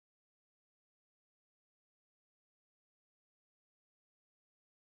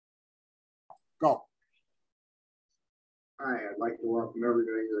Go. Hi, I'd like to welcome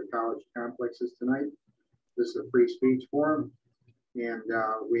everybody to the college complexes tonight. This is a free speech forum, and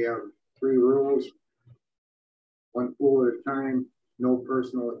we have 3 rules. 1 fool at a time, no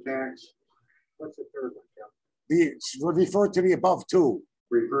personal attacks. What's the third one, Jeff? Refer to the above 2.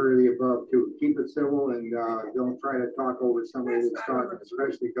 Refer to the above 2. Keep it civil and don't try to talk over somebody that's talking,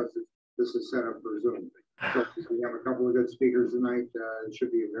 especially because this is set up for Zoom. So we have a couple of good speakers tonight. It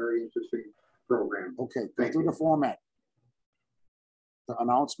should be a very interesting program. Okay, go through the format. The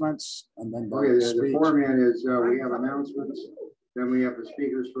announcements and then the format is we have announcements, then we have the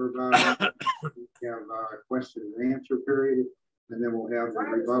speakers for about we have a question and answer period, and then we'll have the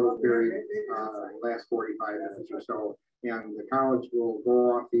rebuttal period last 45 minutes or so, and the college will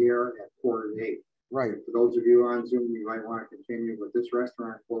go off the air at 7:45. Right. For those of you on Zoom, you might want to continue, but this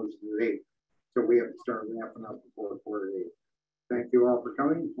restaurant closes at 8, so we have to start wrapping up before 7:45. Thank you all for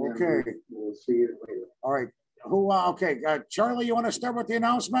coming. Okay. We'll see you later. All right. Who? Okay, Charlie, you want to start with the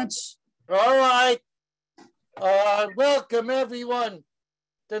announcements? All right. Welcome everyone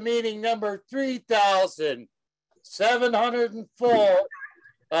to meeting number 3,704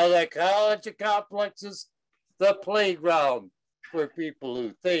 of the College of Complexes, the playground for people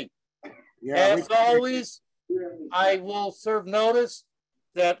who think. Yeah, as always, I will serve notice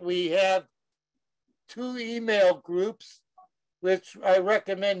that we have 2 email groups, which I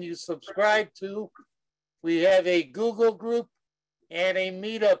recommend you subscribe to. We have a Google group and a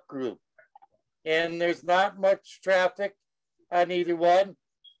meetup group, and there's not much traffic on either one,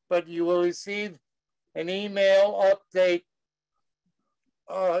 but you will receive an email update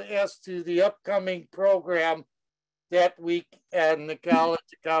as to the upcoming program that week and the college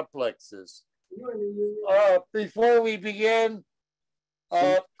complexes. Before we begin,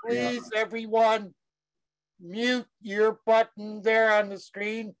 please everyone mute your button there on the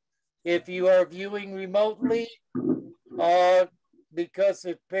screen if you are viewing remotely, because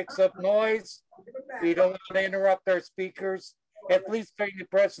it picks up noise. We don't want to interrupt our speakers, at least during the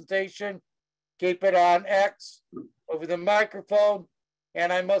presentation. Keep it on X over the microphone.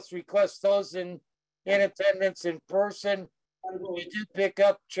 And I must request those in attendance in person, we do pick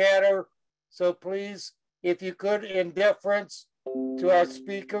up chatter. So please, if you could, in deference to our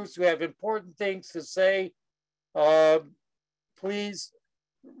speakers who have important things to say, please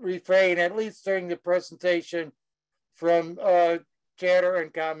refrain, at least during the presentation, from chatter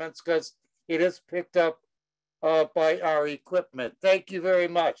and comments, because it is picked up by our equipment. Thank you very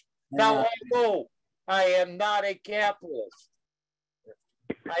much. Now, although I am not a capitalist,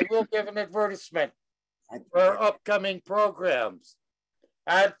 I will give an advertisement for upcoming programs.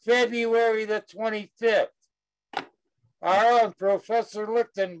 On February the 25th, our own Professor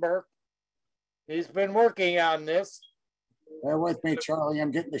Lichtenberg, he's been working on this. Bear with me, Charlie.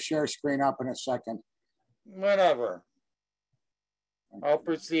 I'm getting the share screen up in a second. Whenever. I'll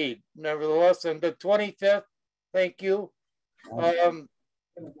proceed. Nevertheless, on the 25th, thank you.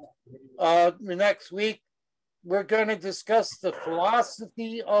 Next week, we're going to discuss the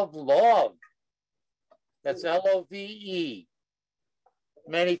philosophy of love. That's L-O-V-E.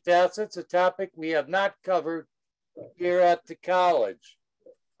 Many facets, a topic we have not covered here at the college.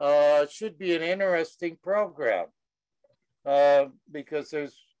 Should be an interesting program because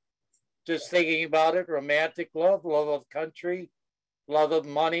there's, just thinking about it, romantic love, love of country, love of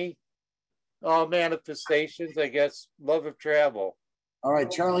money, all manifestations, I guess, love of travel. All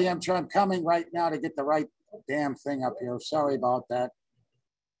right, Charlie, I'm coming right now to get the right damn thing up here. Sorry about that.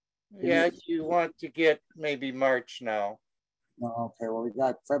 Yeah, you want to get maybe March now. No, okay, well, we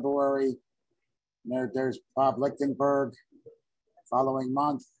got February. There's Bob Lichtenberg. Following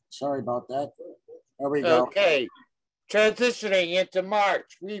month. Sorry about that. There we go. Okay, transitioning into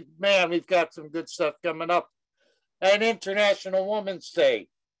March. We've got some good stuff coming up. An International Women's Day.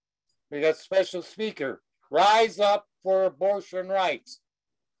 We got special speaker. Rise Up for Abortion Rights.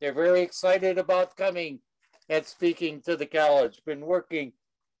 They're very excited about coming and speaking to the college. Been working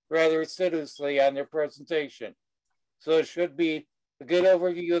rather assiduously on their presentation. So it should be a good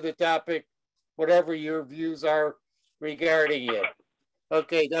overview of the topic, whatever your views are regarding it.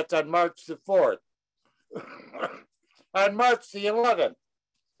 Okay, that's on March the 4th. On March the 11th,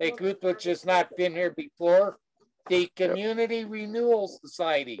 a group which has not been here before, the Community Renewal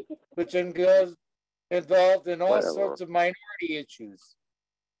Society, which involved in all sorts of minority issues.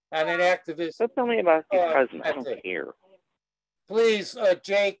 And an activist. That's only about the president. I don't care. Please,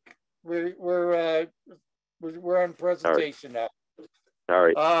 Jake, we're on presentation now.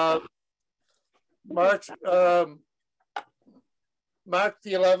 Sorry. March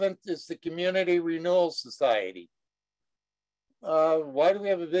the 11th is the Community Renewal Society. Why do we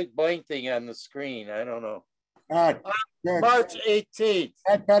have a big blank thing on the screen? I don't know. Good. March 18th.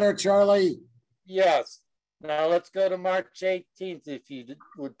 That better, Charlie? Yes. Now let's go to March 18th, if you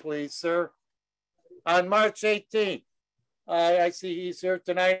would please, sir. On March 18th, I see he's here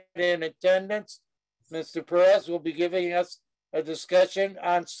tonight in attendance. Mr. Perez will be giving us a discussion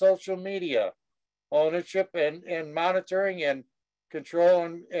on social media, ownership and monitoring and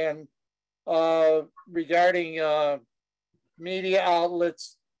control and regarding media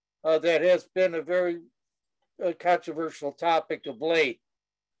outlets that has been a very controversial topic of late.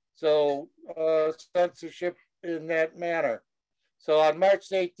 So censorship in that manner. So on March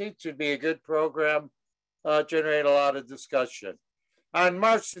 18th should be a good program, generate a lot of discussion. On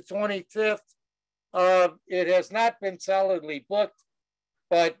March the 25th, it has not been solidly booked,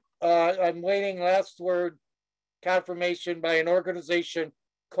 but I'm waiting last word confirmation by an organization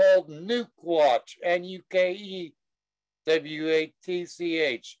called Nuke Watch, N-U-K-E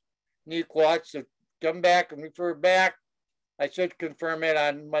W-A-T-C-H. Nuke Watch, to come back and refer back. I should confirm it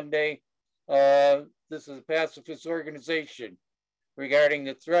on Monday. This is a pacifist organization regarding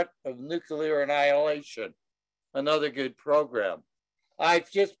the threat of nuclear annihilation. Another good program.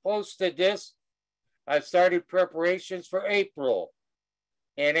 I've just posted this. I've started preparations for April.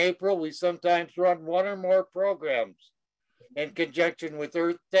 In April, we sometimes run one or more programs in conjunction with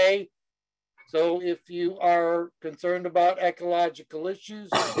Earth Day. So if you are concerned about ecological issues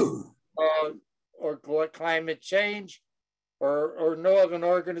or climate change, or know of an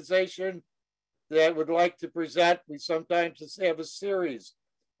organization that would like to present, we sometimes have a series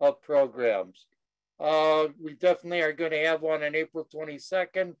of programs. We definitely are going to have one on April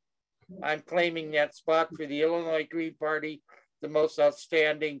 22nd. I'm claiming that spot for the Illinois Green Party, the most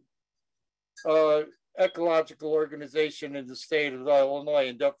outstanding ecological organization in the state of Illinois,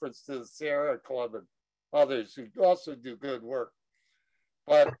 in deference to the Sierra Club and others who also do good work.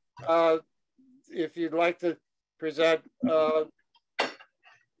 But if you'd like to present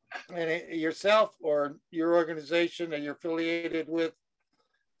yourself or your organization that you're affiliated with,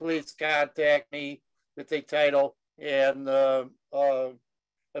 please contact me with a title and a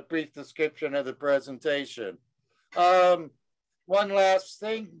brief description of the presentation. One last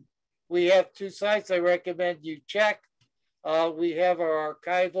thing, we have two sites I recommend you check. We have our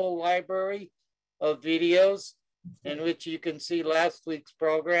archival library of videos in which you can see last week's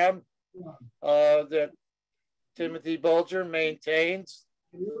program that Timothy Bulger maintains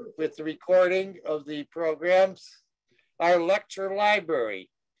with the recording of the programs. Our lecture library.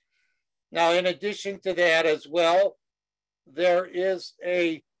 Now, in addition to that as well, there is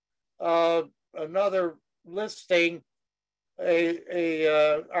another listing,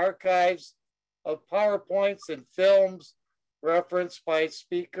 archives of PowerPoints and films referenced by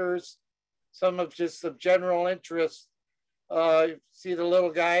speakers, some of just of general interest. See the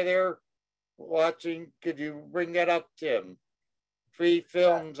little guy there watching? Could you bring that up, Tim? Free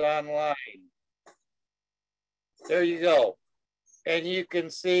films online. There you go. And you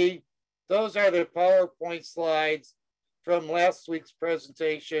can see those are the PowerPoint slides from last week's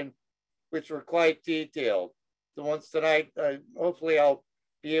presentation, which were quite detailed. The ones tonight, hopefully I'll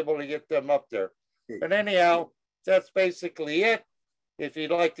be able to get them up there. But anyhow, that's basically it. If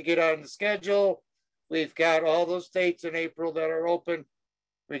you'd like to get on the schedule, we've got all those dates in April that are open,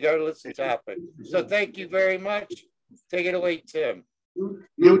 regardless of topic. So thank you very much. Take it away, Tim.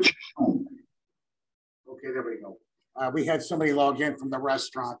 Okay, there we go. We had somebody log in from the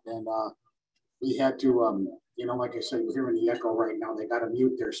restaurant, and we had to, you know, like I said, you're hearing the echo right now. They got to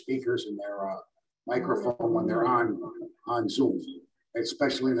mute their speakers and their microphone when they're on Zoom,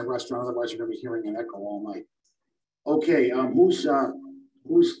 especially in the restaurant. Otherwise, you're going to be hearing an echo all night. Okay, who's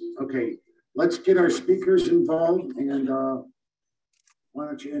okay? Let's get our speakers involved, and why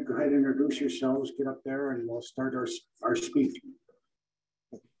don't you go ahead and introduce yourselves? Get up there, and we'll start our speech.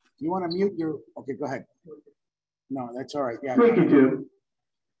 You want to mute your? Okay, go ahead. No, that's all right. Yeah. We can do.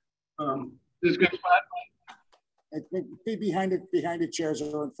 This is good spot. Be behind the chairs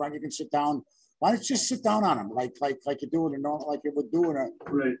or in front. You can sit down. Why don't you just sit down on them, like you do in a normal, like you would do in a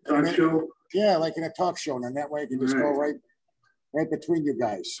talk show? Yeah, like in a talk show, and that way you can just go right between you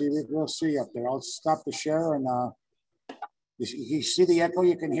guys. See, we'll see up there. I'll stop the share, and you see the echo.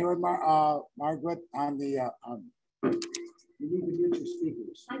 You can hear it, Margaret, on the. You need to mute your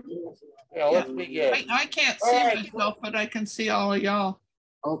speakers. Yeah, let's begin. I can't see myself, but I can see all of y'all.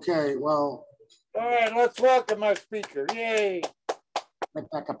 Okay, well. All right, let's welcome our speaker. Yay.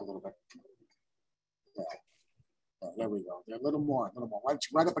 Back up a little bit. Yeah, there we go. A little more.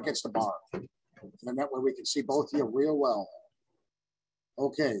 Right up against the bar. And that way we can see both of you real well.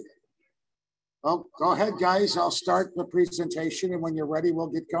 Okay. Well, go ahead, guys. I'll start the presentation, and when you're ready,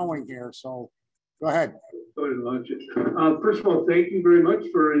 we'll get going here. So go ahead. Go ahead and launch it. First of all, thank you very much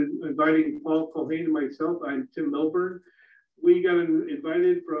for inviting Paul Culhane and myself. I'm Tim Milburn. We got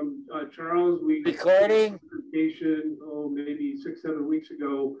invited from Charles. We recording maybe 6-7 weeks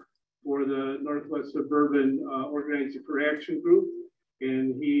ago for the Northwest Suburban Organizing for Action Group.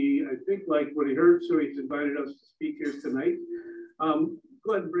 And he, I think, liked what he heard, so he's invited us to speak here tonight.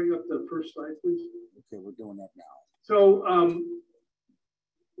 Go ahead and bring up the first slide, please. Okay, we're doing that now. So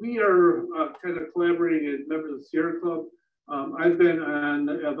we are kind of collaborating as members of the Sierra Club. I've been on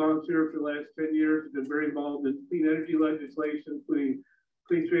a volunteer for the last 10 years, been very involved in clean energy legislation, including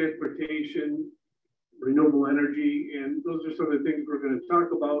clean transportation, renewable energy, and those are some of the things we're going to talk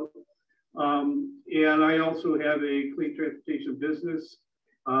about. And I also have a clean transportation business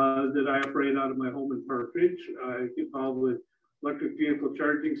that I operate out of my home in Park Ridge. I get involved with electric vehicle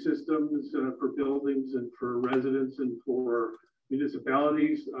charging systems for buildings and for residents and for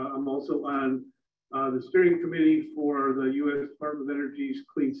municipalities. I'm also on the steering committee for the U.S. Department of Energy's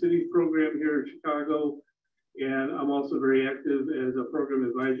Clean Cities program here in Chicago. And I'm also very active as a program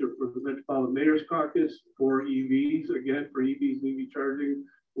advisor for the Metropolitan Mayor's Caucus for EVs, again, for EVs and EV charging.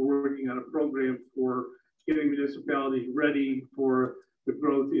 We're working on a program for getting municipalities ready for the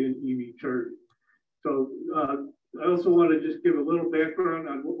growth in EV charging. So I also want to just give a little background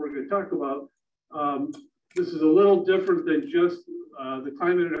on what we're going to talk about. This is a little different than just the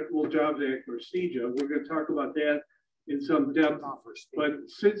Climate and Equitable Jobs Act, or CEJA. We're going to talk about that in some depth. But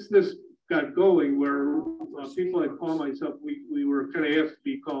since this got going, where people like Paul and myself, we were kind of asked to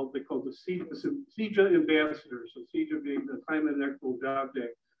be called, they called the CEJA ambassadors. So CEJA being the Climate and Equitable Jobs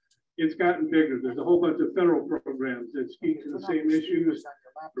Act. It's gotten bigger. There's a whole bunch of federal programs that speak to the same issues,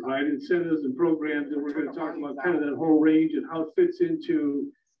 provide incentives and programs, and we're going to talk about kind of that whole range and how it fits into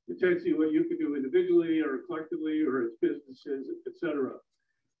potentially what you could do individually or collectively or as businesses, et cetera.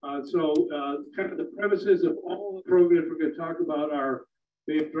 So kind of the premises of all the programs we're going to talk about are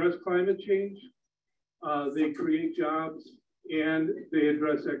they address climate change, they create jobs, and they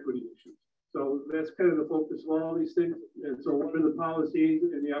address equity issues. So that's kind of the focus of all these things. And so what are the policies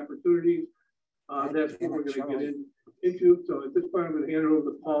and the opportunities? That's what we're going to get into. So at this point, I'm going to hand it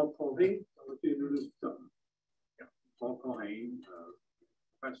over to Paul Culhane. I'll let you introduce yourself. Yeah, Paul Culhane,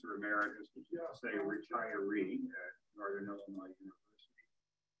 Professor Emeritus, which is to say retiree at Northern Illinois University,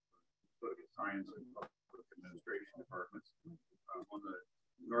 Political Science and Public Administration Departments. On the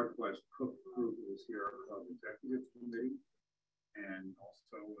Northwest Cook Group of the Sierra Club Executive Committee, and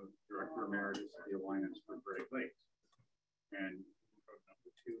also Director Emeritus of the Alliance for Great Lakes. And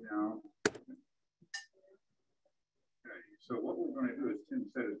number 2 now. Okay, so what we're going to do, as Tim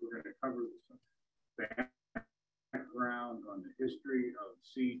said, is we're going to cover some background on the history of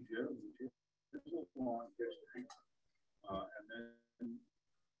CEJA, which is a long history, and then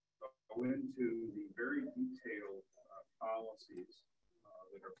go into the very detailed policies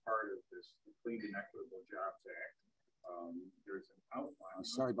that are part of this Clean and Equitable Jobs Act. There's an outline. I'm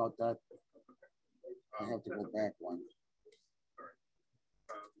sorry about that. I have to go back one. Sorry.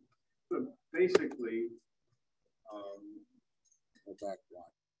 So basically, go back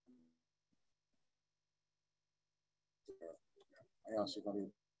one. I also got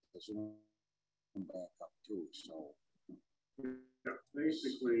to zoom back up too. So yeah,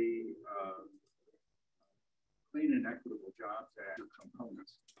 basically, Clean and Equitable Jobs Act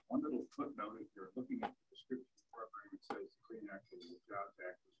components. One little footnote: if you're looking at the description program, it says Clean and Equitable Jobs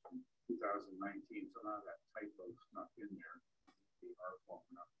Act was from 2019, so now that typo's not in there. The R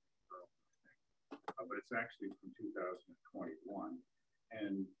not but it's actually from 2021.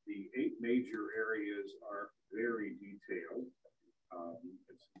 And the 8 major areas are very detailed.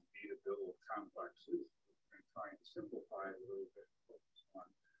 It's indeed a bill of complexes. I'm trying to simplify it a little bit, focus on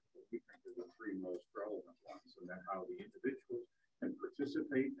what we think are the 3 most relevant ones, and then how the individuals can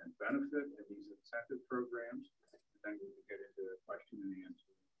participate and benefit in these incentive programs. And then we can get into the question and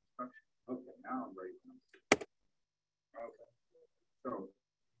answer discussion. Okay, now I'm ready. Okay, so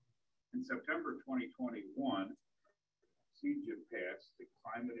in September 2021, CEJA passed the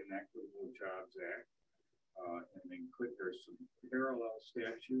Climate and Equitable Jobs Act, and then there's some parallel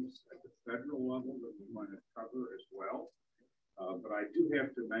statutes at the federal level that we want to cover as well. But I do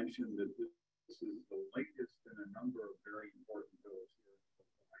have to mention that this is the latest in a number of very important bills here.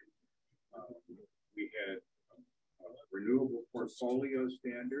 We had a renewable portfolio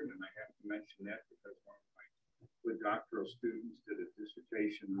standard, and I have to mention that because one of my good doctoral students did a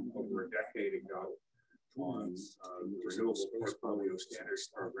dissertation over a decade ago on the renewable portfolio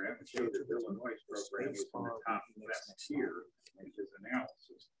standards program. It showed that Illinois' program was in the top best tier in his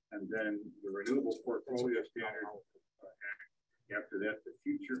analysis. And then the Renewable Portfolio Standard Act. After that, the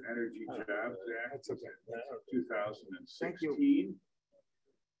Future Energy Jobs Act was in 2016.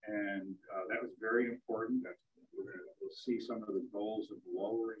 And that was very important. We'll see some of the goals of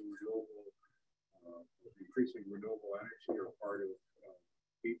lowering renewable, increasing renewable energy are part of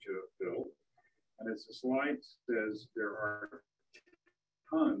CEJA bill. And as the slide says, there are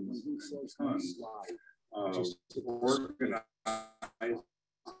tons and tons of organized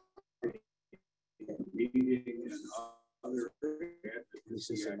meeting and other this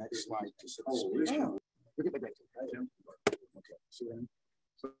is the next slide. So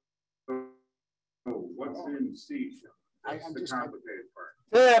what's in CEJA? That's the complicated part.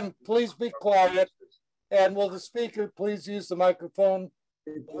 Tim, please be quiet. And will the speaker please use the microphone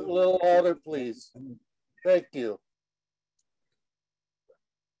a little louder, please? Thank you.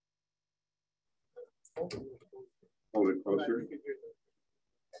 Hold it closer.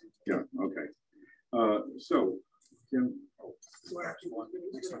 Yeah, okay. So, Tim.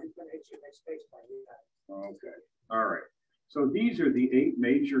 Okay, all right. So these are the 8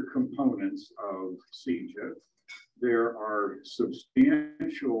 major components of CEJA. There are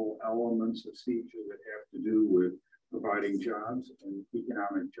substantial elements of CEJA that have to do with providing jobs and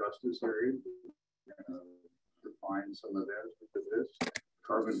economic justice areas. Define some of that with this.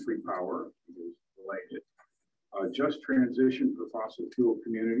 Carbon-free power is related. Just transition for fossil fuel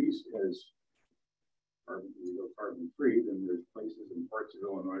communities as carbon-free, then there's places in parts of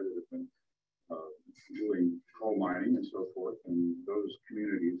Illinois that have been doing coal mining and so forth, and those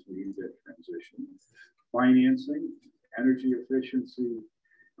communities need that transition. Financing, energy efficiency,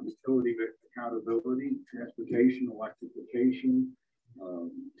 utility accountability, transportation, electrification.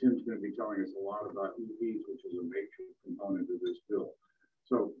 Tim's going to be telling us a lot about EVs, which is a major component of this bill.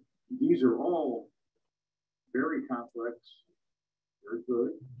 So these are all very complex, very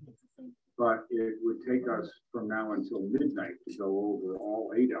good, but it would take us from now until midnight to go over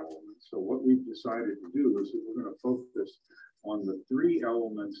all 8 elements. So what we've decided to do is that we're going to focus on the 3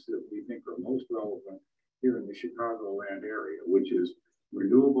 elements that we think are most relevant here in the Chicagoland area, which is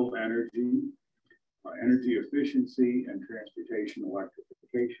renewable energy, energy efficiency, and transportation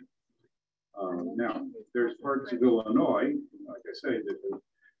electrification. Now, there's parts of Illinois, like I say, that have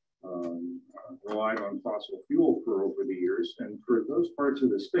relied on fossil fuel for over the years, and for those parts of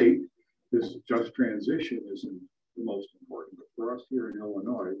the state, this just transition isn't the most important. But for us here in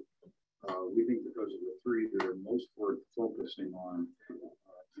Illinois, we think that those are the 3 that are most worth focusing on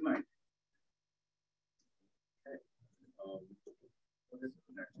tonight. Okay. What is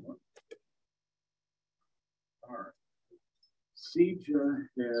the next one? All right. CEJA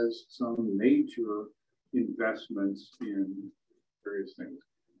has some major investments in various things.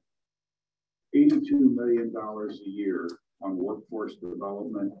 $82 million a year on workforce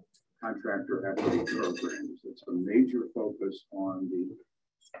development, contractor equity programs. It's a major focus on the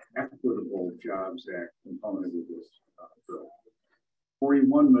Equitable Jobs Act component of this bill.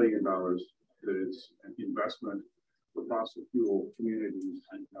 $41 million that is an investment for fossil fuel communities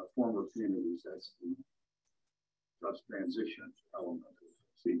and former communities. That's the just transition element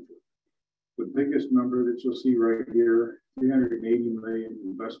of CEJA. The biggest number that you'll see right here, $380 million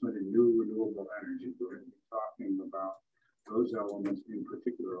investment in new renewable energy. We're going to be talking about those elements in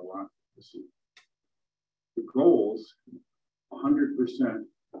particular a lot to see. The goals, 100%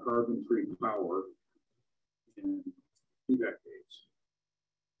 carbon-free power in 2 decades,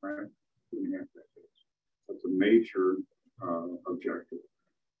 right? 2.5 decades. That's a major objective.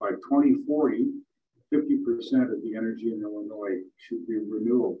 By 2040, 50% of the energy in Illinois should be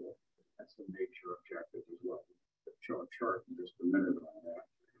renewable. That's a major objective as well. I'll show a chart in just a minute on that.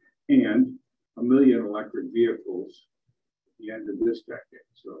 And 1 million electric vehicles at the end of this decade.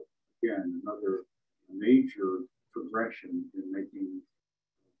 So again, another major progression in making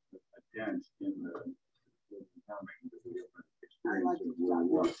a dent in the warming that we have been experiencing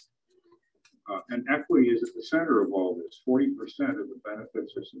worldwide. And equity is at the center of all this. 40% of the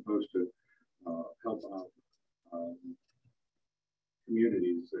benefits are supposed to help out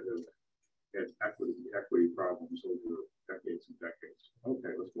communities that have had equity problems over decades and decades.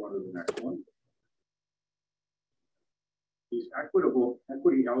 Okay, let's go on to the next one. These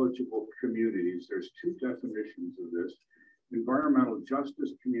equity eligible communities, there's 2 definitions of this. Environmental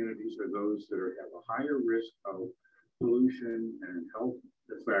justice communities are those that have a higher risk of pollution and health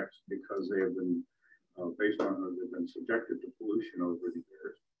effects because they have been they've been subjected to pollution over the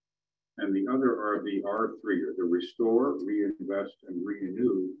years. And the other are the R3, or the restore, reinvest, and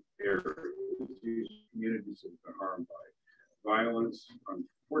renew areas. These communities have been harmed by violence.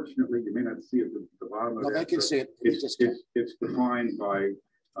 Unfortunately, you may not see it at the bottom of that. I can see it. It's defined by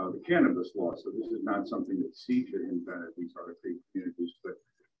the cannabis law. So this is not something that CEJA invented, these are the communities, but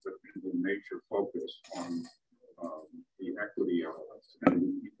the nature focus on the equity elements.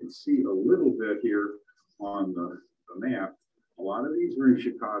 And you can see a little bit here on the map. A lot of these are in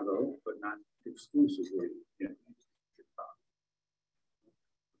Chicago, but not exclusively in Chicago.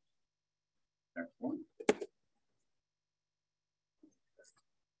 Next one.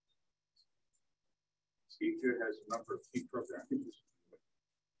 CEJA has a number of key programs.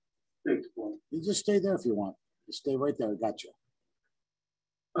 Thanks, Paul. You just stay there if you want. Just stay right there. I got you.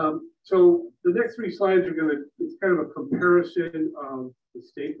 So the next three slides are it's kind of a comparison of the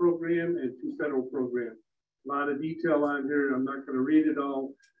state program and two federal programs. A lot of detail on here. I'm not going to read it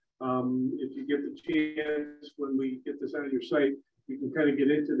all. If you get the chance, when we get this on your site, you can kind of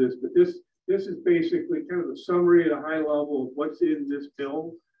get into this. But this is basically kind of a summary at a high level of what's in this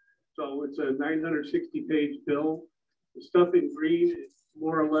bill. So it's a 960-page bill. The stuff in green is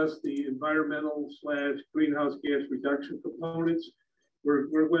more or less the environmental / greenhouse gas reduction components. We're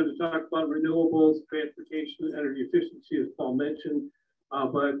going to talk about renewables, transportation, energy efficiency, as Paul mentioned,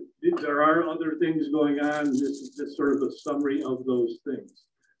 but there are other things going on. This is just sort of a summary of those things.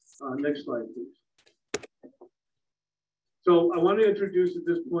 Next slide, please. So I want to introduce at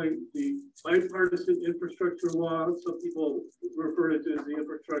this point the bipartisan infrastructure law. Some people refer to it as the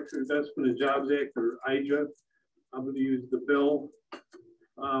Infrastructure Investment and Jobs Act, or CEJA. I'm going to use the bill.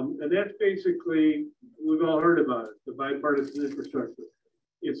 And that's basically, we've all heard about it, the bipartisan infrastructure.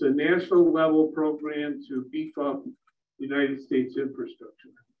 It's a national level program to beef up the United States infrastructure.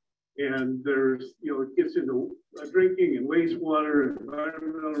 And there's, it gets into drinking and wastewater,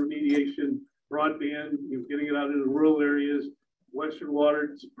 environmental remediation, broadband, getting it out into rural areas, Western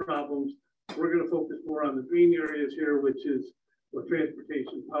water problems. We're going to focus more on the green areas here, which is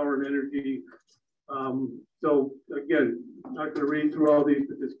transportation, power, and energy. So again, I'm not going to read through all these,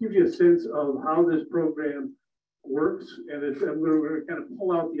 but this gives you a sense of how this program works. And we're going to kind of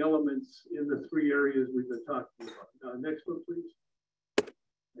pull out the elements in the three areas we've been talking about. Next one, please.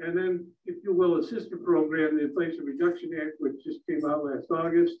 And then, if you will, a sister program, the Inflation Reduction Act, which just came out last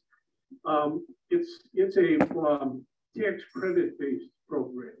August. It's a tax credit-based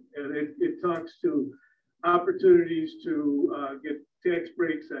program, and it talks to opportunities to get tax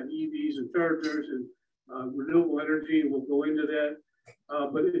breaks on EVs and chargers and renewable energy, and we'll go into that.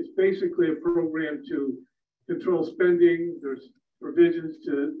 But it's basically a program to control spending. There's provisions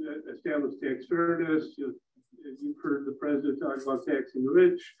to establish tax fairness. You've heard the president talk about taxing the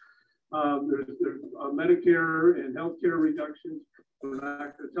rich. There's Medicare and healthcare reductions. We're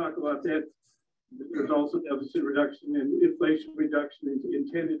not going to talk about that. There's also deficit reduction and inflation reduction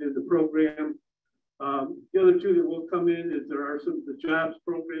intended in the program. The other two that will come in is there are some of the jobs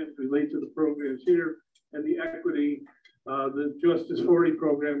programs relate to the programs here, and the equity, the Justice 40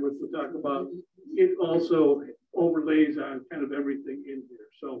 program, which we'll talk about. It also overlays on kind of everything in here.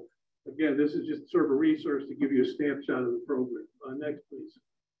 So again, this is just sort of a resource to give you a snapshot of the program. Next, please.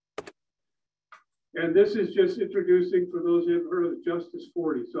 And this is just introducing, for those who haven't heard of the Justice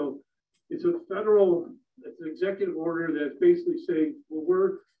 40. So it's a federal, it's an executive order that's basically saying, well,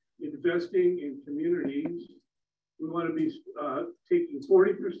 we're investing in communities. We want to be taking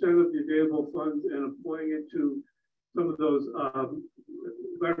 40% of the available funds and employing it to some of those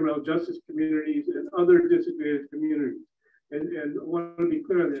environmental justice communities and other disadvantaged communities. And I want to be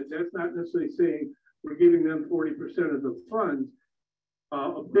clear on that. That's not necessarily saying we're giving them 40% of the funds.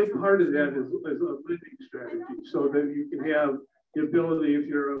 A big part of that is a lending strategy, so that you can have the ability, if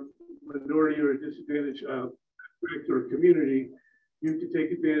you're a minority or a disadvantaged or community, you can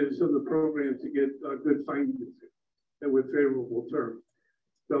take advantage of some of the programs to get good financing and with favorable terms.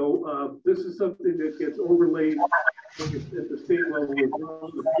 So this is something that gets overlaid at the state level as well.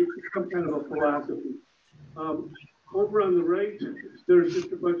 It's some kind of a philosophy. Over on the right, there's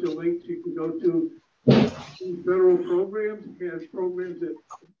just a bunch of links you can go to. Federal programs has programs that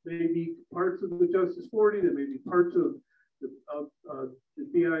may be parts of the Justice 40, that may be parts of the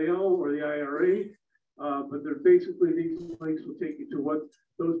BIL or the IRA, but they're basically, these links will take you to what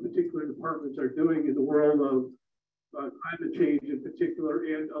those particular departments are doing in the world of climate change in particular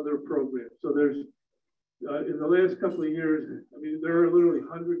and other programs. So there's, in the last couple of years, I mean, there are literally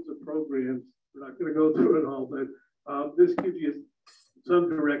hundreds of programs. We're not going to go through it all, but this gives you some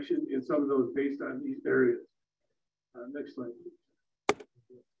direction in some of those based on these areas. Next slide, please.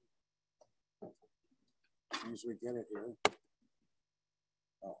 As soon as we get it here.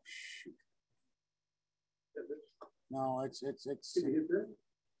 Oh shoot! No, it's giving.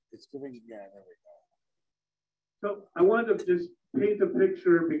 Yeah, there we go. So I wanted to just paint a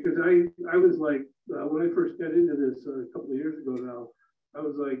picture because I was like when I first got into this a couple of years ago now, I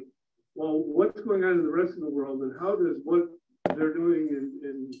was like, well, what's going on in the rest of the world, and how does what they're doing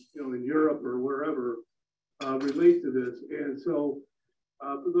in in Europe or wherever relate to this? And so,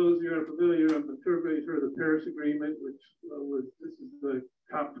 for those of you who are familiar, I'm sure everybody's heard of the Paris Agreement, which this is the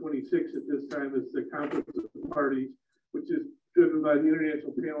COP26 at this time. It's the Conference of the Parties, which is driven by the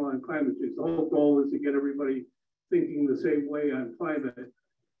International Panel on Climate Change. The whole goal is to get everybody thinking the same way on climate.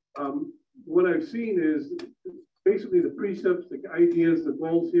 What I've seen is basically the precepts, the ideas, the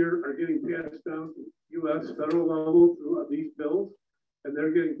goals here are getting passed down to U.S. federal level through these bills, and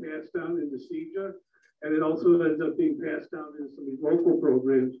they're getting passed down into CEJA, and it also ends up being passed down into some of these local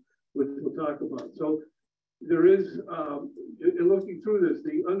programs, which we'll talk about. So there is, in looking through this,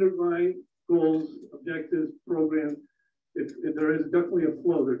 the underlying goals, objectives, programs, there is definitely a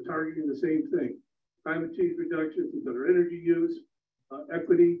flow. They're targeting the same thing: climate change reduction, better energy use,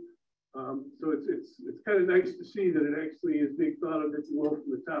 equity. So it's kind of nice to see that it actually is being thought of, if you will, from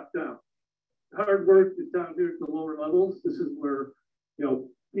the top down. Hard work is down here at the lower levels. This is where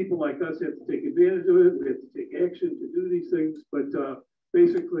people like us have to take advantage of it. We have to take action to do these things. But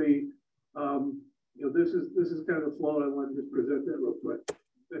basically, this is kind of the flow. I wanted to just present that real quick.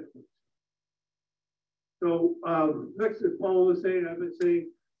 So next, as Paul was saying, I've been saying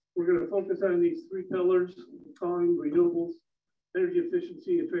we're going to focus on these three pillars, calling renewables, energy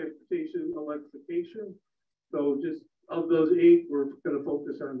efficiency, and transportation electrification. So just of those 8, we're going to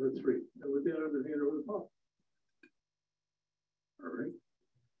focus on the 3. And with that, I'm going to hand over to Paul. All right.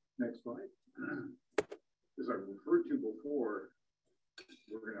 Next slide. As I referred to before,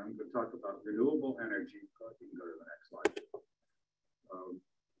 I'm going to talk about renewable energy. You can go to the next slide.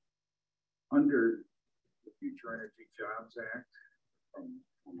 Under the Future Energy Jobs Act from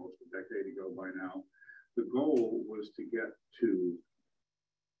almost a decade ago by now, the goal was to get to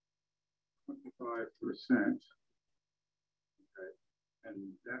 25%. Okay,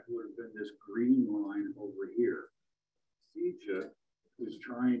 and that would have been this green line over here. CEJA is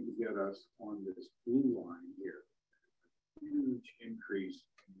trying to get us on this blue line here. Huge increase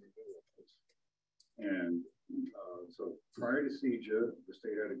in renewables. And so prior to CEJA, the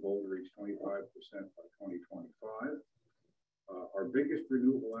state had a goal to reach 25% by 2025. Our biggest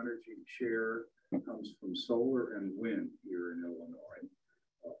renewable energy share comes from solar and wind here in Illinois.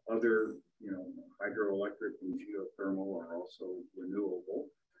 Other, hydroelectric and geothermal are also renewable.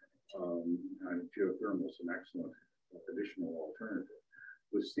 And geothermal is an excellent additional alternative.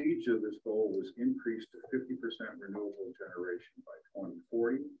 With CEJA, this goal was increased to 50% renewable generation by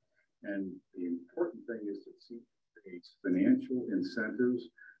 2040. And the important thing is that CEJA creates financial incentives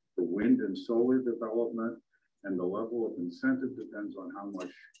for wind and solar development, and the level of incentive depends on how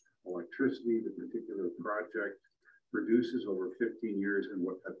much electricity the particular project produces over 15 years and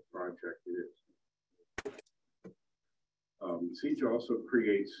what type of project it is. CEJA also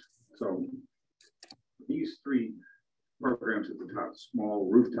creates, so these 3 programs at the top: small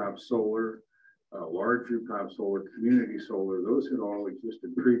rooftop solar, large rooftop solar, community solar, those had all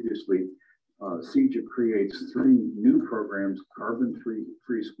existed previously. CEJA creates 3 new programs: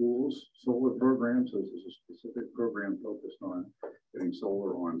 carbon-free schools, solar programs. So this is a specific program focused on getting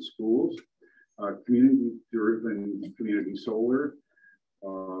solar on schools. Community-driven community solar,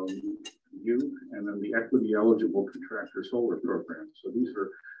 and then the equity-eligible contractor solar program. So these are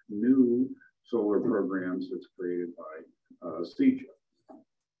new solar programs that's created by CEJA.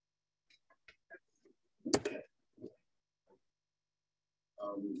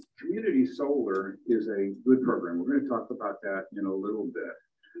 Community solar is a good program. We're going to talk about that in a little bit,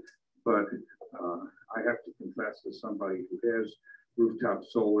 but I have to confess, as somebody who has rooftop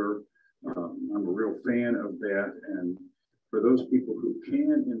solar, I'm a real fan of that. And for those people who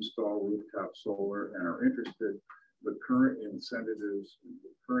can install rooftop solar and are interested, the current incentives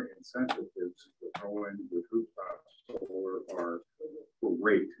for going with rooftop solar are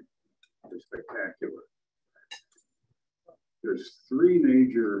great. They're spectacular. There's 3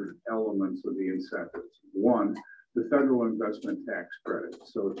 major elements of the incentives. 1, the federal investment tax credit.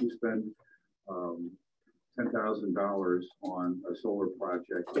 So if you spend $10,000 on a solar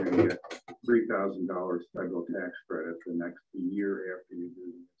project, you're going to get $3,000 federal tax credit the next year after you do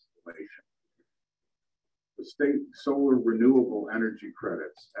the installation. The state solar renewable energy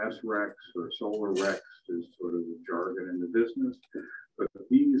credits, SRECs or solar RECs is sort of the jargon in the business, but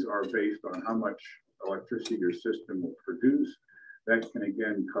these are based on how much electricity your system will produce. That can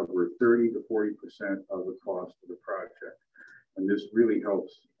again cover 30 to 40% of the cost of the project. And this really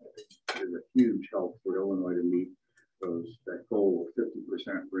helps, is a huge help for Illinois to meet that goal of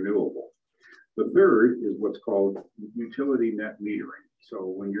 50% renewable. The third is what's called utility net metering. So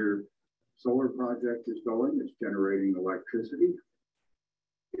when your solar project is going, it's generating electricity.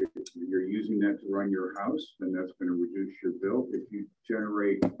 using that to run your house, then that's going to reduce your bill. If you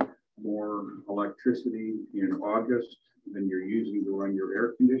generate more electricity in August than you're using to run your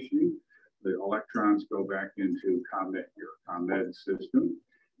air conditioning, the electrons go back into your ComEd system,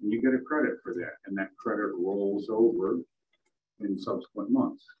 and you get a credit for that. And that credit rolls over in subsequent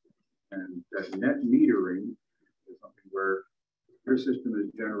months. And that net metering is something where your system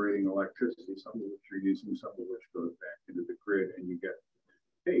is generating electricity, some of which you're using, some of which goes back into the grid, and you get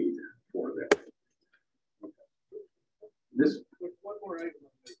paid for that. Okay. This one more item.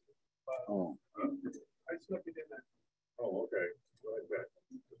 I snuck it in there. Oh, okay. Like that.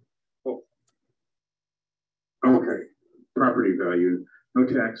 Oh. Okay. Property value, no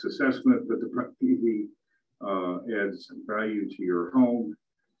tax assessment, but the PV adds value to your home.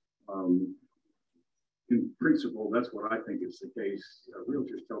 In principle, that's what I think is the case.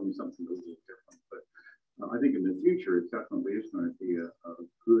 Realtors tell me something a little different, but I think in the future, it definitely is going to be a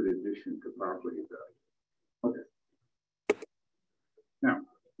good addition to property value. Okay. Now,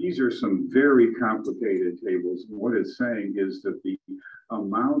 these are some very complicated tables. What it's saying is that the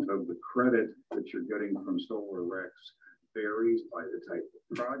amount of the credit that you're getting from solar RECs varies by the type of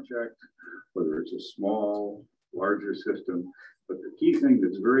project, whether it's a small, larger system. But the key thing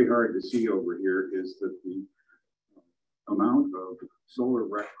that's very hard to see over here is that the amount of solar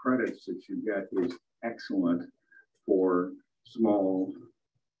REC credits that you get is excellent for small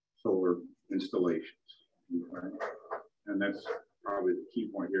solar installations. Okay? And that's probably the key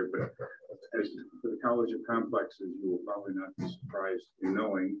point here. But as for the College of Complexes, you will probably not be surprised in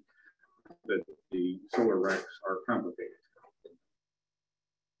knowing that the solar RECs are complicated.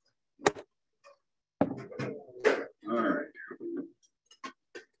 All right.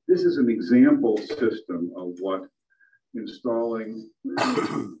 This is an example system of what installing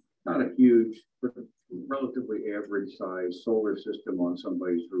not a huge, but relatively average size solar system on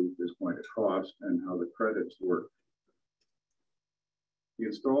somebody's roof is going to cost and how the credits work. The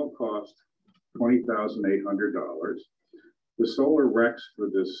install cost $20,800. The solar RECs for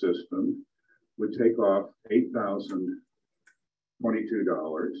this system would take off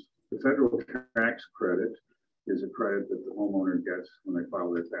 $8,022. The federal tax credit is a credit that the homeowner gets when they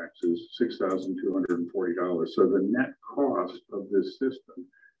file their taxes, $6,240. So the net cost of this system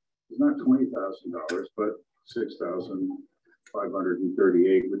is not $20,000, but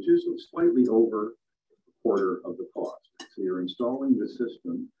 $6,538, which is slightly over a quarter of the cost. So you're installing the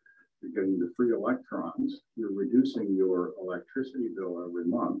system, you're getting the free electrons, you're reducing your electricity bill every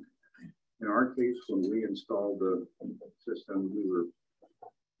month. In our case, when we installed the system, we were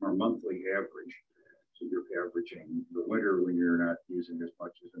our monthly average. So you're averaging the winter when you're not using as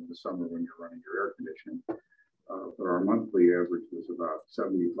much as in the summer when you're running your air conditioning. But our monthly average was about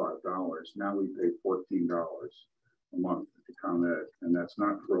 $75. Now we pay $14 a month to ComEd, and that's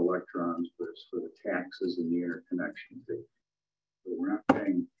not for electrons, but it's for the taxes and the interconnection fee. So we're not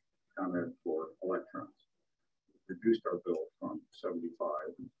paying ComEd for electrons. We reduced our bill from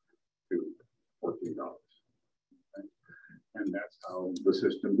 $75 to $14. Okay? And that's how the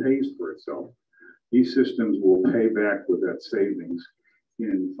system pays for itself. These systems will pay back with that savings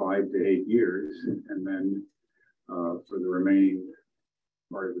in 5 to 8 years, and then for the remaining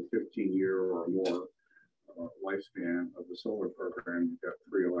part of the 15-year or more lifespan of the solar program, you've got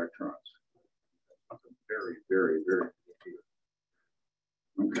free electrons. That's very, very, very good deal.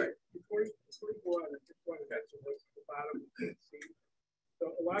 Okay. Before you go on, I just want to mention what's at the bottom. You can see. So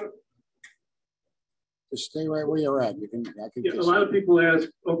a lot of just stay right where you're at. Yeah, a lot of people ask,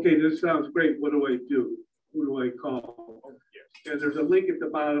 okay, this sounds great. What do I do? Who do I call? And there's a link at the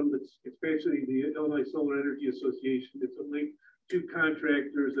bottom. It's basically the Illinois Solar Energy Association. It's a link to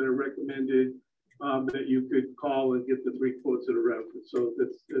contractors that are recommended that you could call and get the 3 quotes that are referenced. So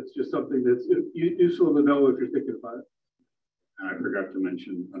that's just something that's useful to know if you're thinking about it. And I forgot to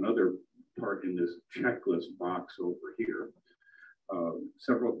mention another part in this checklist box over here.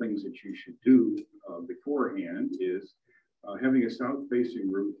 Several things that you should do beforehand is having a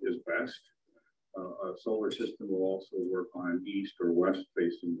south-facing roof is best. A solar system will also work on an east or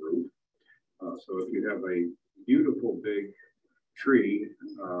west-facing roof. So if you have a beautiful big tree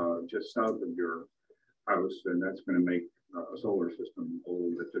just south of your house, then that's going to make a solar system a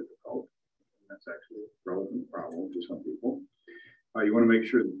little bit difficult. And that's actually a relevant problem to some people. You want to make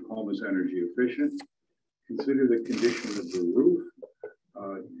sure that the home is energy efficient. Consider the condition of the roof.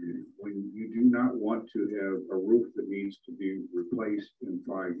 When you do not want to have a roof that needs to be replaced in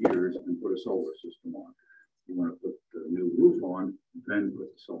 5 years and put a solar system on. You want to put the new roof on, then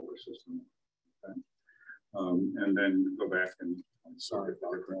put the solar system on. Okay? And then go back and I'm sorry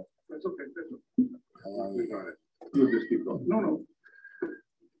about that. That's okay. That's okay. We got it. We'll just keep going. No.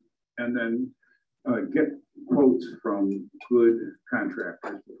 And then get quotes from good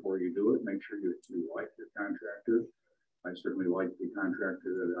contractors before you do it. Make sure you like your contractor. I certainly like the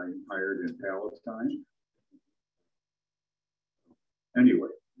contractor that I hired in Palestine. Anyway,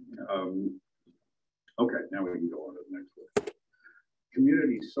 okay, now we can go on to the next one.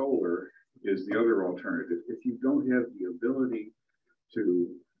 Community solar is the other alternative. If you don't have the ability to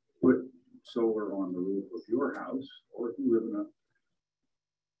put solar on the roof of your house, or if you live in a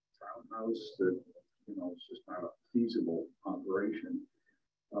townhouse that, you know, it's just not a feasible operation,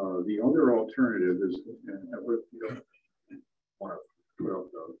 the other alternative is, if you don't want to put up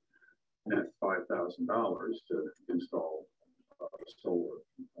the net $5,000 to install solar.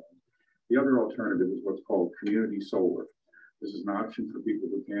 The other alternative is what's called community solar. This is an option for people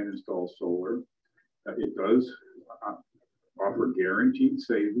who can't install solar. It does offer guaranteed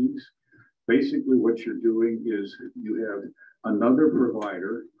savings. Basically, what you're doing is you have another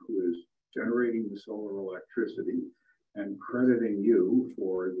provider who is generating the solar electricity and crediting you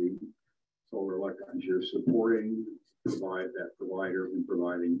for the solar electrons. You're supporting that provider in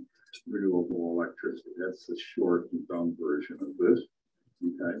providing renewable electricity. That's the short and dumb version of this.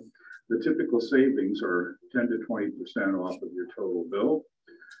 Okay. The typical savings are 10 to 20% off of your total bill.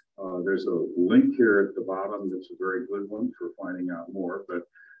 There's a link here at the bottom that's a very good one for finding out more, but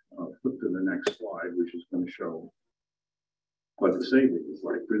flip to the next slide, which is going to show what the savings is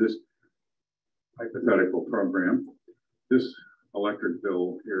like for this hypothetical program. This electric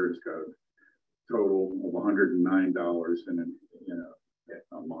bill here has got a total of $109 in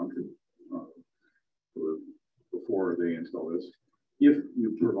a month before they install this. If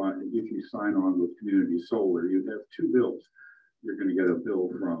you sign on with community solar, you have two bills. You're going to get a bill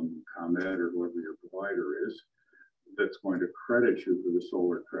from ComEd or whoever your provider is that's going to credit you for the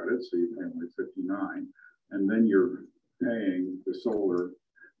solar credit, so you pay only $59, and then you're paying the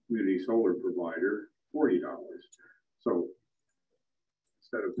community solar provider $40. So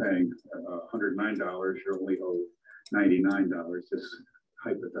instead of paying $109, you only owe $99. This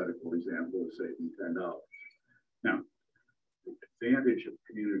hypothetical example is saving $10. Now, the advantage of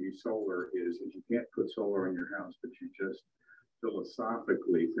community solar is that you can't put solar on your house, but you just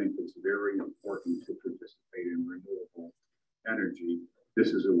philosophically think it's very important to participate in renewable energy. This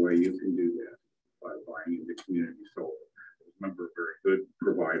is a way you can do that by buying into community solar. There's a number of very good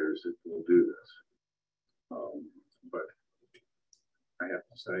providers that will do this. But I have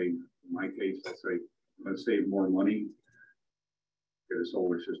to say, in my case, I say, I'm going to save more money, get a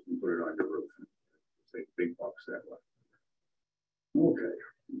solar system, put it on your roof, save big bucks that way. Okay.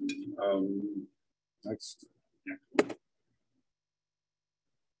 Next.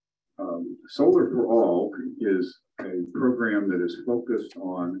 Solar for All is a program that is focused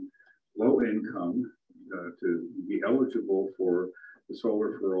on low income. To be eligible for the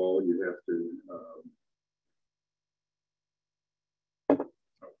Solar for All, you have to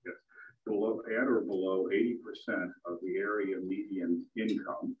at or below 80% of the area median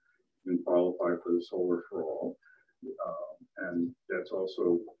income can qualify for the Solar for All. And that's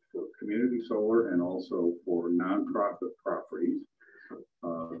also for community solar and also for nonprofit properties.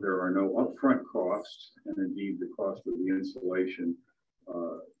 There are no upfront costs, and indeed the cost of the installation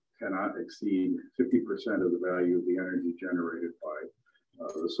cannot exceed 50% of the value of the energy generated by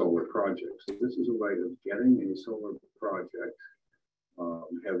the solar project. So this is a way of getting a solar project,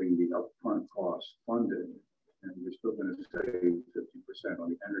 having the upfront cost funded, and you're still going to save 50% on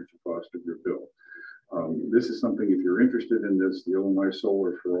the energy cost of your bill. This is something, if you're interested in this, the Illinois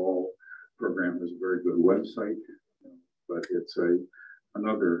Solar for All program is a very good website, but it's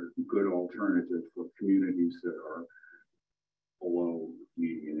another good alternative for communities that are below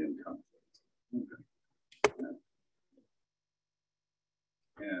median income. Okay.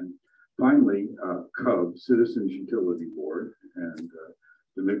 And finally, CUB, Citizens Utility Board, and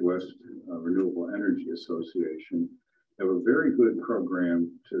the Midwest Renewable Energy Association have a very good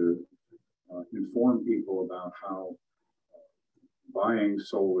program to inform people about how buying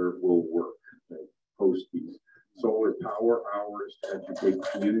solar will work. They host these solar power hours to educate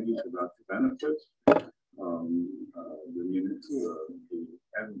communities about the benefits. The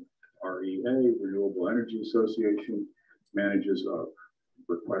NREA, Renewable Energy Association, manages a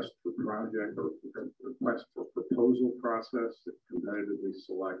request for project or request for proposal process that competitively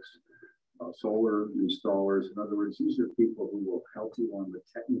selects solar installers. In other words, these are people who will help you on the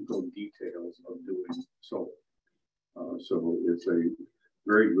technical details of doing solar. So it's a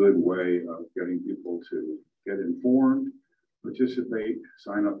very good way of getting people to get informed, participate,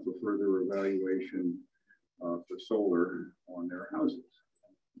 sign up for further evaluation for solar on their houses.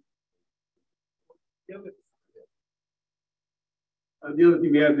 The other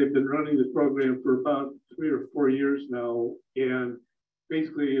thing they've been running this program for about 3 or 4 years now, and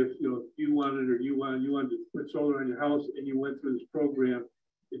basically, if you wanted to put solar on your house and you went through this program,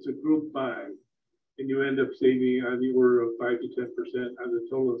 it's a group buy, and you end up saving on the order of 5 to 10% on the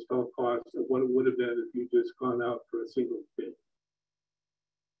total install cost of what it would have been if you just gone out for a single bid.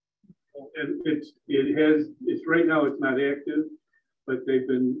 And it's right now it's not active, but they've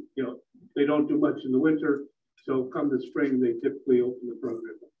been, they don't do much in the winter. So come the spring, they typically open the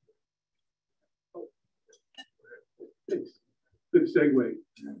program. Oh, thanks. Good segue.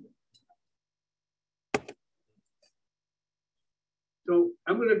 So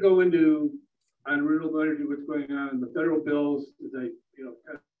I'm going to go into on renewable energy, what's going on in the federal bills, as I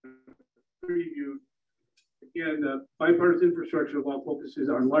kind of previewed. Again, the bipartisan infrastructure law focuses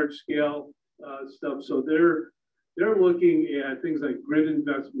on large scale stuff. So they're looking at things like grid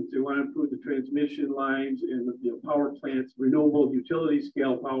investments. They want to improve the transmission lines and power plants, renewable utility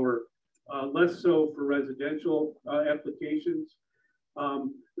scale power, less so for residential applications.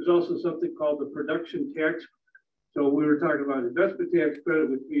 There's also something called the production tax. So we were talking about investment tax credit,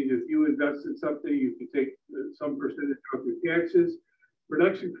 which means if you invest in something, you can take some percentage of your taxes.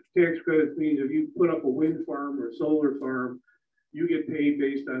 Production tax credit means if you put up a wind farm or a solar farm, you get paid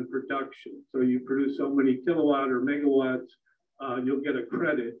based on production. So you produce so many kilowatt or megawatts, you'll get a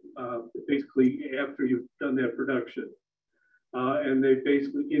credit basically after you've done that production. And they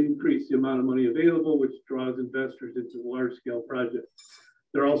basically increase the amount of money available, which draws investors into large scale projects.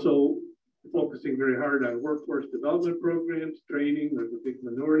 They're also focusing very hard on workforce development programs, training. There's a big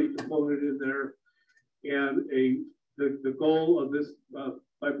minority component in there. And the goal of this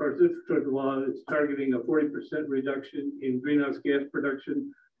bipartisan infrastructure law is targeting a 40% reduction in greenhouse gas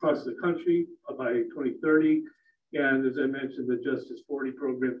production across the country by 2030. And as I mentioned, the Justice 40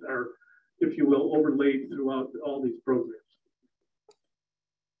 programs are, if you will, overlaid throughout all these programs.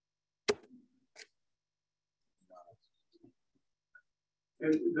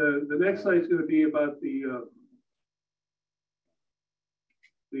 And the next slide is going to be about the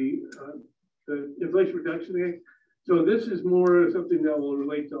Inflation Reduction Act. So this is more something that will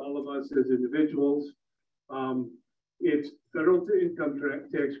relate to all of us as individuals. It's federal income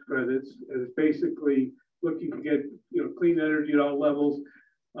tax credits, and it's basically looking to get clean energy at all levels.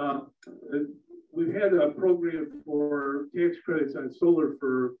 We've had a program for tax credits on solar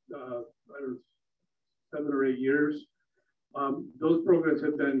for 7 or 8 years. Those programs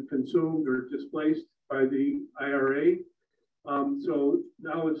have been consumed or displaced by the IRA. So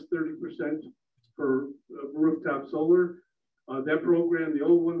now it's 30% for rooftop solar. That program, the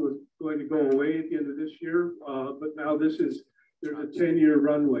old one, was going to go away at the end of this year, but now there's a 10-year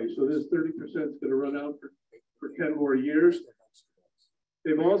runway. So this 30% is going to run out for 10 more years.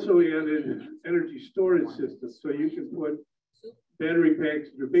 They've also added energy storage systems. So you can put battery packs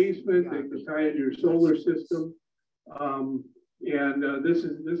in your basement, they can tie into your solar system. This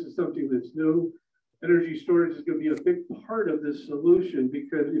is something that's new. Energy storage is going to be a big part of this solution,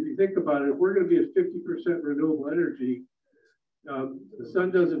 because if you think about it, if we're going to be at 50% renewable energy, the sun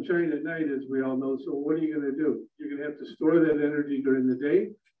doesn't shine at night, as we all know. So what are you going to do? You're going to have to store that energy during the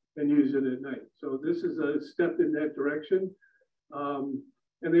day and use it at night. So this is a step in that direction.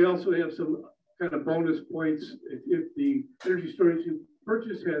 And they also have some kind of bonus points. If the energy storage you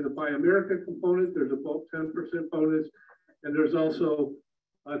purchase has a Buy America component, there's about 10% bonus. And there's also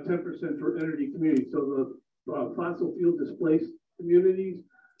 10% for energy communities. So the fossil fuel displaced communities,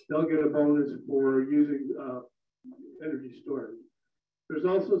 they'll get a bonus for using energy storage. There's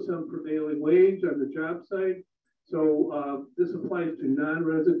also some prevailing wage on the job site. So this applies to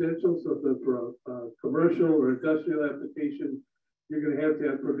non-residential. So for a commercial or industrial application, you're going to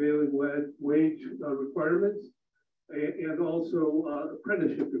have prevailing wage requirements and also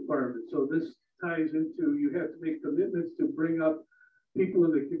apprenticeship requirements. So this ties into, you have to make commitments to bring up people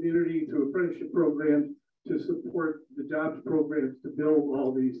in the community through apprenticeship programs to support the jobs programs to build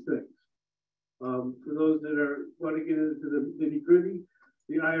all these things. For those that want to get into the nitty gritty,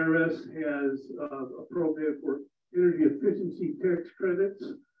 the IRS has a program for energy efficiency tax credits.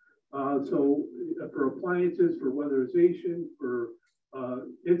 So for appliances, for weatherization, for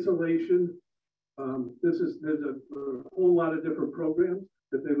insulation, there's a whole lot of different programs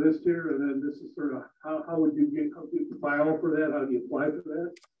that they list here, and then this is sort of how would you file for that? How do you apply for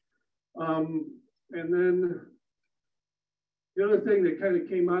that? And then the other thing that kind of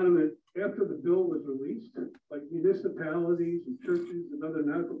came out of it after the bill was released, like municipalities and churches and other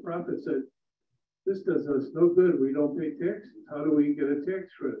not-for-profits said, this does us no good. We don't pay taxes. How do we get a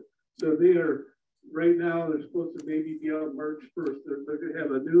tax credit? So they are, right now, they're supposed to maybe be out March 1st. They're going to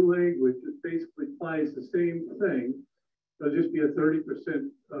have a new language that basically applies the same thing. there'll just be a 30%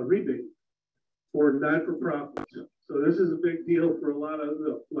 rebate for not-for-profits. So this is a big deal for a lot of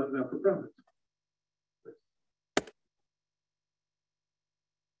not-for-profits.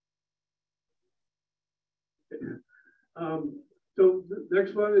 So the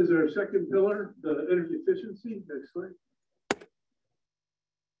next one is our second pillar, the energy efficiency. Next slide.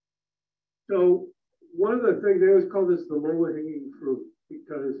 So one of the things, they always call this the low-hanging fruit,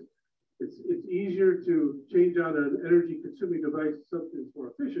 because it's easier to change out an energy-consuming device to something that's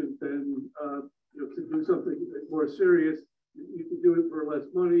more efficient than to do something more serious. You can do it for less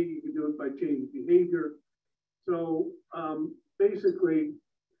money. You can do it by changing behavior. So basically,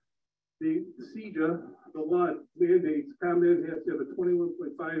 the CEJA, the law mandates ComEd has to have a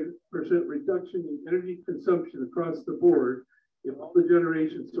 21.5% reduction in energy consumption across the board in all the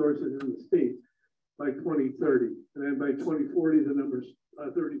generation sources in the state by 2030. And then by 2040, the number's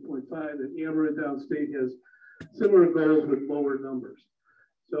 30.5. And Ameren downstate has similar goals with lower numbers.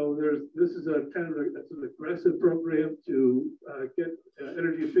 So this is a kind of it's an aggressive program to get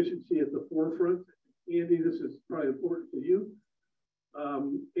energy efficiency at the forefront. Andy, this is probably important to you.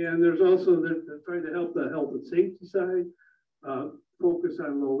 And there's also, they're trying to help the health and safety side, focus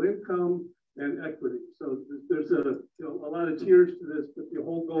on low income and equity. So there's a lot of tiers to this, but the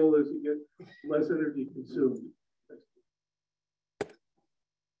whole goal is to get less energy consumed.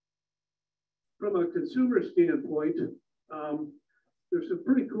 From a consumer standpoint, there's some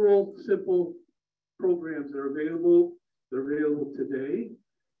pretty cool, simple programs that are available. They're available today.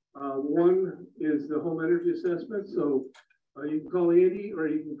 One is the home energy assessment. So you can call Andy or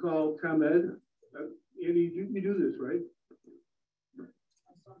you can call ComEd. Andy, you do this, right?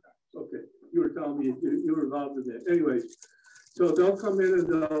 Okay, you were telling me you were involved in that. Anyways, so they'll come in and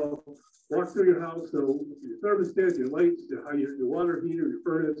they'll walk through your house, they'll look at your thermostat, your lights, how your water heater, your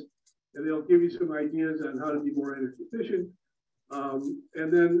furnace, and they'll give you some ideas on how to be more energy efficient.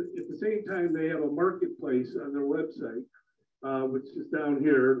 And then at the same time, they have a marketplace on their website, which is down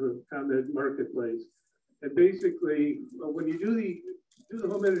here, the ComEd marketplace. And basically, when you do the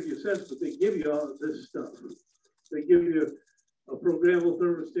home energy assessment, they give you all of this stuff. They give you a programmable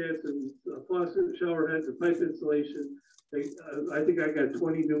thermostats and faucet, shower heads, and pipe installation. I think I got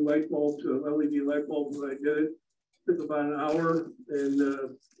 20 new light bulbs, LED light bulbs when I did it. It took about an hour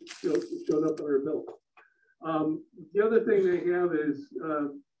and showed up on our bill. The other thing they have is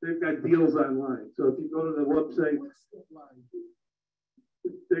they've got deals online. So if you go to the website,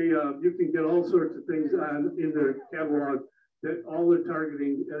 you can get all sorts of things in their catalog that all are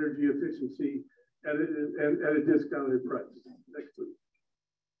targeting energy efficiency at a discounted price. Next, please.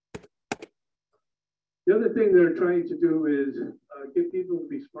 The other thing they're trying to do is get people to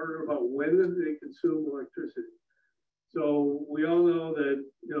be smarter about when they consume electricity. So we all know that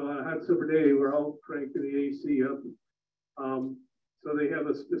on a hot summer day we're all cranking the AC up. So they have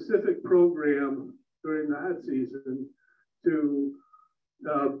a specific program during the hot season to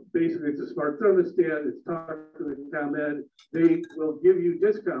basically, it's a smart thermostat. It's talked to the ComEd. They will give you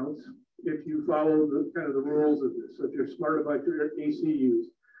discounts if you follow the kind of the rules of this. So if you're smart about your AC use.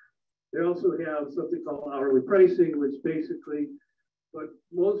 They also have something called hourly pricing, which basically what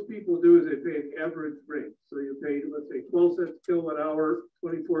most people do is they pay an average rate. So you pay, let's say, 12 cents a kilowatt hour,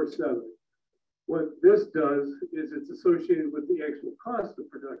 24/7. What this does is it's associated with the actual cost of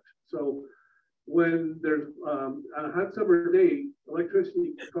production. So when there's on a hot summer day,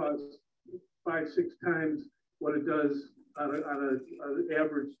 electricity costs 5-6 times what it does on an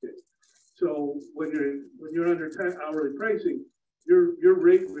average day. So when you're under hourly pricing, your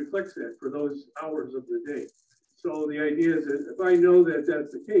rate reflects that for those hours of the day. So the idea is that if I know that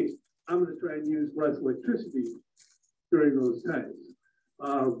that's the case, I'm going to try and use less electricity during those times.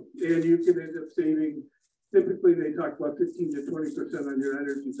 And you can end up saving, typically they talk about 15 to 20% on your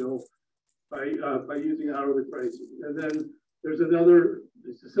energy bill by using hourly pricing. And then there's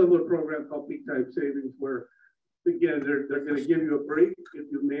it's a similar program called peak time savings where, again, they're going to give you a break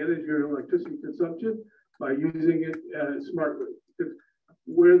if you manage your electricity consumption by using it smartly. Because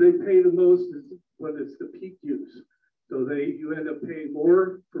where they pay the most is when it's the peak use. So you end up paying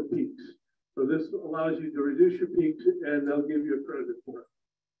more for peaks. So this allows you to reduce your peaks and they'll give you a credit for it.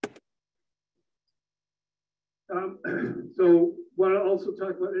 So want to also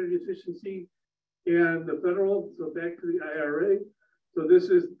talk about energy efficiency and the federal, so back to the IRA. So this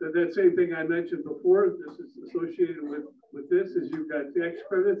is that same thing I mentioned before. This is associated with this is you've got tax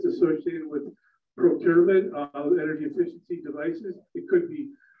credits associated with procurement of energy efficiency devices. It could be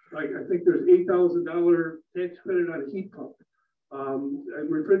like, I think there's $8,000 tax credit on a heat pump. And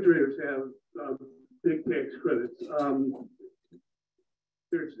refrigerators have big tax credits.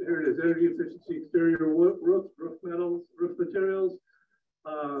 Here it is: energy efficiency, exterior roof metals, roof materials,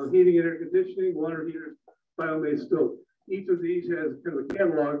 heating and air conditioning, water heaters, biomass stove. Each of these has kind of a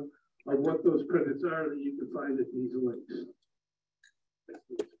catalog of what those credits are that you can find at these links.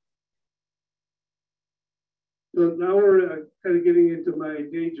 So now we're kind of getting into my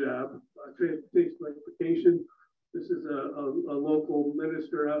day job, transportation electrification. This is a local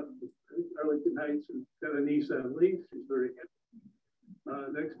minister out in Arlington Heights who's got a Nissan Leaf. She's very happy.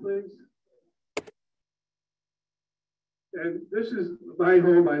 Next, please. And this is my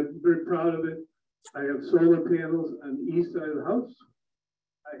home. I'm very proud of it. I have solar panels on the east side of the house.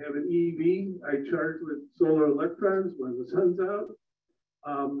 I have an EV. I charge with solar electrons when the sun's out.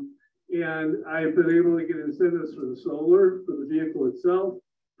 And I've been able to get incentives for the solar, for the vehicle itself,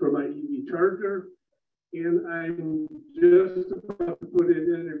 for my EV charger. And I'm just about to put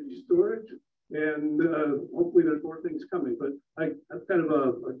in energy storage. And hopefully there's more things coming. But I'm kind of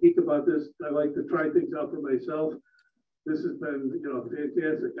a geek about this. I like to try things out for myself. This has been,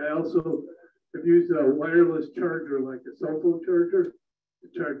 fantastic. I also have used a wireless charger, like a cell phone charger, to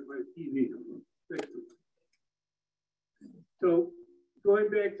charge my EV. Thank you. So going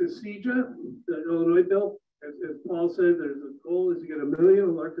back to CEJA, the Illinois bill, as Paul said, there's a goal is to get 1 million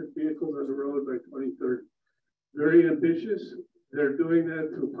electric vehicles on the road by 2030. Very ambitious. They're doing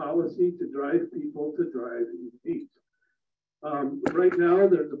that through policy to drive people to drive EVs. Right now,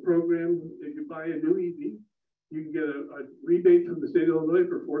 there's a program, if you buy a new EV, you can get a rebate from the state of Illinois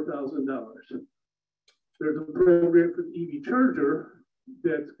for $4,000. There's a program for the EV charger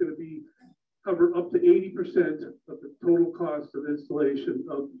that's going to be cover up to 80% of the total cost of installation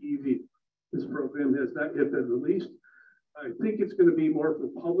of the EV. This program has not yet been released. I think it's going to be more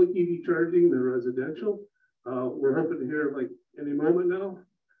for public EV charging than residential. We're hoping to hear like any moment now.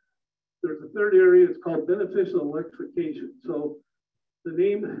 There's a third area, it's called beneficial electrification. So the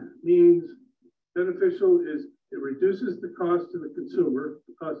name means beneficial is it reduces the cost to the consumer,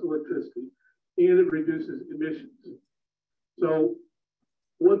 the cost of electricity, and it reduces emissions. So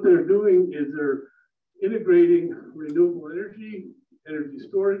what they're doing is they're integrating renewable energy, energy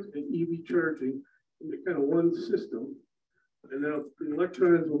storage, and EV charging into kind of one system. And then the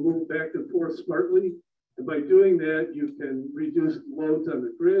electrons will move back and forth smartly. And by doing that, you can reduce loads on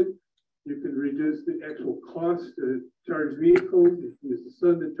the grid. You can reduce the actual cost to charge vehicles. You can use the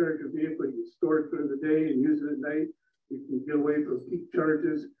sun to charge your vehicle. You can store it during the day and use it at night. You can get away from peak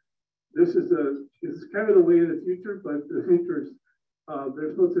charges. This is kind of the way of the future, but the future is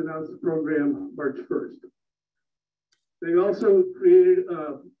they're supposed to announce the program March 1st. They also created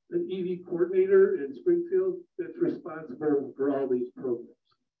an EV coordinator in Springfield that's responsible for all these programs.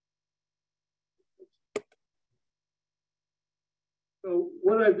 So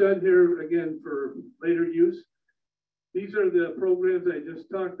what I've done here, again, for later use, these are the programs I just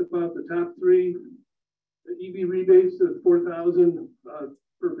talked about, the top three. The EV rebates to $4,000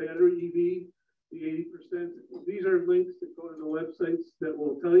 per battery EV, the 80%. These are links that go to the websites that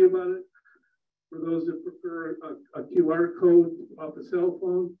will tell you about it. For those that prefer a QR code off a cell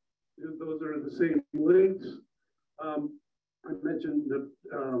phone, those are the same links. I mentioned the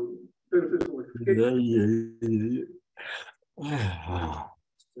beneficial electrification.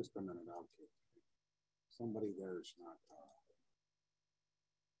 Just a minute, okay. Somebody there's not.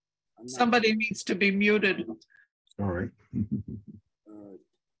 Somebody needs to be muted. All right.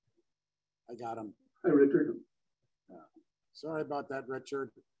 I got him. Hi, Richard. Sorry about that,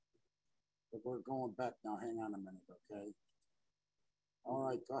 Richard. But we're going back now. Hang on a minute, okay? All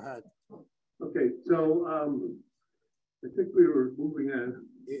right, go ahead. Okay, so I think we were moving on.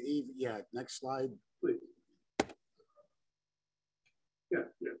 Yeah, next slide. Please. Yeah.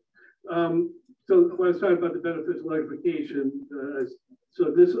 So when I was talking about the benefits of electrification,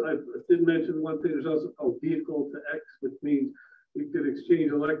 so this, I didn't mention one thing, there's also called vehicle to X, which means you could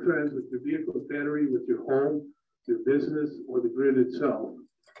exchange electrons with your vehicle's battery, with your home, your business, or the grid itself.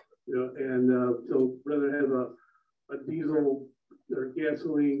 So rather have a diesel or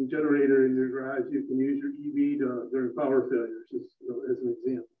gasoline generator in your garage, you can use your EV during power failures, as an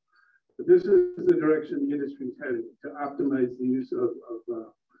example. But this is the direction the industry is heading, to optimize the use of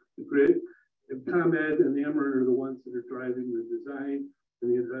the grid. And ComEd and Ameren are the ones that are driving the design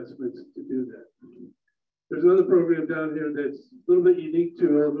and the investments to do that. There's another program down here that's a little bit unique to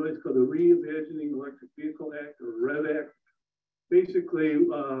Illinois. It's called the Reimagining Electric Vehicle Act, or REV Act. Basically,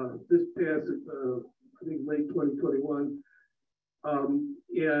 this passed, I think, late 2021.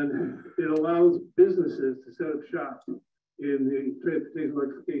 And it allows businesses to set up shop in the transportation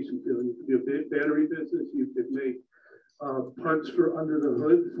electrification field. You could be a battery business. You could make parts for under the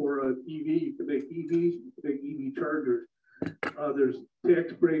hood for an EV. You could make EVs. You could make EV chargers. There's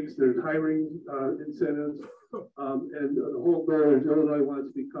tax breaks, there's hiring incentives, and the whole goal is Illinois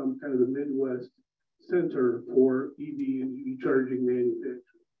wants to become kind of the Midwest center for EV and EV charging manufacturing.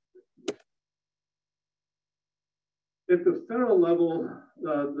 At the federal level,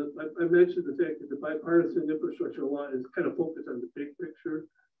 I mentioned the fact that the bipartisan infrastructure law is kind of focused on the big picture,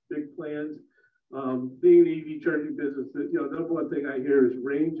 big plans. Being the EV charging business, number one thing I hear is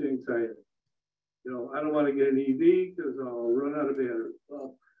range anxiety. I don't want to get an EV because I'll run out of battery.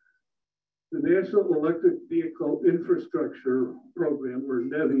 Well, the National Electric Vehicle Infrastructure Program, or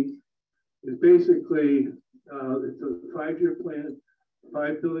NEVI, is basically, it's a 5-year plan,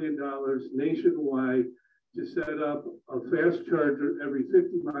 $5 billion nationwide to set up a fast charger every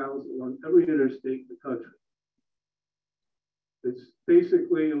 50 miles along every interstate in the country. It's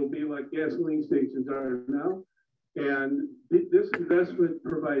basically, it'll be like gasoline stations are now. And this investment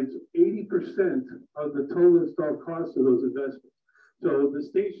provides 80% of the total installed cost of those investments. So the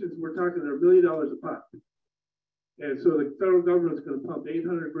stations, we're talking, they're $1 million a pop. And so the federal government's going to pump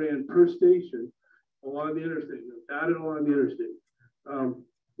 800 grand per station along the interstate, dotted along the interstate.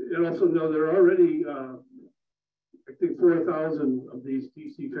 And also know there are already, I think 4,000 of these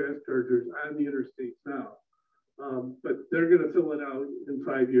DC fast chargers on the interstates now. But they're going to fill it out in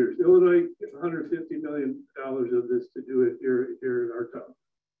 5 years. Illinois gets $150 million of this to do it here in our town.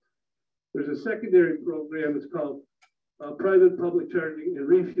 There's a secondary program. It's called Private Public Charging and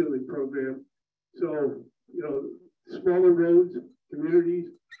Refueling Program. So, smaller roads, communities,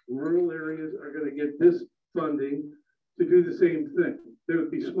 rural areas are going to get this funding to do the same thing. There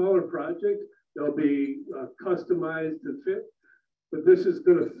would be smaller projects. They'll be customized to fit. But this is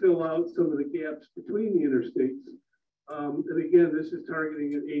going to fill out some of the gaps between the interstates. And again, this is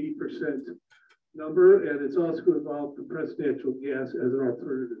targeting an 80% number, and it's also going to involve compressed natural gas as an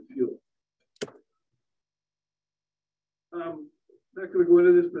alternative fuel. Not going to go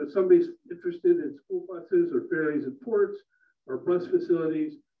into this, but if somebody's interested in school buses or ferries and ports or bus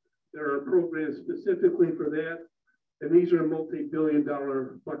facilities, there are programs specifically for that. And these are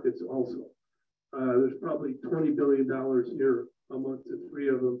multi-billion-dollar buckets also. There's probably $20 billion here amongst the 3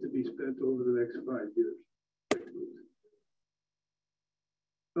 of them to be spent over the next 5 years.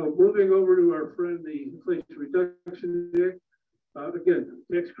 So moving over to our friend, the Inflation Reduction Act. Again,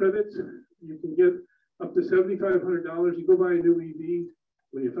 tax credits, you can get up to $7,500. You go buy a new EV,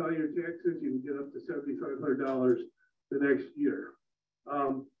 when you file your taxes, you can get up to $7,500 the next year.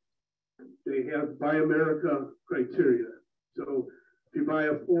 They have Buy America criteria. So if you buy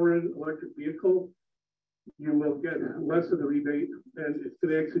a foreign electric vehicle, you will get less of the rebate, and it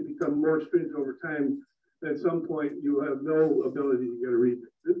could actually become more stringent over time. At some point, you have no ability to get a rebate.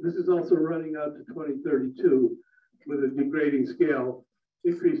 This is also running out to 2032 with a degrading scale,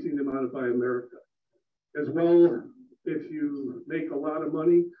 increasing the amount of Buy America. As well, if you make a lot of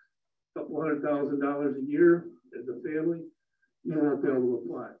money, a couple $100,000 a year as a family, you won't be able to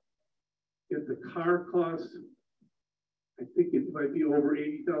apply. If the car costs, I think it might be over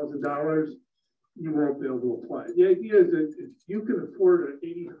 $80,000, you won't be able to apply. The idea is that if you can afford an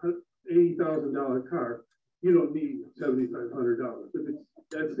 $80,000 car, you don't need $7,500.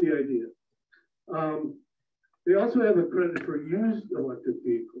 That's the idea. They also have a credit for used electric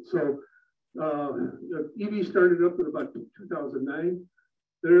vehicles. So EV started up in about 2009.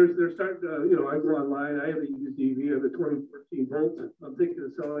 They're starting to, I go online. I have a used EV. I have a 2014 Volt. I'm thinking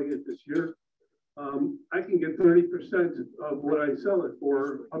of selling it this year. I can get 30% of what I sell it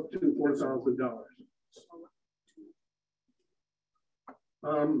for, up to $4,000.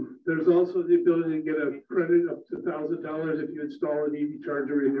 There's also the ability to get a credit up to $1,000 if you install an EV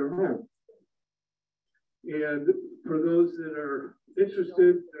charger in your home. And for those that are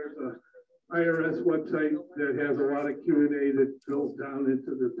interested, there's a IRS website that has a lot of Q&A that drills down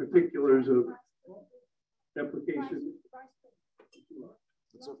into the particulars of application.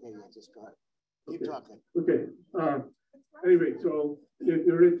 It's okay, yeah, just go ahead. Keep talking. Okay. Anyway, so if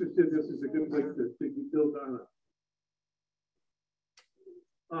you're interested, this is a good place to build on it.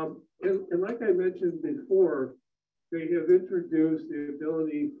 And like I mentioned before, they have introduced the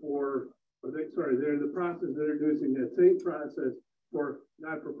ability for, they're in the process of introducing that same process for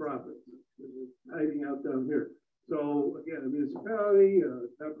not-for-profits, hiding out down here. So again, a municipality, a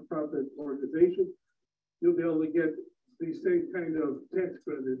not-for-profit organization, you'll be able to get these same kind of tax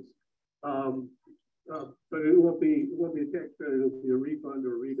credits, but it won't be a tax credit. It'll be a refund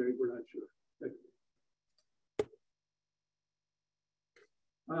or a rebate. We're not sure.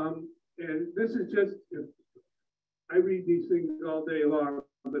 And this is just, I read these things all day long,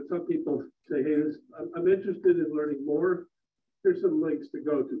 but some people say, hey, I'm interested in learning more. Here's some links to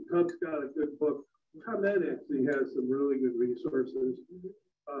go to. Tubbs got a good book ComEd actually has some really good resources.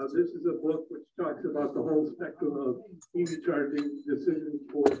 This is a book which talks about the whole spectrum of EV charging decisions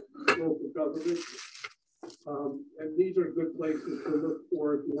for local governments. And these are good places to look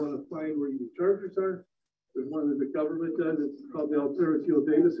for if you want to find where EV chargers are. There's one that the government does. It's called the Alternative Fuel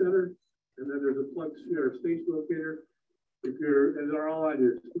Data Center. And then there's a plug share station locator. If you're, and they're all on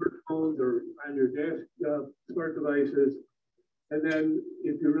your smartphones or on your desk smart devices. And then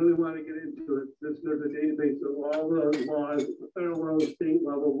if you really want to get into it, there's a database of all the laws, the federal level, state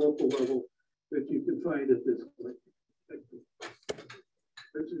level, local level, that you can find at this point.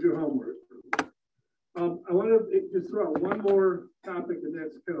 This is your homework. I want to just throw out one more topic, and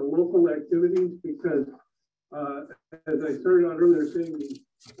that's kind of local activities, because as I started out earlier saying,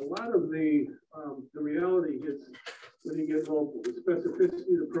 a lot of the reality is when you get local, the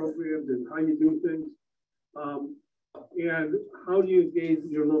specificity of the programs and how you do things. And how do you engage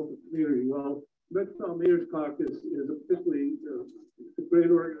your local community? Well, Metropolitan Mayor's Caucus is a particularly a great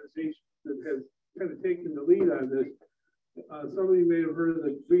organization that has kind of taken the lead on this. Some of you may have heard of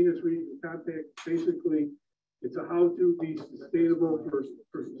the Greenest Region Compact. Basically, it's a how to be sustainable for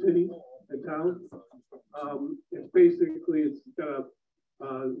cities and towns. It's basically, it's got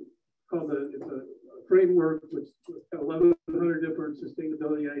it's a framework which has 1,100 different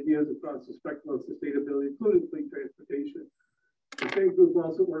sustainability ideas across the spectrum of sustainability, including clean transportation. The same group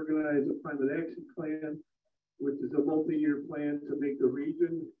also organized a climate action plan, which is a multi-year plan to make the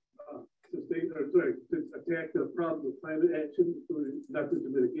region to attack the problem of climate action, including methods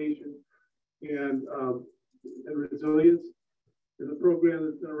of mitigation and resilience. There's a program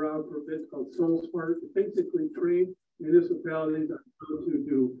that's been around for a bit called Soul Smart. It basically trains municipalities on how to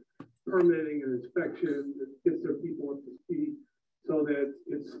do permitting and inspection that gets their people up to speed so that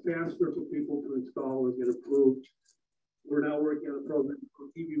it's faster for people to install and get approved. We're now working on a program called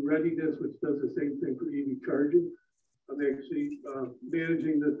EV Readiness, which does the same thing for EV charging. I'm actually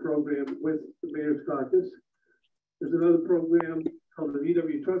managing this program with the Mayor's Caucus. There's another program called the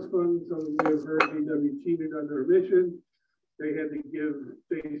VW Trust Fund. Some of you have heard VW cheated on their mission. They had to give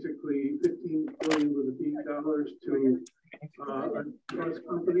basically $15 billion with a B dollars to a trust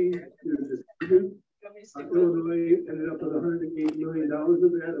company to distribute. Illinois ended up with $108 million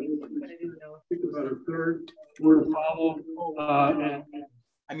of that, which I think about a third were to follow.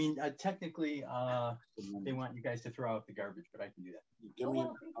 I mean, technically, they want you guys to throw out the garbage, but I can do that. Give me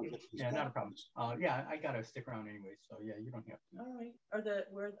yeah, not a problem. Yeah, I gotta stick around anyway, so yeah, you don't have to. All right.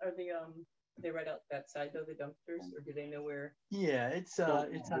 Are they right out that side though, the dumpsters, or do they know where? Yeah, it's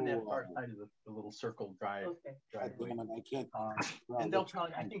on that far side of the little circle drive. Okay. Driveway. I can't. And they'll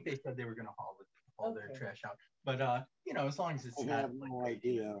probably. I think they said they were going to haul their trash out, but you know, as long as it's. I have no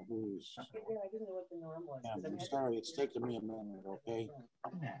idea who's. Okay, yeah, I didn't know what the norm was. Yeah, I'm sorry, it's taken me a minute. Okay.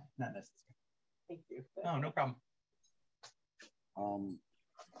 Nah, not necessary. Thank you. No, no problem.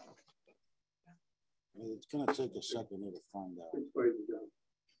 It's gonna take a second here to find out.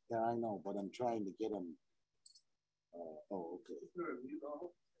 Yeah, I know, but I'm trying to get them. Oh, okay.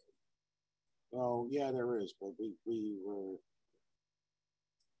 Oh, yeah, there is, but we were.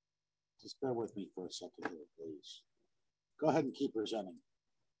 Just bear with me for a second here, please. Go ahead and keep presenting.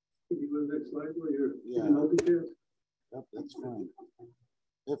 Can you move that slide where you're multitask? Yep, that's fine.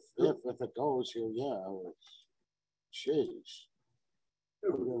 If it goes here, yeah. Jeez.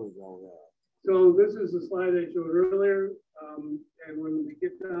 There we go. Yeah. So this is the slide I showed earlier. And when we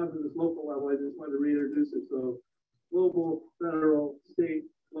get down to this local level, I just want to reintroduce it. So global, federal, state,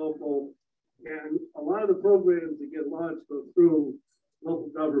 local, and a lot of the programs that get launched go through local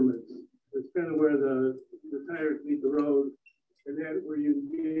governments. It's kind of where the tires meet the road, and that's where you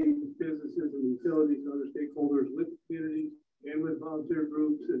engage businesses and utilities and other stakeholders with communities and with volunteer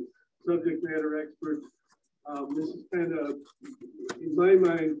groups and subject matter experts. This is kind of, in my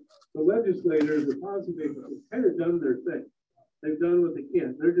mind, the legislators, the policymakers have kind of done their thing. They've done what they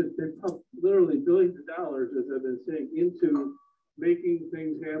can. They've pumped literally billions of dollars, as I've been saying, into making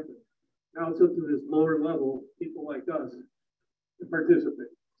things happen. Now it's up to this lower level, people like us, to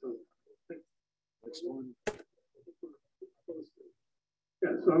participate. So, next one.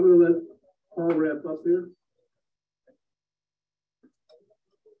 Yeah, so I'm going to let Paul wrap up here.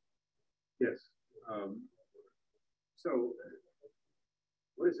 Yes. So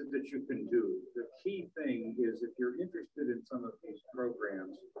what is it that you can do? The key thing is if you're interested in some of these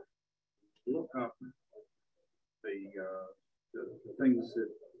programs, look up the things that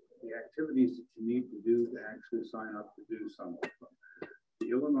the activities that you need to do to actually sign up to do some of them. The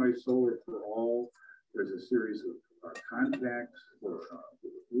Illinois Solar for All, there's a series of contacts for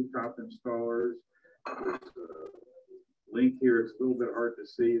rooftop installers. There's link here, it's a little bit hard to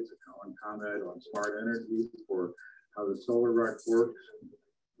see. It's a common comment on smart energy for how the solar rec works.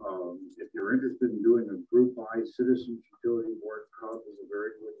 If you're interested in doing a group-wide Citizens Utility Board Cup, is a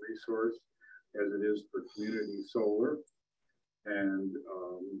very good resource, as it is for community solar. And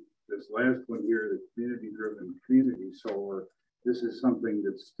this last one here, the community-driven community solar, this is something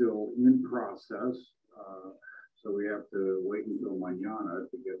that's still in process. So we have to wait until mañana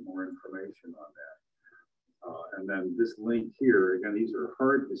to get more information on that. And then this link here, again, these are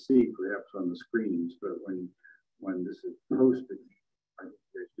hard to see perhaps on the screens, but when this is posted, I think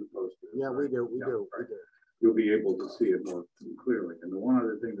they do post it. Yeah, we do. You'll be able to see it more clearly. And the one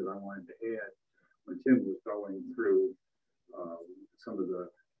other thing that I wanted to add, when Tim was going through some of the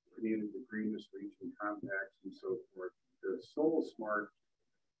community agreements, reaching contacts and so forth, the Soul Smart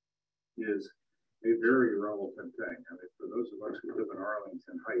is a very relevant thing. I mean, for those of us who live in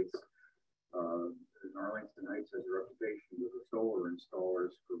Arlington Heights, Arlington Heights has a reputation with the solar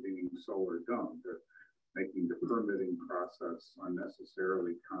installers for being solar dumb. They're making the permitting process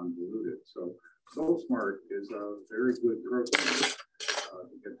unnecessarily convoluted. So Soul Smart is a very good program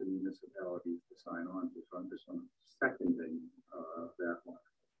to get the municipalities to sign on to. So I'm just seconding that one.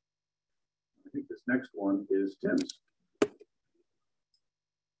 I think this next one is Tim's.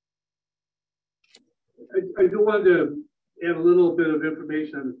 I do want to add a little bit of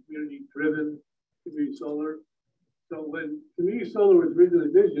information on the community-driven community solar. So when community solar was originally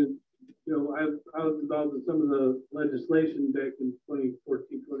envisioned, you know, I was involved in some of the legislation back in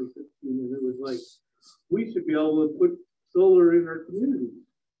 2014, 2015, and it was like, we should be able to put solar in our communities.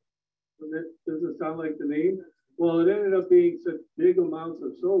 And that doesn't sound like the name. Well, it ended up being such big amounts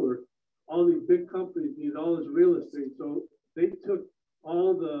of solar. All these big companies need all this real estate. So they took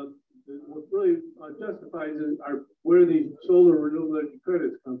all what really justifies it are where these solar renewable energy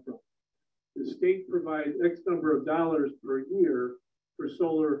credits come from. The state provides X number of dollars per year for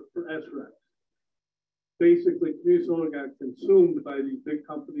solar for SRECs. Basically, community solar got consumed by these big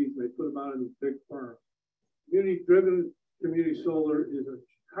companies. They put them out in these big farms. Community-driven community solar is a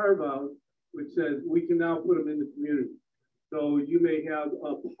carve-out which says we can now put them in the community. So you may have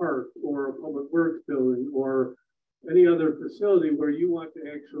a park or a public works building or any other facility where you want to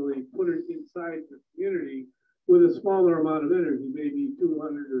actually put it inside the community with a smaller amount of energy, maybe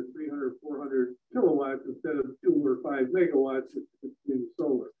 200 or 300, 400 kilowatts instead of 2 or 5 megawatts of community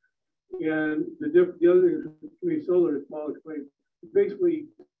solar. And the other thing with community solar is Paul explained, basically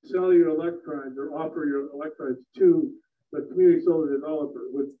sell your electrons or offer your electrons to the community solar developer.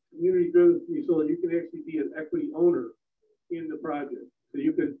 With community-driven community solar, you can actually be an equity owner in the project. So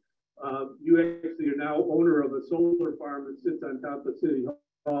you can you actually are now owner of a solar farm that sits on top of City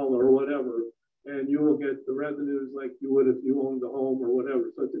Hall or whatever, and you will get the revenues like you would if you owned the home or whatever.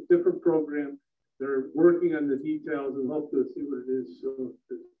 So it's a different program. They're working on the details and hope to see what it is. So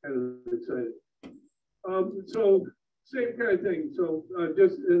it's kind of exciting. So same kind of thing. So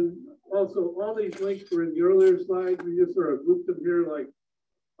also all these links were in the earlier slides. We just sort of grouped them here. Like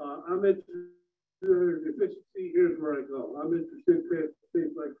I'm interested in efficiency. Here's where I go. I'm interested in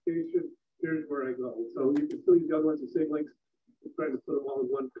transportation electrification. Here's where I go. So you can still use the other ones, the same links. We're trying to put them all in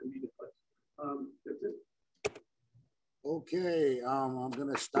one convenient place. That's it. Okay, I'm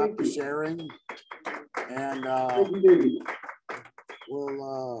going to stop the sharing, and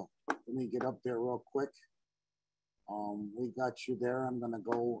we'll let me get up there real quick. We got you there. I'm going to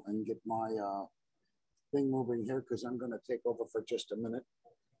go and get my thing moving here because I'm going to take over for just a minute.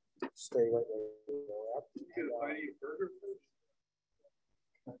 Stay right where you're at.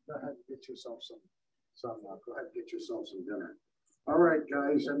 Go ahead and get yourself some go ahead and get yourself some dinner. All right,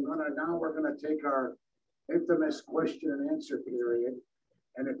 guys, now we're gonna take our infamous question and answer period.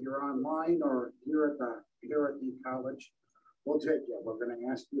 And if you're online or here at the college, we'll take you. We're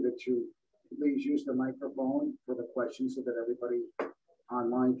gonna ask you that you please use the microphone for the questions so that everybody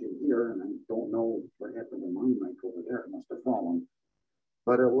online can hear. And I don't know what happened to my mic over there. It must have fallen.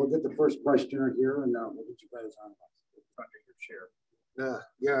 But we'll get the first questioner here, and we'll get you guys on under your chair.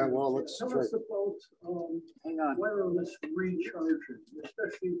 Yeah, well, let's tell us about hang on. wireless recharging,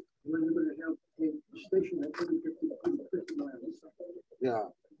 especially when you're going to have a station at 50 miles. Yeah.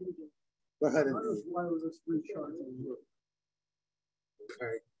 Go ahead. How does wireless recharging work?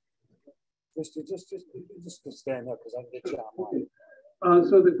 Okay. Just stand up because I can get you online.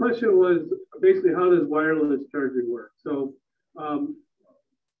 So the question was basically how does wireless charging work? So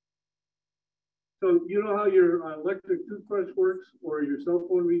so you know how your electric toothbrush works or your cell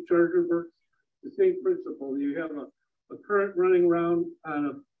phone recharger works? The same principle. You have a current running around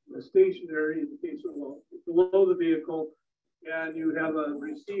on a stationary, in the case of below the vehicle, and you have a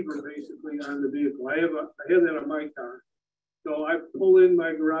receiver basically on the vehicle. I have that on my car. So I pull in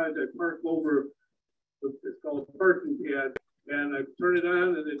my garage, I park over, it's called a parking pad, and I turn it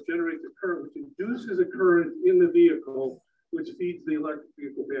on and it generates a current, which induces a current in the vehicle, which feeds the electric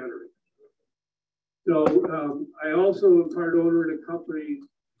vehicle battery. So I also am part owner in a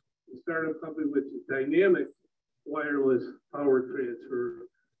startup company with dynamic wireless power transfer.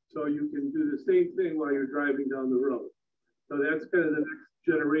 So you can do the same thing while you're driving down the road. So that's kind of the next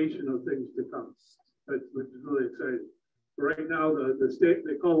generation of things to come. Which is really exciting. Right now, the state,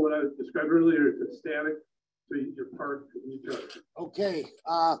 they call what I described earlier, it's a static, so you're parked and you charge. Okay,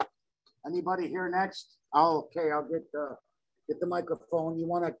 anybody here next? I'll get the microphone. You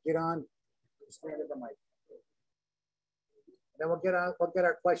want to get on? Stand at the mic. Then we'll get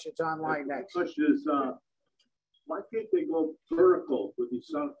our questions online next. The question is, why can't they go vertical with these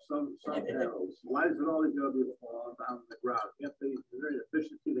sun panels? Why is it always going to be down the ground? Can't they? Is there any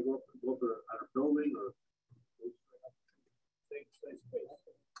efficiency to go up on a building or?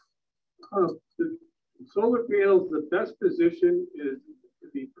 The solar panels, the best position is to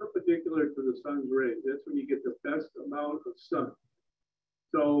be perpendicular to the sun's rays. That's when you get the best amount of sun.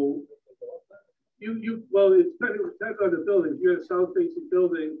 So well, it depends on the building. If you have a south-facing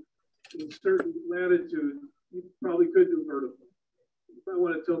building in certain latitude, you probably could do vertical. You might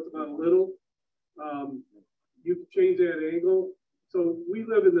want to tilt them out a little. You can change that angle. So we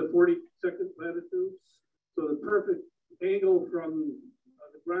live in the 42nd latitude. So the perfect angle from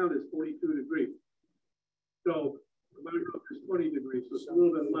the ground is 42 degrees. So my roof is 20 degrees, so it's a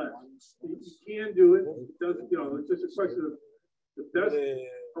little bit less. You can do it. It doesn't, it's just a question of the best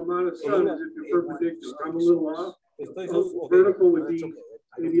amount of sun is if you're perpendicular. I'm a little off. Vertical would be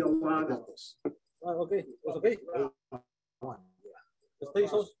maybe a lot of this. Okay, it's okay.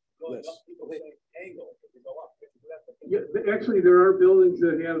 Yes. Yeah, actually, there are buildings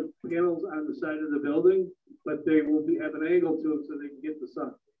that have panels on the side of the building, but they will have an angle to it so they can get the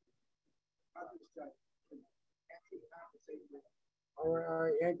sun. All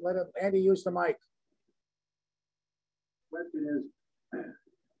right, let Andy use the mic. Question is,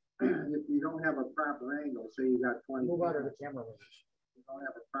 if you don't have a proper angle, say you got 20. Move out of the camera. You don't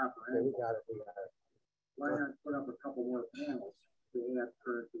have a proper Okay, angle. we got it. Why not put up a couple more panels to add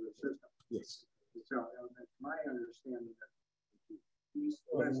current to the system? Yes. So it's my understanding that east,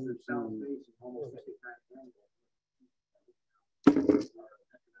 west, or south facing almost any kind of angle.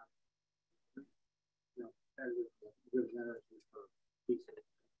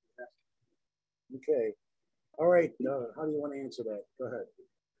 Okay. All right. How do you want to answer that? Go ahead.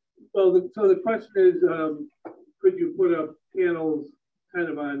 Well, so the question is, could you put up panels kind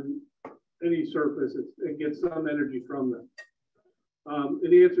of on any surface and get some energy from them?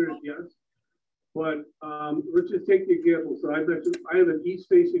 And the answer is yes. But let's just take the example. So I mentioned I have an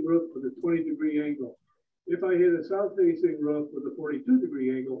east-facing roof with a 20-degree angle. If I had a south-facing roof with a 42-degree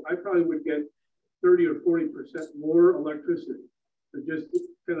angle, I probably would get 30 or 40% more electricity. To just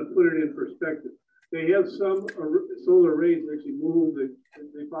kind of put it in perspective. They have some solar arrays that actually move,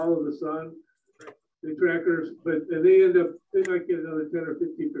 they follow the sun, the trackers, and they might get another 10 or 15%,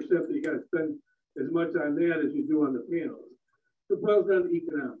 but you got to spend as much on that as you do on the panels. It boils down to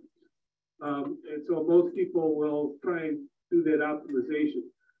economics. And so most people will try and do that optimization.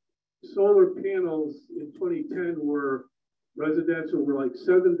 Solar panels in 2010 residential were like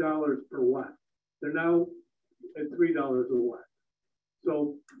 $7 per watt. They're now at $3 a watt.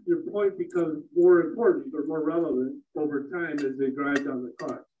 So your point becomes more important or more relevant over time as they drive down the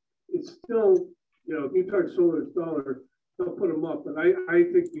cost. It's still, if you talk solar installer, they'll put them up, but I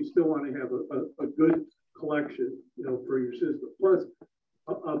think you still want to have a good collection, for your system. Plus,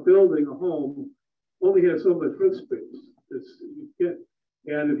 a building, a home, only has so much roof space you get.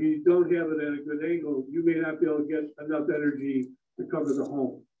 And if you don't have it at a good angle, you may not be able to get enough energy to cover the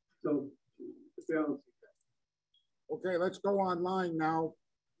home. So balance. Okay, let's go online now.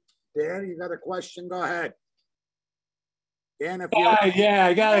 Dan, you got a question? Go ahead. Dan, if you yeah,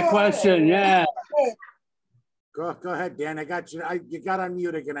 I got a question. Yeah. Go ahead, Dan. I got you. You got on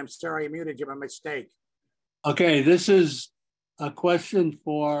mute again. I'm sorry, I muted you by mistake. Okay, this is a question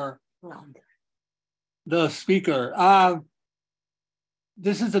for the speaker.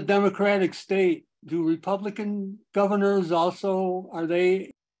 This is a Democratic state. Do Republican governors also,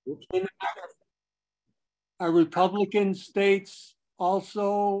 are Republican states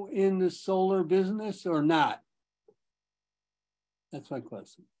also in the solar business or not? That's my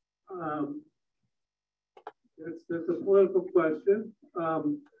question. That's a political question.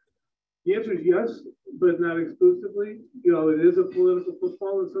 The answer is yes, but not exclusively. It is a political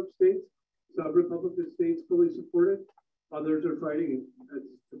football in some states. Some Republican states fully support it. Others are fighting it. That's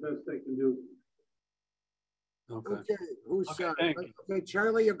the best I can do. Okay, who's, Okay, okay,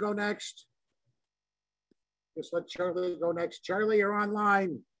 Charlie, you go next. Just let Charlie go next. Charlie, you're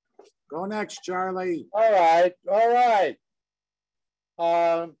online. Go next, Charlie. All right, all right.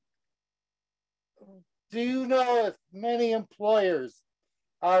 Do you know if many employers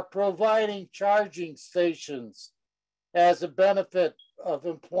are providing charging stations as a benefit of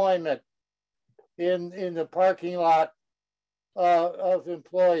employment in the parking lot of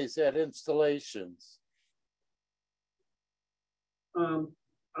employees at installations?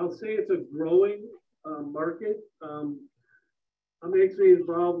 I'll say it's a growing market. I'm actually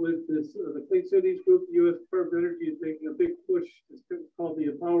involved with this, the Clean Cities Group. The U.S. Department of Energy is making a big push. It's called the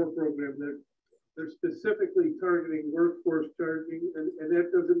Empower Program. They're specifically targeting workforce charging, and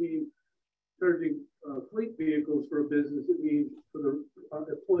that doesn't mean charging fleet vehicles for a business. It means for the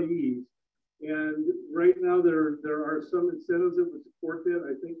employees. And right now there are some incentives that would support that.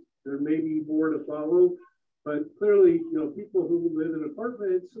 I think there may be more to follow, but clearly, people who live in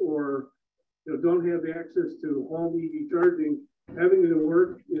apartments or don't have access to home EV charging, having it to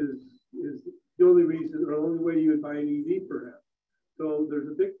work is the only reason or the only way you would buy an EV perhaps. So there's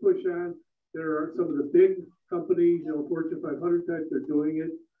a big push on. There are some of the big companies, Fortune 500 type, they're doing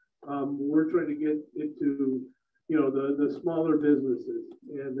it. We're trying to get into, the smaller businesses,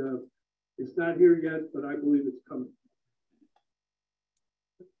 and it's not here yet, but I believe it's coming.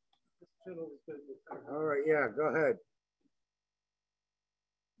 All right, yeah, go ahead.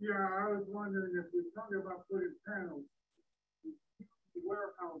 Yeah, I was wondering if you're talking about putting panels, the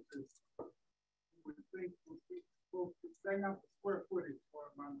warehouses would think would be supposed to bang up the square footage for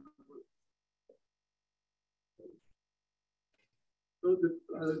a month. So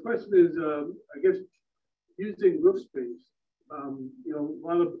the question is, I guess, using roof space. A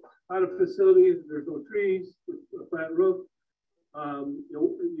lot of facilities, there's no trees, a flat roof.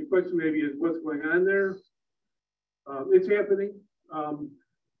 Your question maybe is what's going on there. It's happening.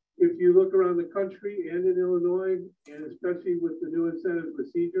 If you look around the country and in Illinois, and especially with the new incentives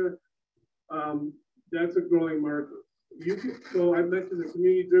with CEJA, that's a growing market. So I mentioned the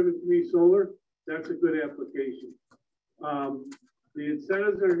community-driven community solar. That's a good application. The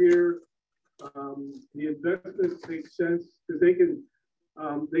incentives are here. The investments make sense because they can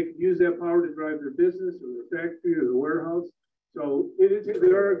use that power to drive their business or their factory or their warehouse. So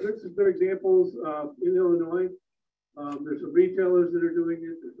there are good examples in Illinois. There's some retailers that are doing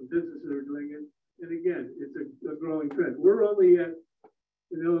it. There's some businesses that are doing it. And again, it's a growing trend. We're only in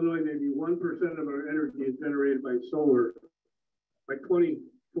Illinois, maybe 1% of our energy is generated by solar. By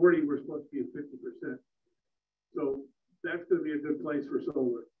 2040, we're supposed to be at 50%. So that's going to be a good place for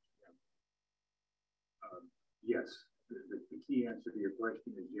solar. Yes, the key answer to your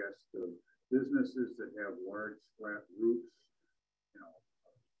question is yes. The businesses that have large flat roofs,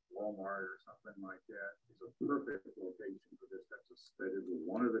 Walmart or something like that, is a perfect location for this. That is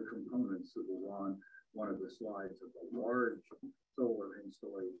one of the components that was on one of the slides of the large solar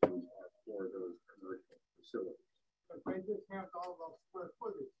installations are for those commercial facilities. But they just have all those square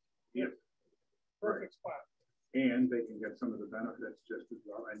footage. Yes. Perfect spot. And they can get some of the benefits just as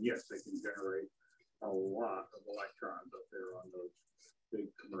well. And yes, they can generate a lot of electrons up there on those big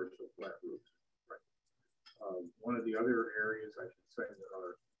commercial flat roofs. Right. One of the other areas I should say that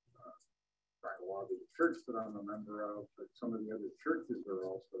are trying to lobby the church that I'm a member of, but some of the other churches are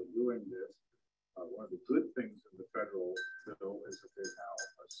also doing this. One of the good things in the federal bill is that there's now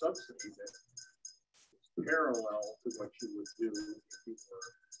a subsidy that is parallel to what you would do if you were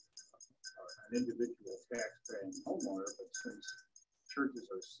an individual tax-paying homeowner, but since churches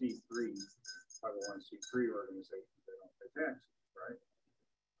are C3, 501c3 organizations, they don't pay taxes, right?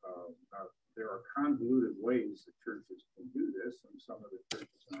 Now, there are convoluted ways that churches can do this, and some of the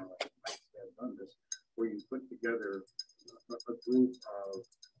churches in our life have done this, where you put together a group of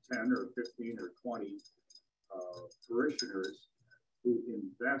 10 or 15 or 20 parishioners who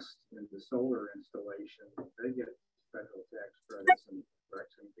invest in the solar installation. They get federal tax credits, and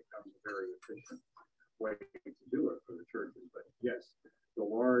it becomes a very efficient way to do it for the churches. But yes, the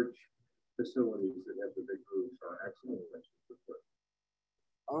large facilities that have the big roofs are excellent places to put.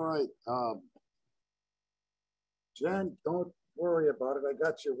 All right. Jen, don't worry about it. I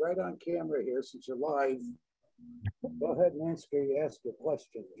got you right on camera here since you're live. Go ahead and ask your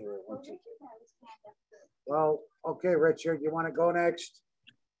question here. Well, okay, Richard, you want to go next?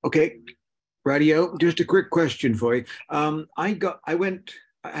 Okay, radio. Just a quick question for you.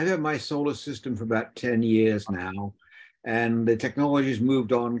 I've had my solar system for about 10 years now, and the technology's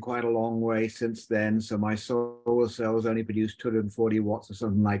moved on quite a long way since then. So my solar cells only produce 240 watts or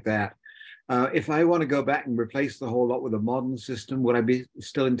something like that. If I want to go back and replace the whole lot with a modern system, would I be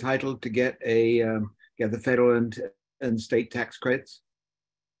still entitled to get get the federal and state tax credits?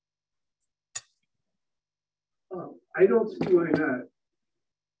 I don't see why not.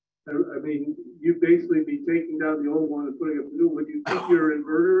 I mean, you basically be taking down the old one and putting up the new. Would you keep your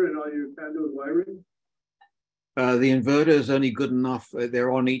inverter and all your conduit wiring? The inverter is only good enough.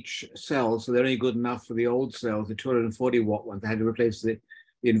 They're on each cell, so they're only good enough for the old cells, the 240 watt ones. I had to replace the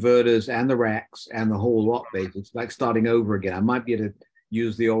inverters and the racks and the whole lot, basically. It's like starting over again. I might be able to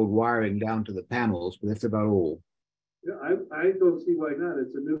use the old wiring down to the panels, but that's about all. Yeah, I don't see why not.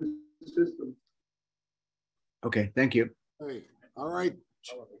 It's a new system. Okay, thank you. Hey, all right.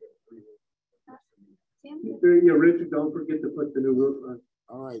 Yeah, Richard, don't forget to put the new roof on.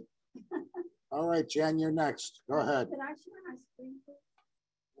 All right. All right, Jan, you're next. Go ahead. Can I share my screen,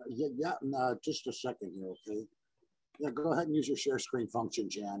 please? Yeah, just a second here, okay? Yeah, go ahead and use your share screen function,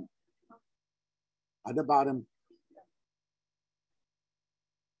 Jan. At the bottom.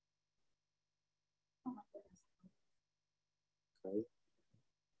 Okay.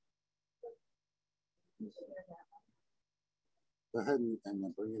 Go ahead and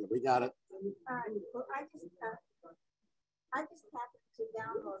then bring it. We got it. Well, I just happened to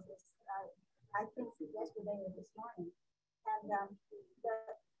download this. I think yesterday or this morning, and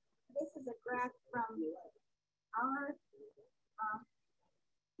this is a graph from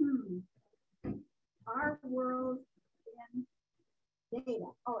our world in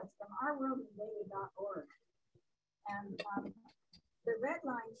data. Oh, it's from ourworldindata.org, and the red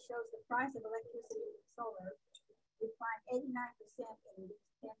line shows the price of electricity and solar declined 89% in these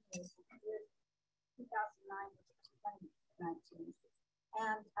 10 years, 2009 to 2019.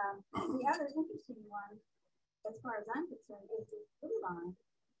 And the other interesting one, as far as I'm concerned, is this blue line,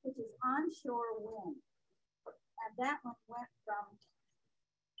 which is onshore wind. And that one went from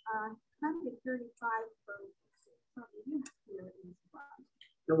 135 per unit here in this one.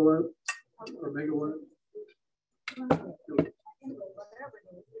 Kilowatt or megawatt? Anyway, whatever it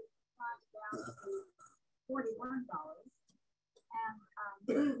is, it climbs down to $41.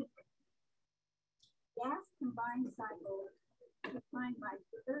 And gas combined cycle declined by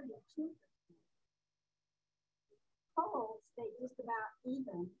 32%. Coal stayed just about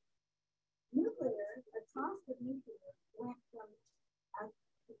even. Nuclear, the cost of nuclear went from $123,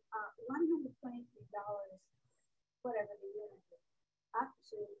 whatever the unit is, up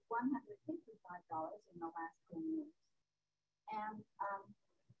to $155 in the last 10 years. And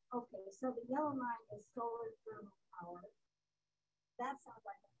okay, so the yellow line is solar thermal power. That sounds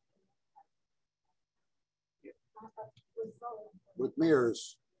like with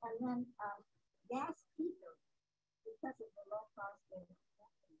mirrors. And then gas heater, because of the low cost of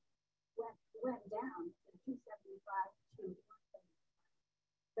went down from 275 to 175.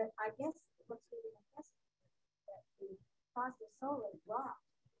 But I guess what's really impressive is that the cost of solar dropped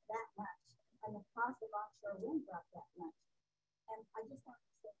that much, and the cost of offshore wind dropped that much. And I just want to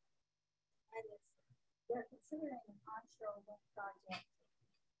say, and they're considering an onshore wind project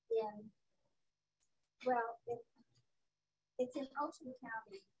in, well, it's in Ocean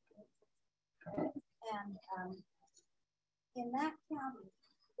County, and in that county,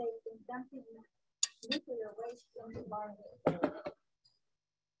 they've been dumping nuclear waste into the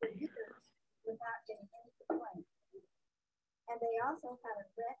users without getting any complaints. And they also had a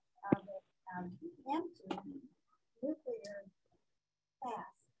wreck of an empty nuclear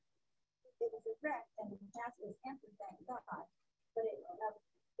gas. It was a wreck, and the gas was empty, thank God. But it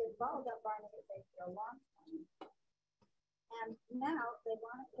balled up on it for a long time. And now they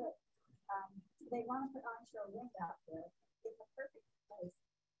want to put onshore wind out there. It's a perfect place,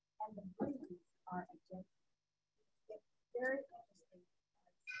 and the breeze are just, it's very interesting.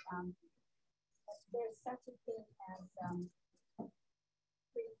 There's such a thing as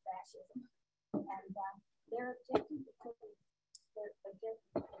green fascism, and they're objecting to putting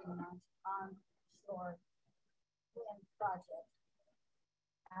an onshore wind project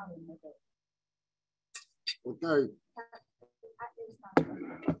out in the day. Okay.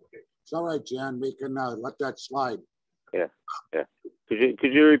 It's all right, Jan. We can let that slide. Yeah.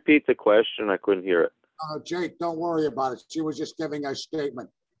 Could you repeat the question? I couldn't hear it. Jake, don't worry about it. She was just giving a statement.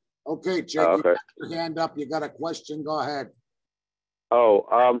 Okay, Jake, okay. You got your hand up. You got a question? Go ahead.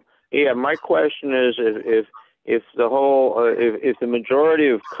 Yeah. My question is, if the whole, if the majority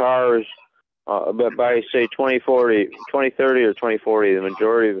of cars, by say 2030 or 2040, the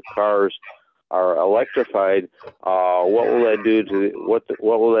majority of the cars are electrified, what will that do to what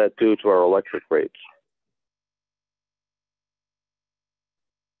will that do to our electric rates?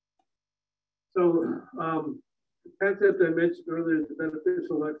 So the concept I mentioned earlier is the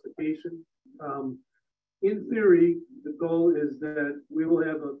beneficial electrification. In theory, the goal is that we will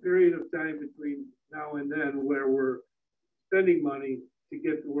have a period of time between now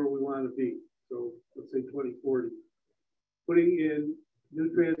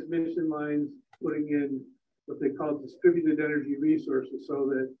resources so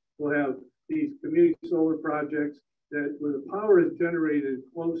that we'll have these community solar projects that where the power is generated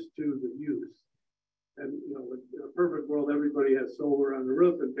close to the use. And you know, in a perfect world, everybody has solar on the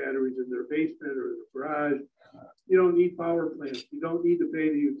roof and batteries in their basement or their garage. You don't need power plants. You don't need to pay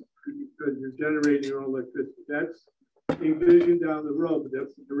the utility because you're generating your own electricity. That's a vision down the road, but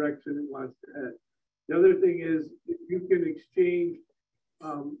that's the direction it wants to head. The other thing is if you can exchange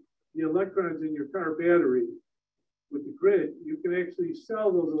the electrons in your car battery with the grid, you can actually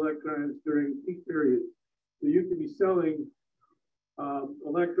sell those electrons during peak periods. So you can be selling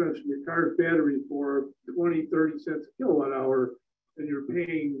electrons from your car's battery for 20, 30 cents a kilowatt hour, and you're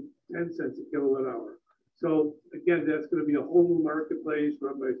paying 10 cents a kilowatt hour. So again, that's going to be a whole new marketplace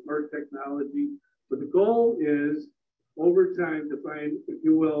run by smart technology. But the goal is over time to find, if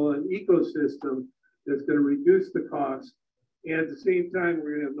you will, an ecosystem that's going to reduce the cost. And at the same time,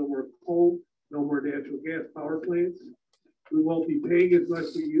 we're going to have no more coal, no more natural gas power plants. We won't be paying as much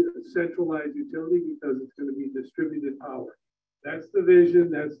for centralized utility because it's going to be distributed power. That's the vision,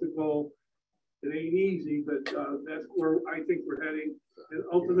 that's the goal. It ain't easy, but that's where I think we're heading. And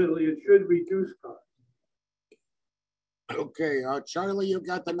ultimately, it should reduce costs. Okay, Charlie, you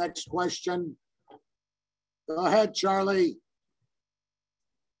got the next question. Go ahead, Charlie.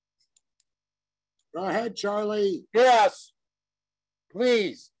 Go ahead, Charlie. Yes,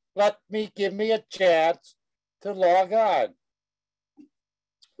 please give me a chance to log on.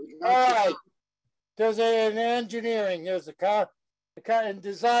 All right. There's in engineering, there's in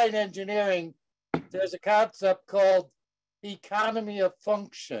design engineering, there's a concept called economy of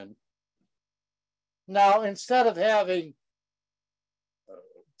function. Now, instead of having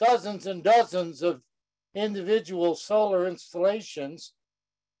dozens and dozens of individual solar installations,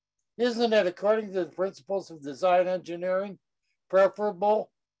 isn't it, according to the principles of design engineering,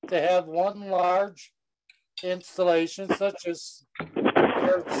 preferable to have one large installation such as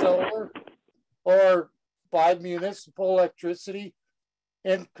solar or by municipal electricity,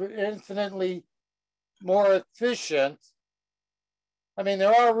 and infinitely more efficient? I mean,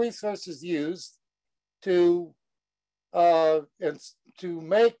 there are resources used to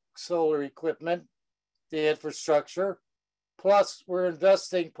make solar equipment, the infrastructure, plus we're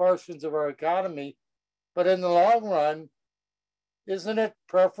investing portions of our economy. But in the long run, isn't it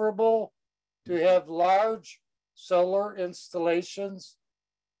preferable to have large solar installations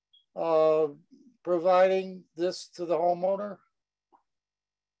providing this to the homeowner?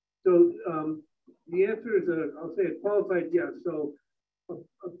 So the answer is, I'll say a qualified yes. So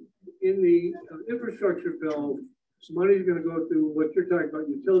in the infrastructure bill, money is going to go to what you're talking about,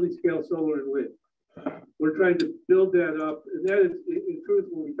 utility scale solar and wind. We're trying to build that up. And that is, in truth,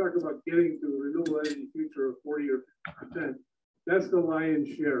 when we talk about getting to a renewable energy future of 40 or 50%, that's the lion's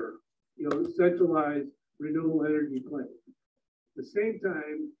share, you know, centralized renewable energy plant. At the same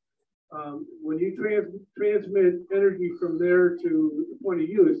time, when you transmit energy from there to the point of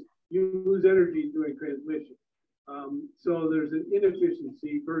use, you lose energy during transmission. So there's an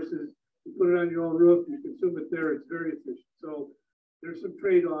inefficiency versus you put it on your own roof, you consume it there, it's very efficient. So there's some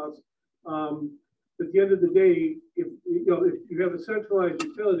trade-offs. At the end of the day, if you have a centralized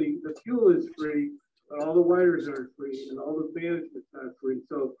utility, the fuel is free, but all the wires aren't free and all the management's not free.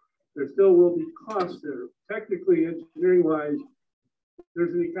 So there still will be costs there. Technically, engineering-wise,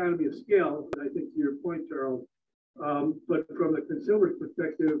 there's an economy of scale, and I think to your point, Charles. But from the consumer's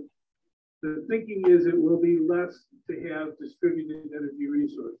perspective, the thinking is it will be less to have distributed energy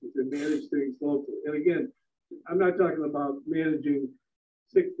resources and manage things locally. And again, I'm not talking about managing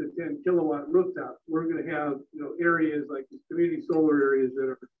 6 to 10 kilowatt rooftops. We're going to have, you know, areas like these community solar areas that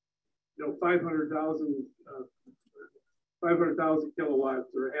are, you know, 500,000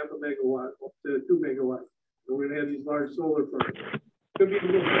 kilowatts or half a megawatt up to 2 megawatts. So we're going to have these large solar farms. Could be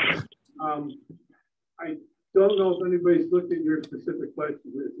I don't know if anybody's looked at your specific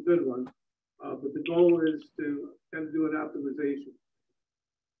question. It's a good one, but the goal is to kind of do an optimization.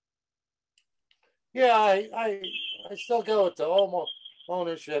 Yeah, I still go with the almost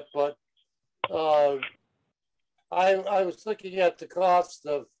ownership, but I was looking at the cost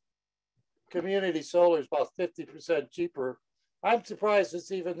of community solar is about 50% cheaper. I'm surprised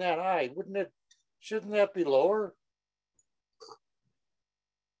it's even that high. Shouldn't that be lower?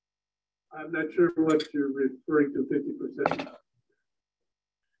 I'm not sure what you're referring to, 50%.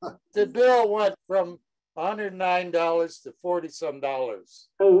 The bill went from $109 to $40-some.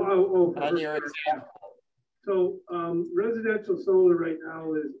 Oh. On your example. So residential solar right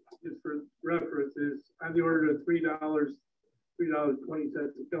now is, just for reference, is on the order of $3.20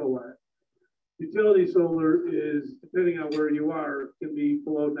 a kilowatt. Utility solar is, depending on where you are, can be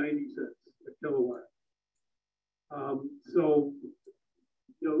below 90 cents a kilowatt. So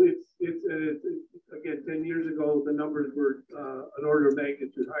you know, it's again, 10 years ago, the numbers were an order of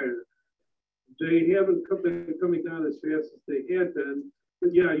magnitude higher. They haven't been coming down as fast as they had been.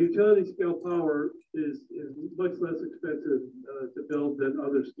 But yeah, utility scale power is much less expensive to build than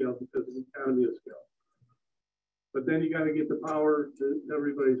other scale because of the economy of scale. But then you got to get the power to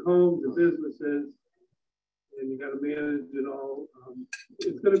everybody's homes and businesses, and you got to manage it all.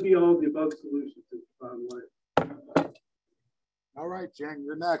 It's going to be all the above solutions is the bottom line. All right, Jen,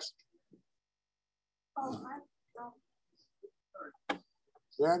 you're next.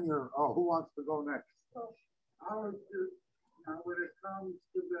 Jen, who wants to go next? Now, when it comes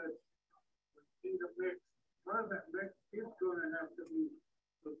to the mix, part of that mix is going to have to be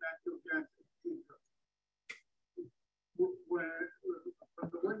the natural gas. When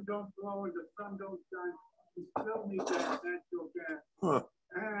the wind don't blow and the sun don't shine, we still need that natural gas. Huh.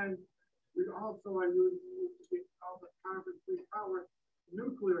 And we also are using all the carbon-free power.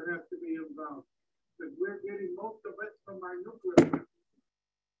 Nuclear has to be involved because we're getting most of it from our nuclear.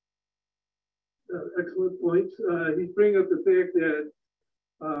 Excellent points. He's bringing up the fact that,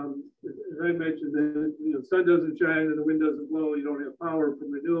 as I mentioned, that the sun doesn't shine and the wind doesn't blow. You don't have power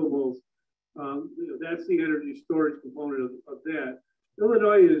from renewables. That's the energy storage component of that.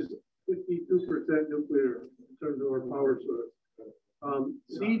 Illinois is 52% nuclear in terms of our power source.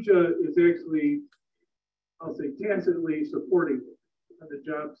 CEJA is actually, I'll say, tacitly supporting it on the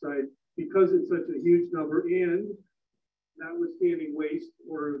job site because it's such a huge number and notwithstanding waste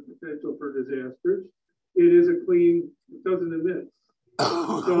or potential for disasters, it is a clean, it doesn't emit.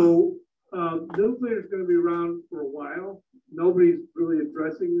 So nuclear is going to be around for a while. Nobody's really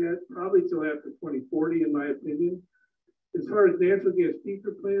addressing that, probably till after 2040, in my opinion. As far as natural gas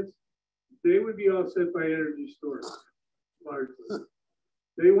peaker plants, they would be offset by energy storage, largely.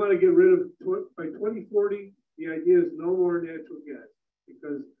 They want to get rid of, by 2040, the idea is no more natural gas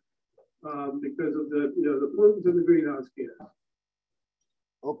because of the pollutants in the greenhouse gas.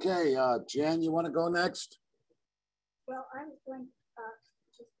 Okay, Jan, you want to go next? Well, I was going.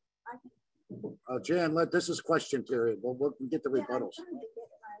 Jan, this is question period. We'll get the rebuttals.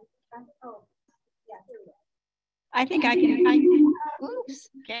 I think I can. Oops.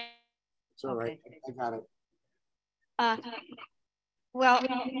 Okay. It's all right. I got it. Well. Okay.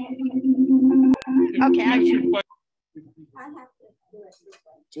 I have to do it.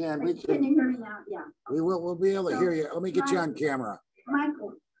 Jan, can you hear me now? Yeah. We'll be able to hear you. Let me get you on camera.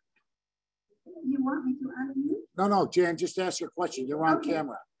 Michael, you want me to unmute? No, Jan, just ask your question. You're on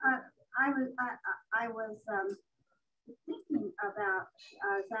camera. I was thinking about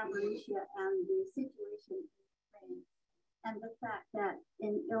Zaporizhzhia and the situation in Ukraine and the fact that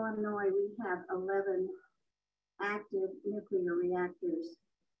in Illinois we have 11 active nuclear reactors.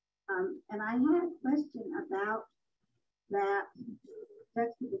 And I had a question about that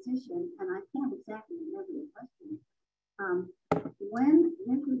juxtaposition, and I can't exactly remember the question. When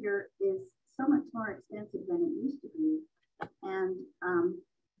nuclear is so much more expensive than it used to be, and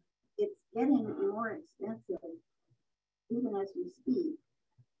it's getting more expensive even as we speak.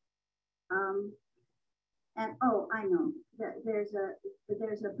 And I know there's a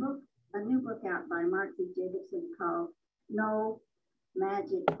book, a new book out by Mark T. Jacobson called No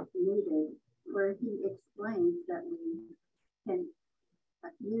Magic Needed, where he explains that we can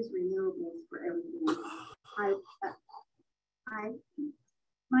use renewables for everything.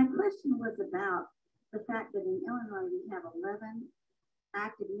 My question was about the fact that in Illinois we have 11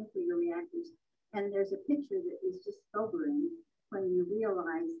 active nuclear reactors, and there's a picture that is just sobering when you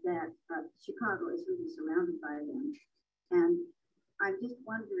realize that Chicago is really surrounded by them. And I'm just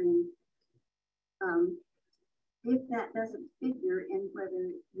wondering if that doesn't figure in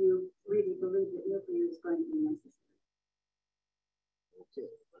whether you really believe that nuclear is going to be necessary. Okay,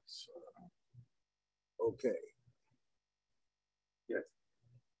 let's, okay. Yes.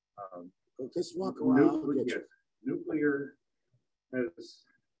 Just walk around. Nuclear has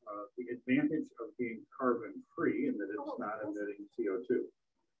the advantage of being carbon free in that it's not emitting CO2,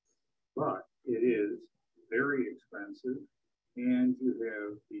 but it is very expensive, and you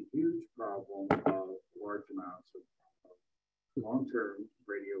have the huge problem of large amounts of long-term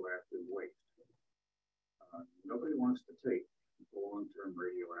radioactive waste. Nobody wants to take long-term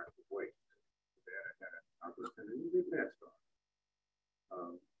radioactive waste. They had an opportunity, they passed on.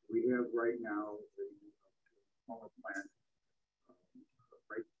 We have right now the smaller plant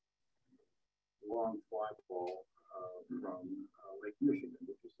right along Flagpole from Lake Michigan,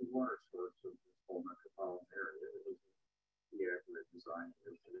 which is the water source of this whole metropolitan area. It was the accurate design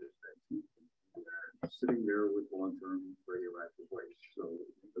as it is sitting there with long-term radioactive waste. So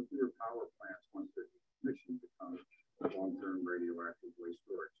nuclear power plants, once they're decommissioned, become long-term radioactive waste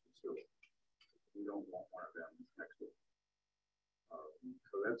storage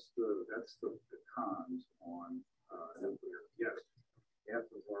that's the cons on nuclear. Yes, half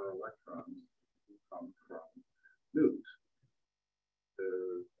of our electrons come from nukes.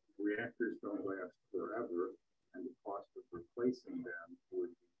 The reactors don't last forever, and the cost of replacing them would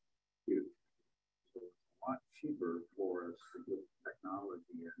be huge. So it's a lot cheaper for us to get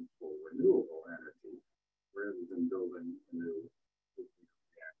technology in for renewable energy rather than building a new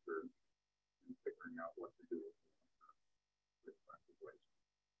reactor and figuring out what to do with waste.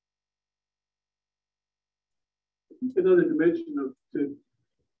 Another dimension of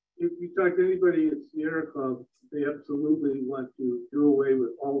if you talk to anybody at Sierra Club, they absolutely want to do away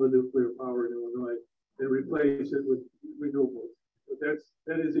with all the nuclear power in Illinois and replace it with renewables. But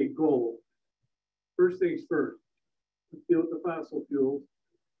that is a goal. First things first, deal with the fossil fuels.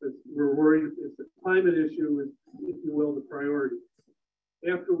 We're worried it's the climate issue is, if you will, the priority.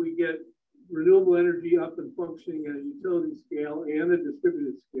 After we get renewable energy up and functioning at a utility scale and a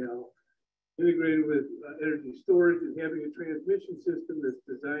distributed scale, integrated with energy storage and having a transmission system that's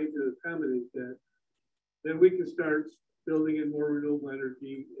designed to accommodate that, then we can start building in more renewable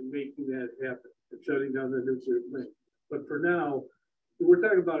energy and making that happen and shutting down the nuclear plant. But for now, we're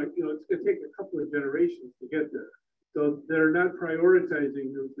talking about, it's going to take a couple of generations to get there. So they're not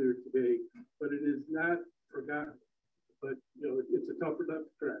prioritizing nuclear today, but it is not forgotten. But, it's a tougher nut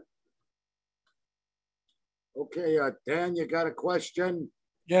to crack. Okay, Dan, you got a question?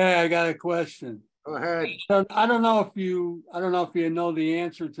 Yeah, I got a question. Go ahead. So I don't know if you know the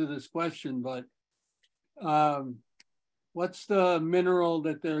answer to this question, but what's the mineral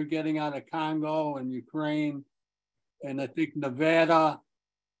that they're getting out of Congo and Ukraine, and I think Nevada,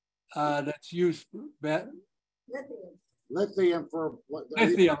 that's used for lithium for what?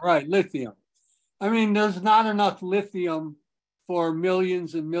 Lithium, right? Lithium. I mean, there's not enough lithium for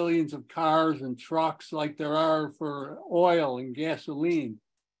millions and millions of cars and trucks like there are for oil and gasoline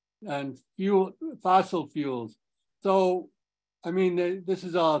and fossil fuels. So, I mean, this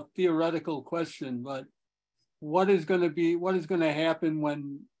is a theoretical question, but what is going to happen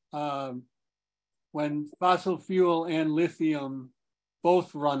when fossil fuel and lithium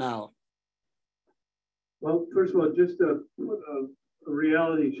both run out? Well, first of all, just a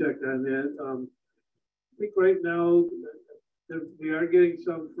reality check on that. I think right now we are getting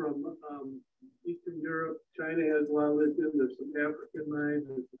some from Eastern Europe. China has a lot of lithium. There's some African mines,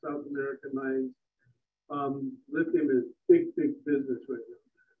 there's some South American mines. Lithium is big business right now.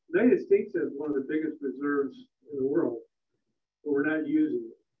 The United States has one of the biggest reserves in the world, but we're not using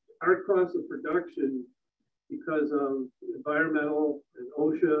it. Our cost of production, because of environmental and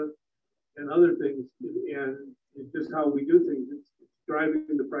OSHA and other things, and just how we do things, it's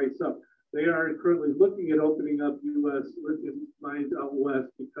driving the price up. They are currently looking at opening up U.S. lithium mines out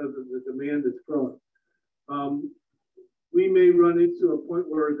west because of the demand that's growing. We may run into a point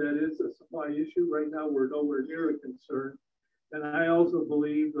where that is a supply issue. Right now, we're nowhere near a concern. And I also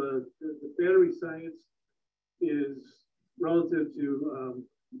believe the battery science is relative to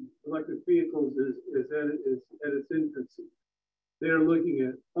electric vehicles is at its infancy. They're looking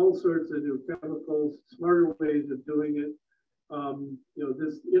at all sorts of new chemicals, smarter ways of doing it.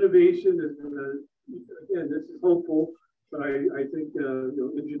 This innovation is going to, again, this is hopeful, but I think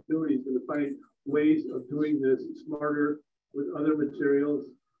ingenuity is going to find ways of doing this smarter with other materials.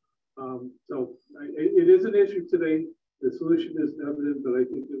 So it is an issue today. The solution is evident, but I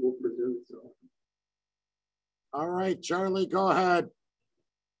think it will present itself. All right, Charlie, go ahead.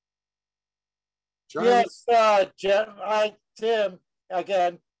 Charlie? Yes, Tim,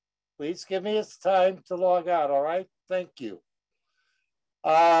 again, please give me his time to log out, all right? Thank you.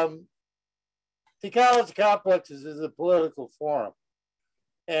 The college complex is a political forum.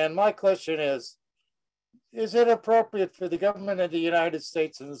 And my question is it appropriate for the government of the United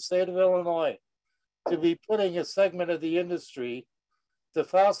States and the state of Illinois to be putting a segment of the industry, the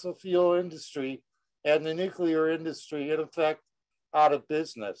fossil fuel industry and the nuclear industry, in effect, out of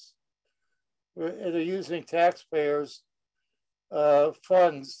business? They're using taxpayers'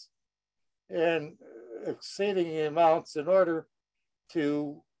 funds and exceeding the amounts in order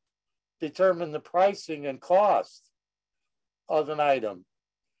to determine the pricing and cost of an item.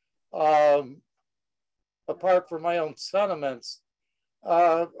 Apart from my own sentiments,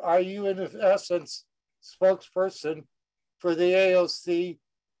 are you in essence spokesperson for the AOC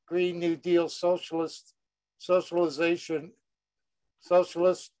Green New Deal socialist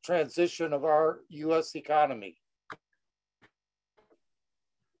transition of our U.S. economy?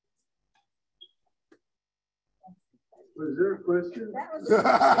 Was there a question?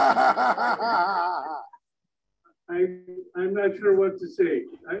 I'm not sure what to say.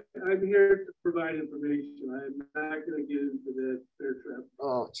 I'm here to provide information. I'm not going to get into that bear trap.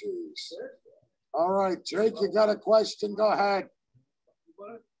 Oh, geez. All right, Jake, you got a question? Go ahead.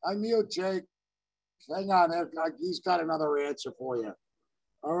 Unmute, Jake. Hang on, he's got another answer for you.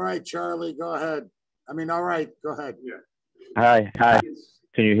 All right, Charlie, go ahead. All right, go ahead. Yeah. Hi.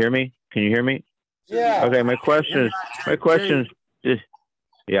 Can you hear me? Yeah. Okay, my question is,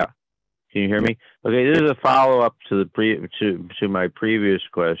 yeah. Can you hear me? Okay, this is a follow-up to to my previous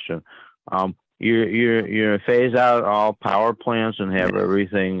question. You're phase out all power plants and have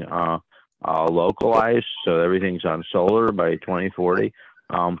everything localized, so everything's on solar by 2040.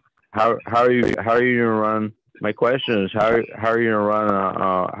 How are you gonna run? My question is how are you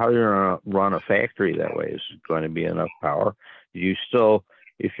gonna run a factory that way? Is it going to be enough power? You still,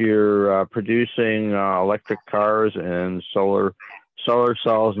 if you're producing electric cars and solar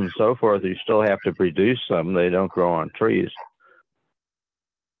cells and so forth, you still have to produce them. They don't grow on trees.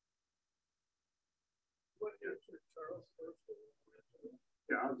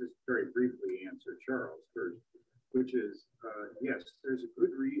 Yeah, I'll just very briefly answer Charles first, which is, yes, there's a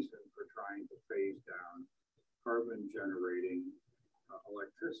good reason for trying to phase down carbon generating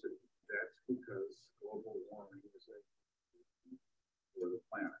electricity. That's because global warming is for the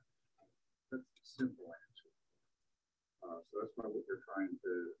planet. That's a simple answer. So that's why they're trying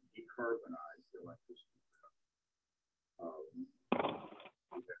to decarbonize the electricity.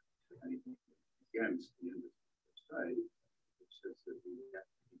 Anything against the industry side, which says that we have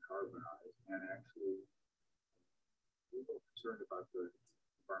to decarbonize, and actually we're concerned about the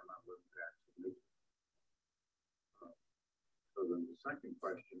environmental impacts of nature. So then the second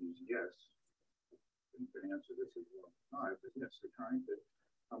question is yes, you can answer this as well as not, but yes, they're trying to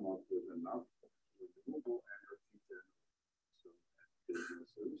come up with enough renewable energy so that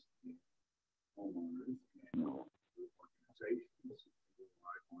businesses, homeowners, and organizations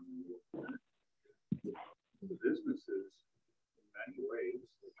rely on renewable energy. The businesses, in many ways,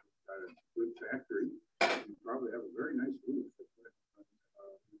 if you've got a good factory, you probably have a very nice roof with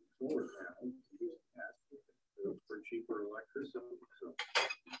solar panels and use that for cheaper electricity. So.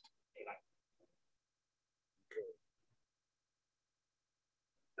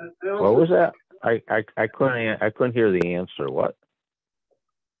 What was that? I couldn't hear the answer. What?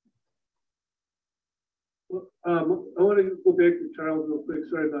 Well, I want to go back to Charles real quick.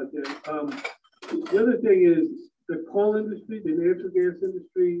 Sorry about that. The other thing is the coal industry, the natural gas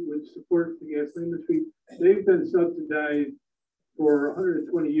industry, which supports the gasoline industry, they've been subsidized for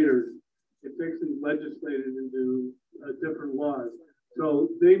 120 years. It's actually legislated into different laws. So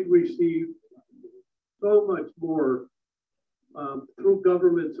they've received so much more through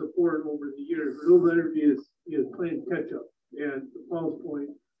government support over the years. Renewable energy is playing catch up. And to Paul's point,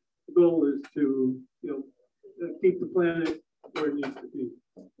 the goal is to keep the planet where it needs to be.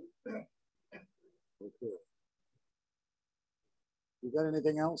 Okay. You got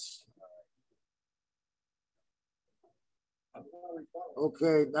anything else?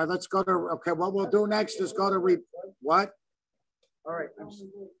 Okay, now let's go to, okay, what we'll do next is go to what? All right,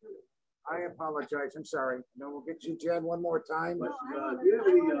 I apologize, I'm sorry. No, we'll get you, Jen, one more time.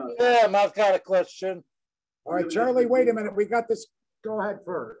 I've got a question. All right, Charlie, wait a minute, we got this, go ahead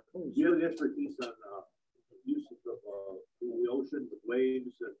first. Do you have the expertise on use of the ocean, the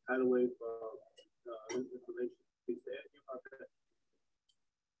waves, and tidal wave information?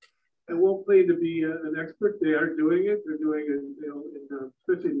 I won't claim to be an expert. They are doing it. They're doing it,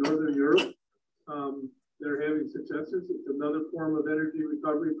 especially in Northern Europe. They're having successes. It's another form of energy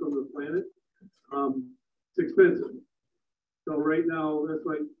recovery from the planet. It's expensive. So right now, that's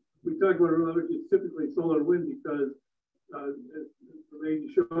why we talk about renewable energy. It's typically solar and wind because the way you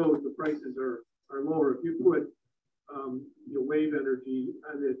show the prices are lower. If you put wave energy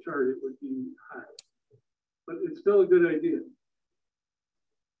on that chart, it would be high. But it's still a good idea.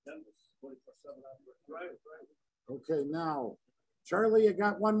 Okay, now, Charlie, you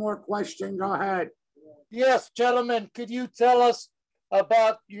got one more question. Go ahead. Yes, gentlemen, could you tell us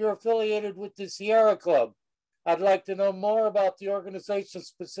about you're affiliated with the Sierra Club? I'd like to know more about the organization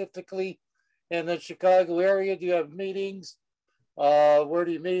specifically in the Chicago area. Do you have meetings? Where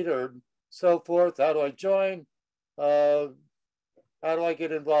do you meet or so forth? How do I join? How do I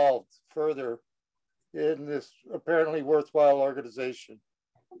get involved further in this apparently worthwhile organization?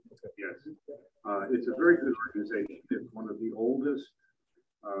 Yes, it's a very good organization. It's one of the oldest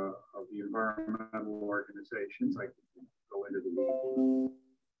of the environmental organizations. I can go into the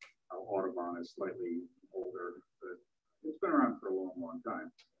Audubon is slightly older, but it's been around for a long, long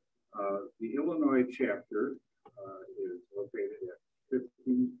time. The Illinois chapter is located at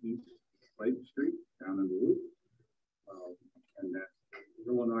 15 East Lake Street down in Duluth. And that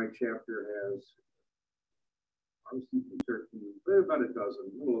Illinois chapter has I was thinking 13, but about a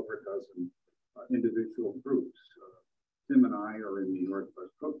dozen, a little over a dozen individual groups. Tim and I are in the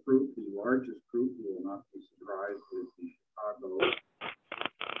Northwest Cook group. The largest group, you will not be surprised, is the Chicago,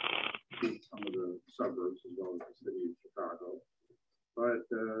 some of the suburbs as well as the city of Chicago. But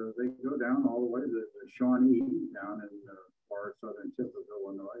they go down all the way to the Shawnee down in far southern tip of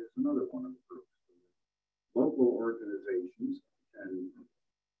Illinois is another one of the groups. Local organizations, and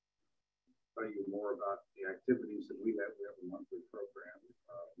tell you more about the activities that we have. We have a monthly program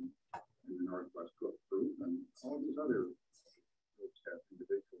in the Northwest Cook group, and all these other groups have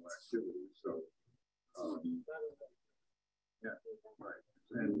individual activities. So, yeah, right.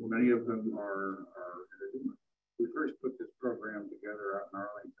 And many of them are we first put this program together out in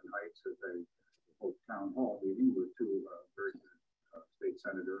Arlington Heights at a town hall meeting with two very good state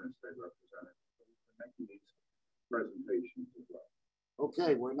senator and state representative making these presentations as well.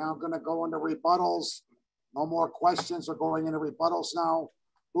 Okay, we're now going to go into rebuttals. No more questions. We're going into rebuttals now.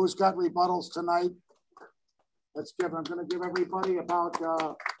 Who's got rebuttals tonight? I'm going to give everybody about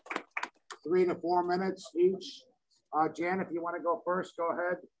 3 to 4 minutes each. Jan, if you want to go first, go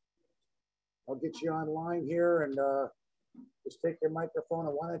ahead. I'll get you online here and just take your microphone.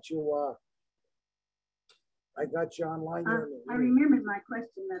 And why don't you, I got you online here. I remembered my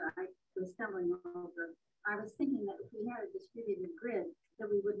question that I was stumbling over. I was thinking that if we had a distributed grid, that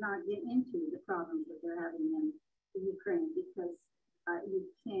we would not get into the problems that they're having in Ukraine, because you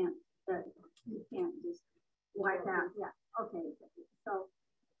can't just wipe out. Yeah. Okay. So,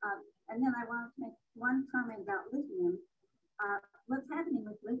 and then I wanted to make one comment about lithium. What's happening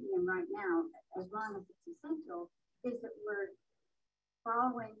with lithium right now, as long as it's essential, is that we're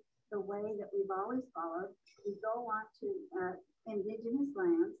following the way that we've always followed. We go on to indigenous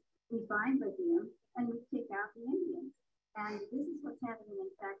lands, we find lithium, and we kick out the Indians. And this is what's happening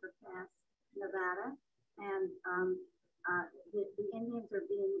in Thacker Pass, Nevada. And the Indians are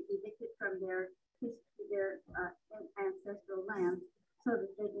being evicted from their ancestral land so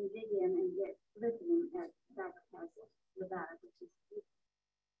that they can dig in and get lithium at Thacker Pass, Nevada, which is beautiful.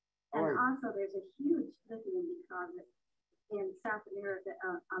 And also there's a huge lithium deposit in South America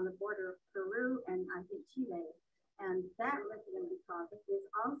on the border of Peru and I think Chile. And that lithium deposit is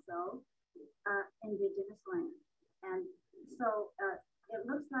also indigenous land. And so it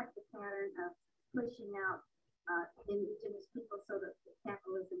looks like the pattern of pushing out indigenous people so that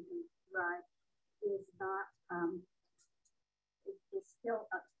capitalism can thrive is not, is still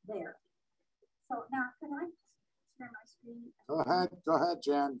up there. So now, can I share my screen? Go ahead,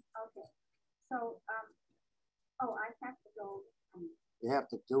 Jan. Okay. So, oh, I have to go. You have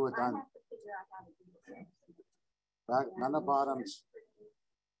to do it on. I have to figure out how to do it. Back, none of bottoms.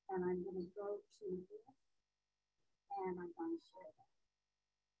 And I'm going to go to this, and I'm going to share that.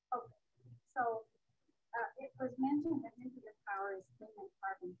 Okay, so it was mentioned that nuclear power is clean and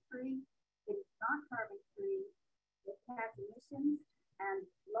carbon free. It is not carbon free. It has emissions and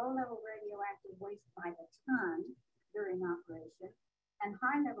low-level radioactive waste by the ton during operation, and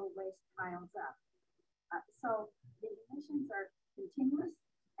high-level waste piles up. So the emissions are continuous,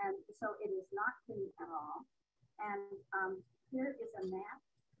 and so it is not clean at all. And here is a map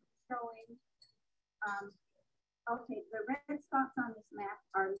showing, okay, the red spots on this map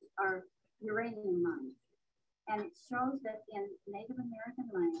are uranium mines. And it shows that in Native American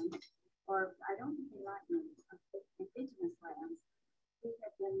lands, or I don't think they like indigenous lands, we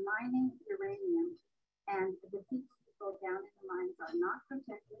have been mining uranium, and the people who go down in the mines are not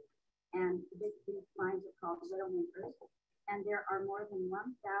protected, and these mines are called widowmakers, and there are more than 1,000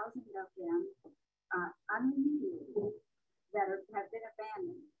 of them unremediated that have been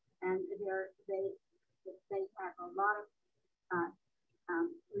abandoned, and they have a lot of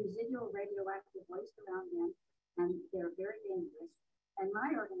residual radioactive waste around them, and they're very dangerous. And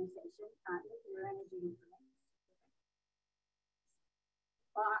my organization, Nuclear Energy Information,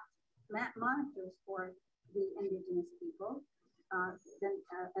 monitors for the indigenous people,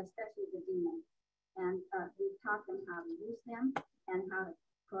 especially the demons. And we taught them how to use them and how to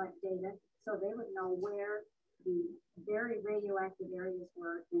collect data so they would know where the very radioactive areas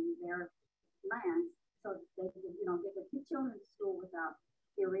were in their lands, so they could, get the children to school without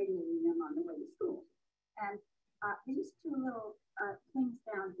irradiating them on the way to school. And these two little things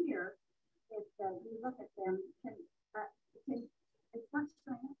down here, if you look at them, it's not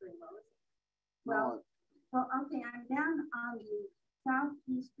showing up very well, is it? Well, okay, I'm down on the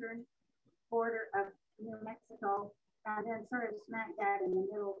southeastern border of New Mexico, and then sort of smack dab in the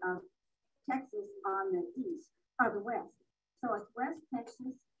middle of Texas on the east, or the west. So it's West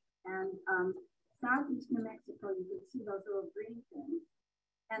Texas and southeast New Mexico. You can see those little green things.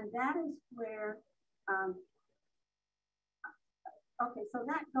 And that is where Okay, so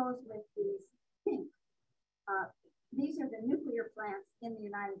that goes with these pink. These are the nuclear plants in the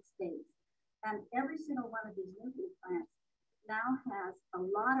United States. And every single one of these nuclear plants now has a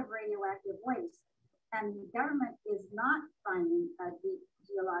lot of radioactive waste. And the government is not finding a deep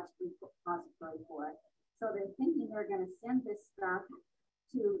geological repository for it. So they're thinking they're going to send this stuff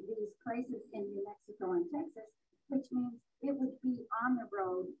to these places in New Mexico and Texas, which means it would be on the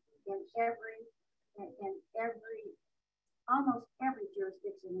road in almost every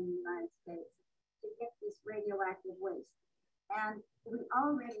jurisdiction in the United States to get this radioactive waste. And we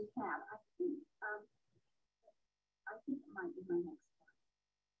already have, I think it might be my next one.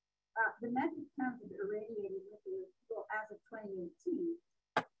 The metric tons of irradiated nuclear fuel as of 2018,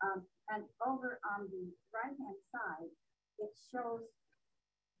 and over on the right-hand side, it shows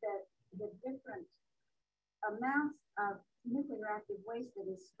that the different amounts of nuclear active waste that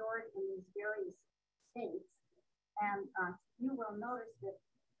is stored in these various states. And you will notice that,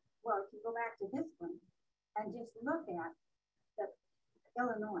 well, if you go back to this one and just look at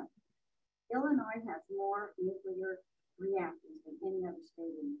Illinois. Illinois has more nuclear reactors than any other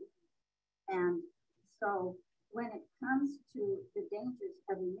state in the union. And so when it comes to the dangers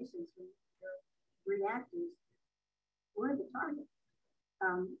of emissions from nuclear reactors, we're the target.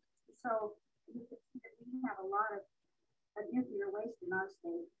 So you can see that we have a lot of nuclear waste in our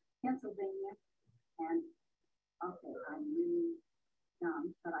state, Pennsylvania, and okay, I'm really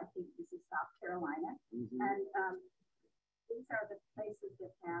dumb, but I think this is South Carolina. Mm-hmm. And these are the places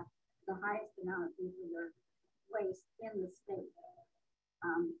that have the highest amount of nuclear waste in the state.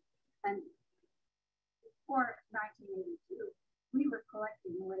 And before 1982, we were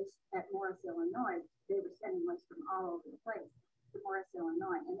collecting waste at Morris, Illinois. They were sending waste from all over the place to Morris,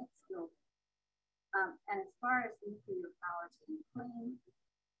 Illinois, and it's still. And as far as nuclear power being clean,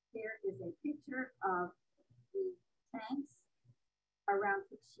 here is a picture of the tanks around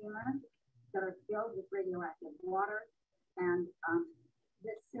Fukushima that are filled with radioactive water. And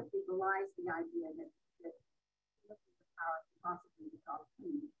this simply belies the idea that nuclear power can possibly be called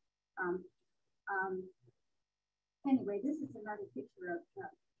clean. Anyway, this is another picture of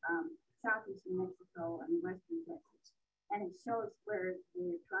southeast New Mexico and western Texas. And it shows where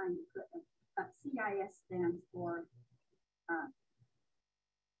they're trying to put CIS stands for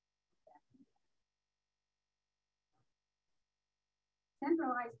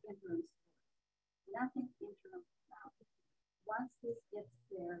centralized interim storage. Nothing interim now. Once this gets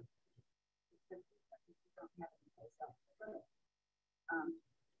there, you don't have any place else to put it.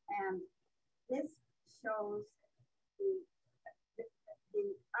 And this shows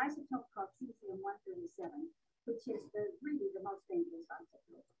the isotope called cesium-137, which is really the most dangerous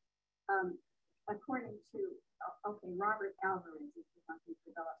isotope. According to, Robert Alvarez is the one who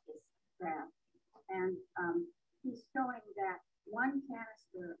developed this graph. And he's showing that one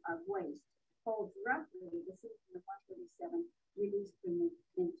canister of waste holds roughly the cesium-137 released from the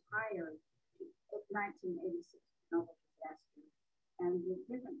entire 1986 Chernobyl disaster. And the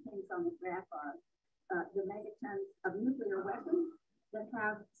different things on the graph are the megatons of nuclear weapons that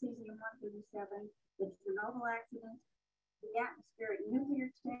have cesium-137, the Chernobyl accident, the atmospheric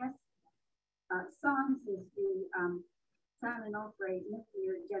nuclear test. SONGS is the San Onofre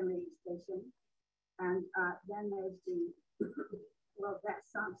nuclear generating station. And then there's that's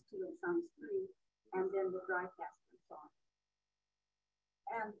SONGS 2 and SONGS 3, and then the dry cast and so on.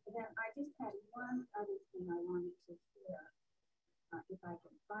 And then I just had one other thing I wanted to share, if I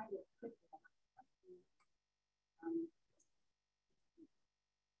can find it quickly.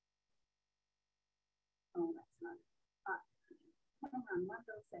 Oh, that's not. Hang on one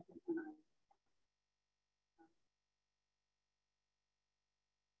little second, and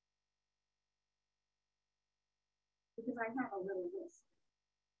because I have a little list.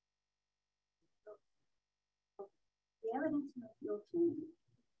 So, the evidence in the field chain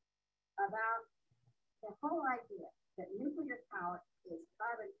about the whole idea that nuclear power is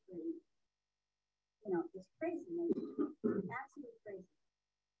carbon-free, is crazy, absolutely crazy,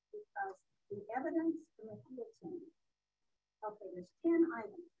 because the evidence from the field chain, there's 10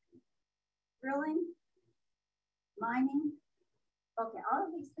 items: drilling, mining, all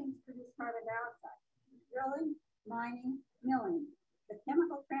of these things produce carbon dioxide. Drilling, mining, milling, the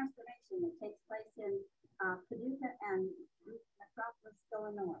chemical transformation that takes place in Paducah and Metropolis,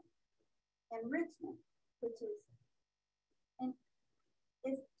 Illinois. Enrichment, which is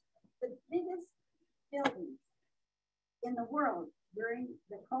the biggest buildings in the world during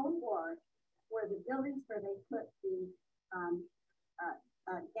the Cold War were the buildings where they put the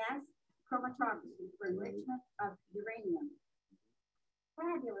gas chromatography for enrichment of uranium.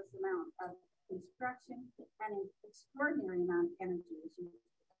 fabulous amount of construction and an extraordinary amount of energy is used.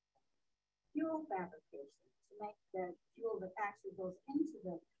 Fuel fabrication to make the fuel that actually goes into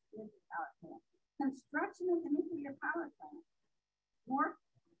the nuclear power plant. Construction of the nuclear power plant. Mark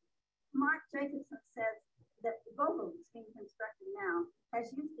Jacobson says that the Vogel that's being constructed now has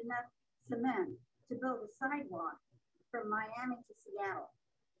used enough cement to build a sidewalk from Miami to Seattle.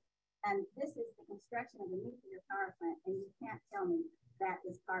 And this is the construction of a nuclear power plant, and you can't tell me that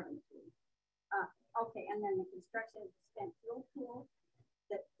is carbon free. Okay, and then the construction of the spent fuel pool,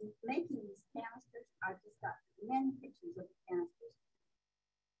 that making these canisters, I've just got many pictures of the canisters.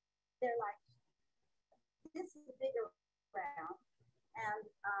 They're like, this is a bigger round, and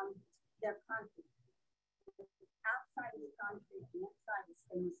they're concrete. Outside is concrete, the inside is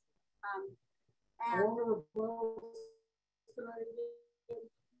stainless. And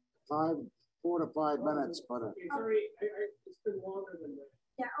 4 to 5 minutes, but Sorry, it's been longer than that.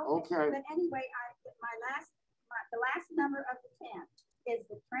 yeah, okay. But anyway, the last number of the 10 is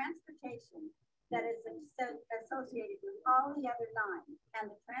the transportation that is associated with all the other 9,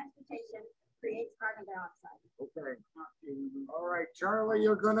 and the transportation creates carbon dioxide. Okay. All right, Charlie,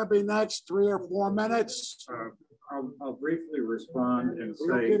 you're going to be next. 3 or 4 minutes. I'll briefly respond and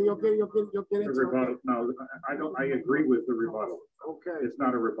say you'll get into rebuttal. No, I don't. I agree with the rebuttal. Okay, it's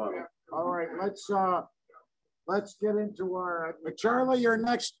not a rebuttal. All right, let's get into our. Charlie, you're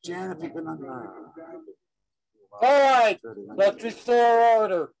next. Jan, if you can. All right, let's restore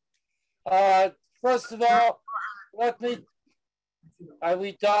order. First of all, are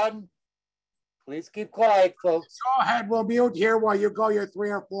we done? Please keep quiet, folks. Go ahead, we'll mute here while you go your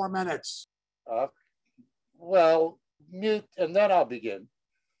 3 or 4 minutes. Well, mute and then I'll begin.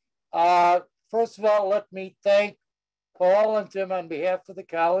 First of all, let me thank Paul and Tim on behalf of the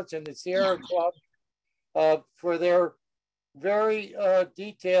college and the Sierra Club for their very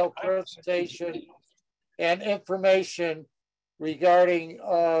detailed presentation and information regarding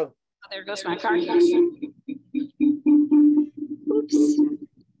there goes my car. Oops.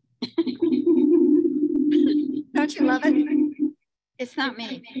 Don't you love it? It's not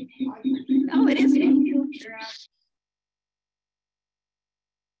me. Oh, it is me.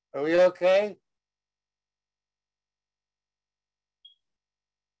 Are we okay?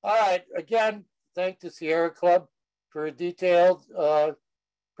 All right, again, thank the Sierra Club for a detailed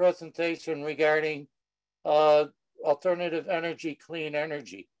presentation regarding alternative energy, clean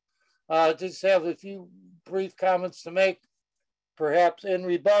energy. Just have a few brief comments to make, perhaps in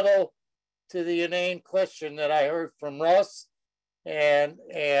rebuttal to the inane question that I heard from Russ and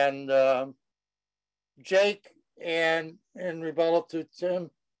Jake, and in rebuttal to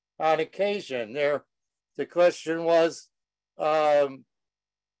Tim on occasion. The question was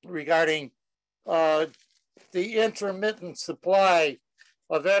regarding the intermittent supply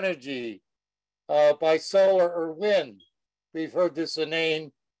of energy by solar or wind. We've heard this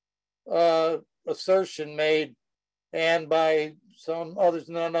inane assertion made, and by some others,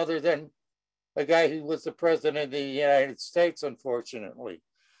 none other than a guy who was the president of the United States, unfortunately.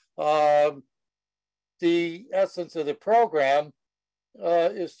 The essence of the program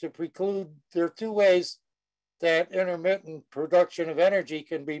is to preclude, there are 2 ways that intermittent production of energy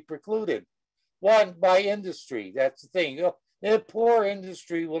can be precluded. One, by industry. That's the thing. If poor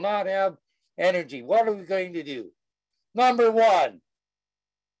industry will not have energy, what are we going to do? Number 1,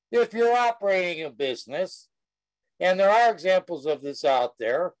 if you're operating a business, and there are examples of this out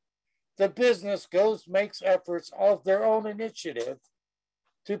there, the business makes efforts of their own initiative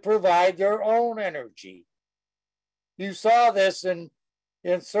to provide their own energy. You saw this in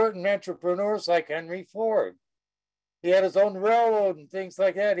certain entrepreneurs like Henry Ford. He had his own railroad and things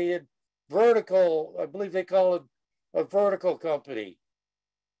like that. He had vertical, I believe they call it a vertical company,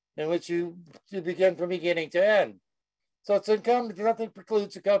 in which you begin from beginning to end. So it's incumbent, nothing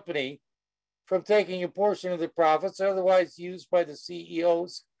precludes a company from taking a portion of the profits otherwise used by the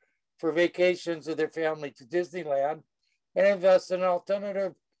CEOs for vacations of their family to Disneyland and invest in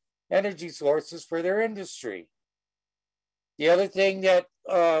alternative energy sources for their industry. The other thing that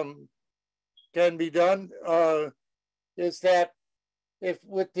can be done is that if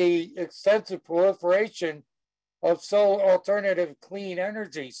with the extensive proliferation of solar alternative clean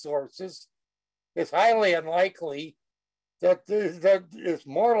energy sources, it's highly unlikely that it's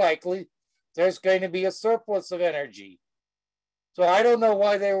more likely there's going to be a surplus of energy. So I don't know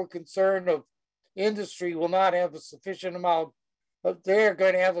why they were concerned of industry will not have a sufficient amount, but they're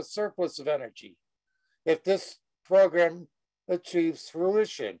going to have a surplus of energy if this program achieves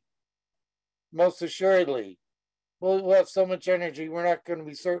fruition. Most assuredly, we'll have so much energy, we're not going to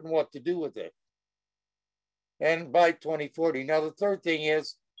be certain what to do with it. and by 2040. Now, the third thing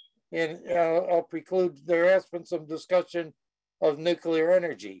is, and I'll preclude, there has been some discussion of nuclear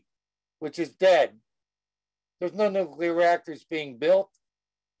energy, which is dead. There's no nuclear reactors being built.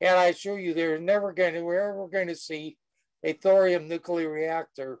 And I assure you, we're ever going to see a thorium nuclear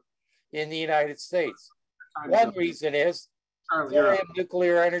reactor in the United States. One reason is thorium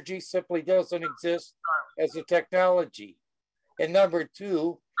nuclear energy simply doesn't exist as a technology. And number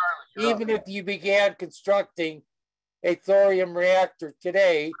two, even if you began constructing a thorium reactor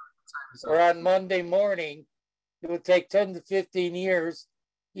today or on Monday morning, it would take 10 to 15 years,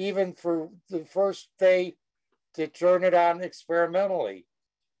 even for the first day, to turn it on experimentally.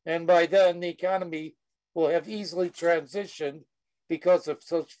 And by then, the economy will have easily transitioned because of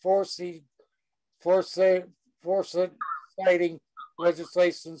such foresighting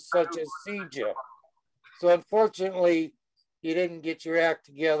legislation such as CEJA. So unfortunately, you didn't get your act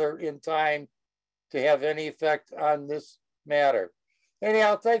together in time to have any effect on this matter.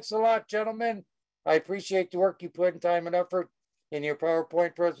 Anyhow, thanks a lot, gentlemen. I appreciate the work you put in time and effort in your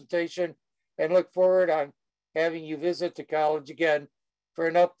PowerPoint presentation and look forward on having you visit the college again for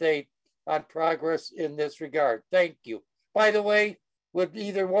an update on progress in this regard. Thank you. By the way, would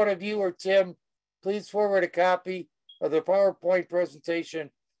either one of you or Tim please forward a copy of the PowerPoint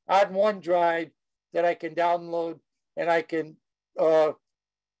presentation on OneDrive that I can download and I can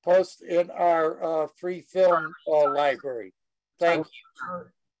post in our free film library. Thank you.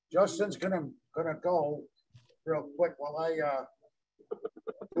 Justin's gonna go real quick while I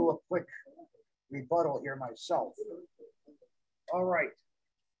do a quick rebuttal here myself. All right.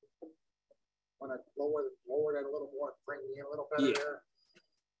 Want to lower that a little more, bring me in a little better there.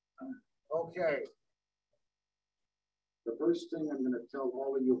 Okay. The first thing I'm going to tell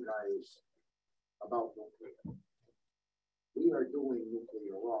all of you guys about nuclear. We are doing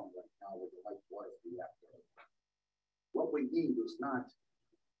nuclear wrong right now with the light water reactor. What we need is not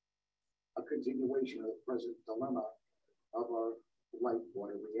a continuation of the present dilemma of our light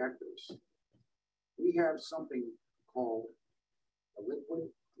water reactors. We have something called a liquid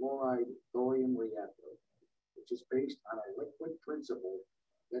fluoride thorium reactor, which is based on a liquid principle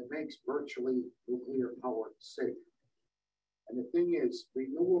that makes virtually nuclear power safe. And the thing is,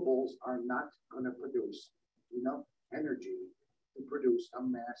 renewables are not going to produce enough energy to produce a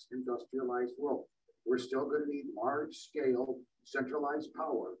mass industrialized world. We're still going to need large-scale centralized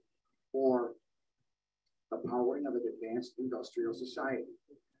power for the powering of an advanced industrial society.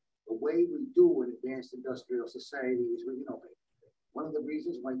 The way we do an advanced industrial society is we innovate. One of the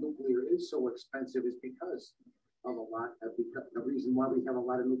reasons why nuclear is so expensive is because of the reason why we have a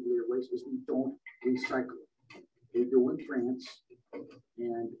lot of nuclear waste is we don't recycle it. They do in France,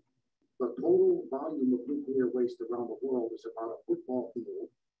 and the total volume of nuclear waste around the world is about a football field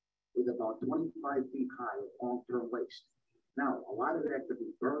with about 25 feet high of long-term waste. Now, a lot of that could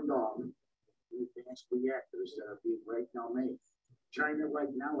be burned off in advanced reactors that are being right now made. China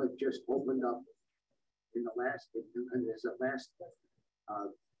right now has just opened up in the last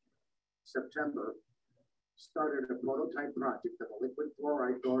September, started a prototype project of a liquid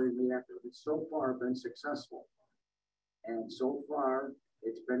fluoride thorium reactor. It's so far been successful. And so far,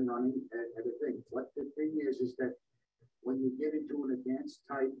 it's been running at a thing. What the thing is that when you get into an advanced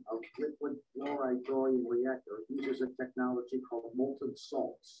type of liquid fluoride thorium reactor, it uses a technology called molten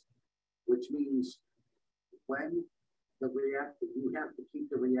salts, which means when the reactor, you have to keep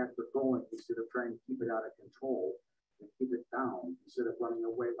the reactor going instead of trying to keep it out of control and keep it down instead of running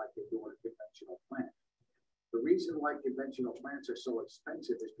away like they do in a conventional plant. The reason why conventional plants are so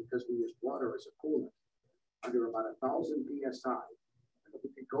expensive is because we use water as a coolant under about 1,000 PSI. And if we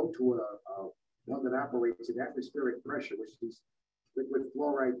could go to one that operates at atmospheric pressure, which these liquid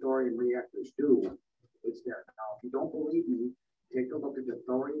fluoride thorium reactors do, it's there. Now, if you don't believe me, take a look at the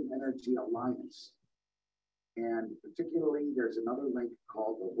Thorium Energy Alliance. And particularly, there's another link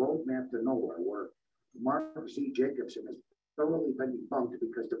called the Roadmap to Nowhere, where Mark C. Jacobson has thoroughly been debunked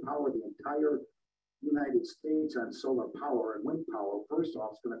because to power the entire United States on solar power and wind power, first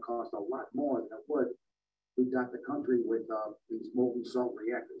off, it's going to cost a lot more than it would to dot the country with these molten salt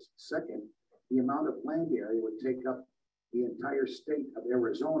reactors. Second, the amount of land area would take up the entire state of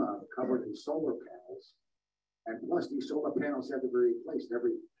Arizona covered in solar panels. And plus, these solar panels have to be replaced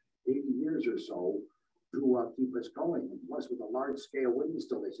every 80 years or so to keep us going. And plus, with a large-scale wind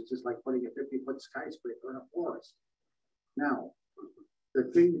installation, it's just like putting a 50-foot skyscraper in a forest. Now, the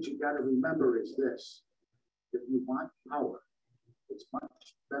thing that you got to remember is this. If you want power, it's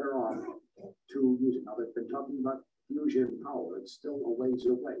much better off to use it. Now, they've been talking about fusion power. It's still a ways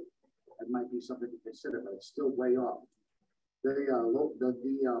away. It might be something to consider, but it's still way off.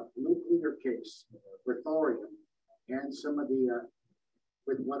 the nuclear case for thorium and some of the,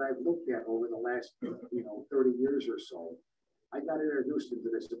 with what I've looked at over the last, 30 years or so, I got introduced into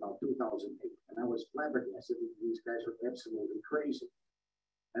this about 2008, and I was flabbergasted. These guys were absolutely crazy.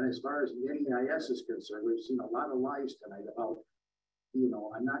 And as far as the NEIS is concerned, we've seen a lot of lies tonight about,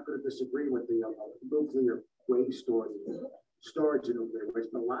 I'm not going to disagree with the nuclear waste or the storage of nuclear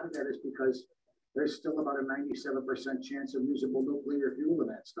waste, but a lot of that is because there's still about a 97% chance of usable nuclear fuel in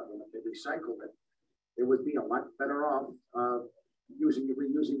that stuff. And if they recycled it, it would be a lot better off reusing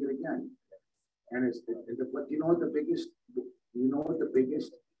it again. And but you know what the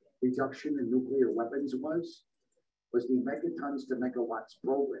biggest reduction in nuclear weapons was the megatons to megawatts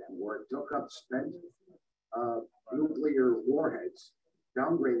program, where it took up spent nuclear warheads,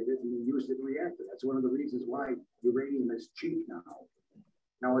 downgraded it, and used it in reactor. That's one of the reasons why uranium is cheap now.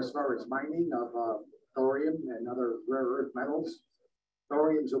 Now, as far as mining of thorium and other rare earth metals,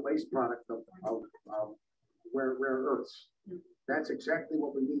 thorium is a waste product of rare earths. That's exactly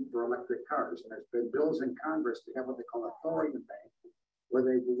what we need for electric cars. And there's been bills in Congress to have what they call a thorium bank, where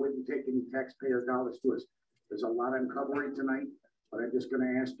they wouldn't take any taxpayer dollars to us. There's a lot I'm covering tonight, but I'm just going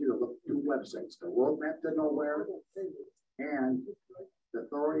to ask you to look at two websites, the Roadmap to Nowhere and the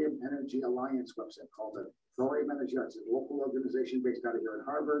Thorium Energy Alliance website called the Thorium Energy. It's a local organization based out of here in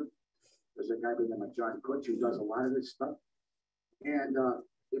Harvard. There's a guy by the name of John Kutch who does a lot of this stuff. And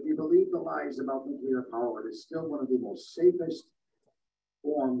if you believe the lies about nuclear power, it is still one of the most safest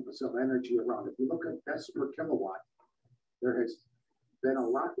forms of energy around. If you look at deaths per kilowatt, there has been a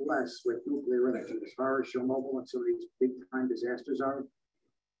lot less with nuclear energy. As far as Chernobyl and some of these big time disasters are,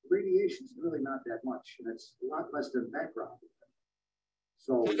 radiation is really not that much, and it's a lot less than background.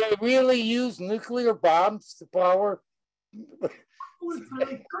 So, do they really use nuclear bombs to power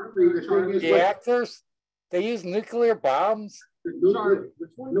reactors? They use nuclear bombs? Nuclear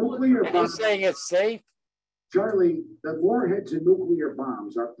bombs. Are you saying it's safe? Charlie, the warheads in nuclear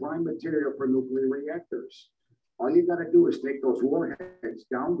bombs are prime material for nuclear reactors. All you got to do is take those warheads,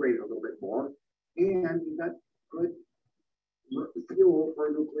 downgrade it a little bit more, and you got good fuel for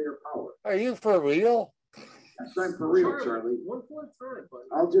nuclear power. Are you for real? Yes, I'm for real, Charlie.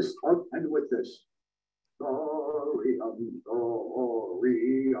 I'll end with this. Thorium,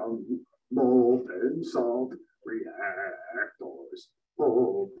 molten salt reactors.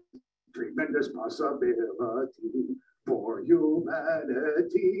 Oh, tremendous possibility for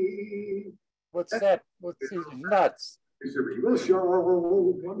humanity. What's that? What's these nuts? It's a real show.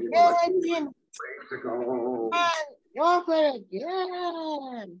 Walk it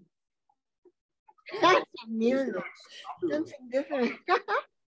again. That's music. Something different.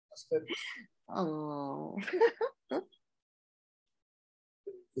 Oh.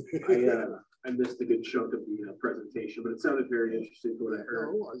 I missed a good chunk of the presentation, but it sounded very interesting to what I heard.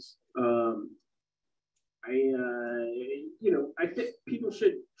 It was. I think people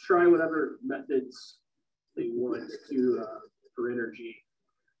should try whatever methods they want to for energy,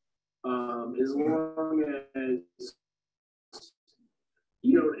 as long as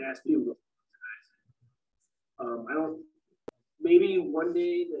you don't ask people. Maybe one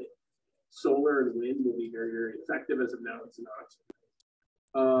day that solar and wind will be very, very effective. As of now, it's not.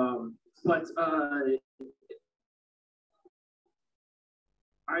 But I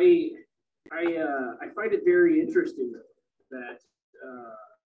find it very interesting that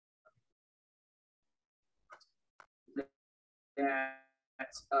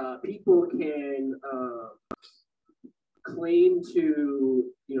people can claim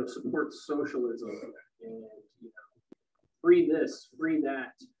to support socialism and free this, free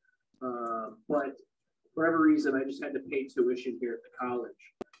that, but for whatever reason, I just had to pay tuition here at the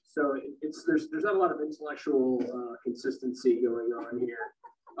college. So there's not a lot of intellectual consistency going on here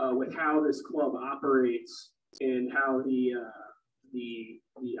with how this club operates and how the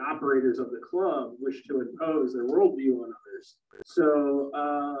operators of the club wish to impose their worldview on others. So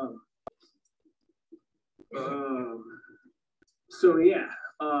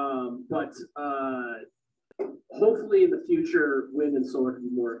but hopefully in the future, wind and solar can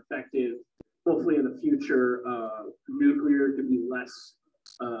be more effective. Hopefully in the future, nuclear could be less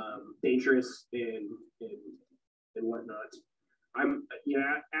dangerous and whatnot.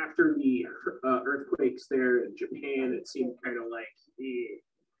 After the earthquakes there in Japan, it seemed kind of like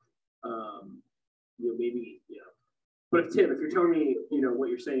maybe. But Tim, if you're telling me what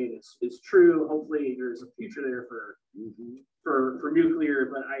you're saying is true, hopefully there's a future there for nuclear.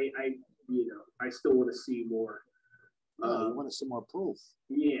 But I still want to see more. You want to see more proof.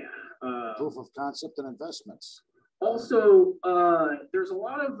 Yeah. Proof of concept and investments. Also, there's a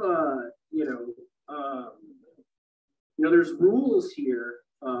lot of you know, there's rules here,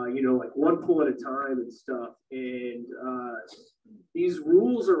 you know, like one pull at a time and stuff. And these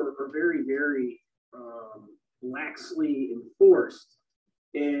rules are very, very laxly enforced.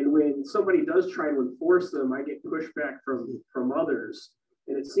 And when somebody does try to enforce them, I get pushback from others.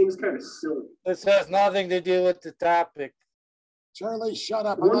 And it seems kind of silly. This has nothing to do with the topic. Charlie, shut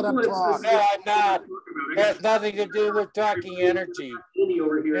up and let him talk. No, I'm not. It has nothing to do with talking energy.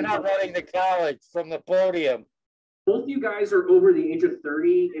 You're not running the college from the podium. Both you guys are over the age of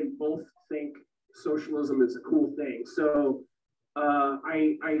 30 and both think socialism is a cool thing. So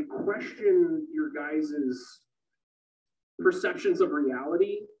I question your guys's perceptions of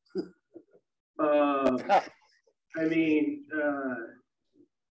reality. I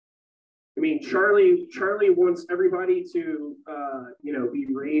mean, Charlie wants everybody to, you know, be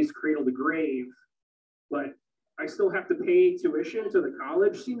raised cradle to grave, but I still have to pay tuition to the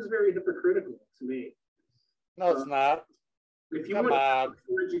college. Seems very hypocritical to me. No, it's not. If you Come want on.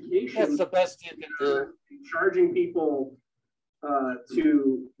 education, That's the best you can do. Charging people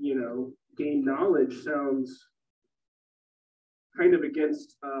to, you know, gain knowledge sounds kind of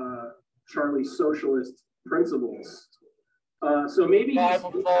against Charlie's socialist principles. So maybe I'm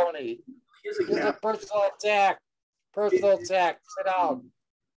a phony. This is a personal attack. Personal attack. Sit down.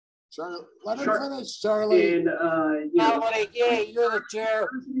 Charlie, let him finish, Charlie. And yeah, you're the chair.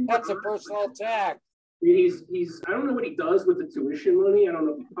 That's a personal attack. He's I don't know what he does with the tuition money. I don't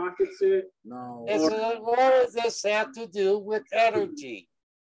know if he pockets it. No. What does this have to do with energy?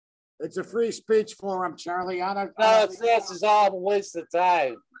 It's a free speech forum, Charlie. No, this is all a waste of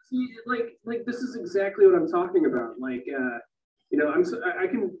time. See, like this is exactly what I'm talking about. Like, you know, I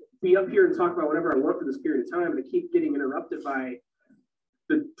can be up here and talk about whatever I want for this period of time, but I keep getting interrupted by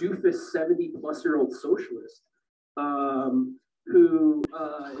the doofus 70-plus-year-old socialist who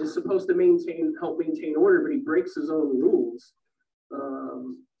is supposed to help maintain order, but he breaks his own rules.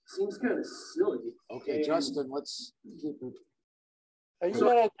 Seems kind of silly. Okay, and Justin, let's keep it. Are you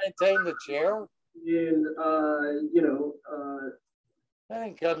going to maintain the chair? And you know, I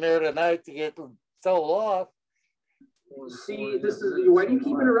didn't come here tonight to get told off. See, this is why do you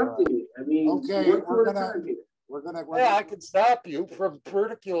keep interrupting me? I mean, okay, we're gonna. Yeah, I can stop you from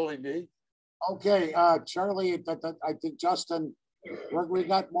ridiculing me. Okay, Charlie, I think Justin, we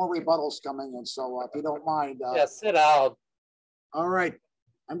got more rebuttals coming in, so if you don't mind. Yeah, sit down. All right,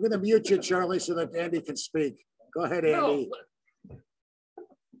 I'm going to mute you, Charlie, so that Andy can speak. Go ahead, Andy. No.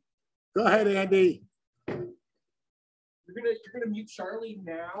 Go ahead, Andy. You're gonna mute Charlie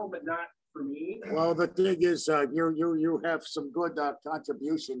now, but not for me. Well, the thing is, you have some good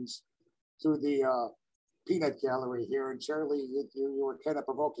contributions to the peanut gallery here, and Charlie, you were kind of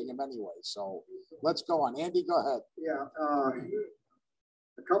provoking him anyway. So let's go on. Andy, go ahead. Yeah,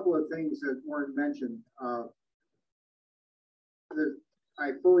 a couple of things that weren't mentioned.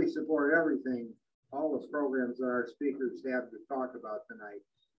 I fully support everything, all the programs that our speakers have to talk about tonight.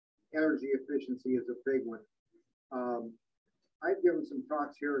 Energy efficiency is a big one. I've given some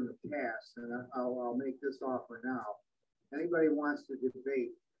talks here in the past, and I'll make this offer now. Anybody wants to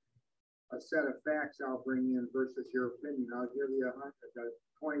debate a set of facts I'll bring in versus your opinion, I'll give you a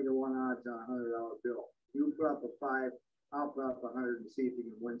 20 to 1 odds on a $100 bill. You put up a 5, I'll put up 100 and see if you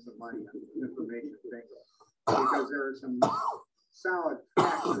can win some money on information bingo. Because there are some solid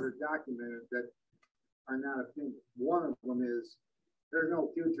facts that are documented that are not opinion. One of them is there's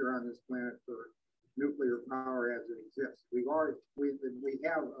no future on this planet for nuclear power as it exists. We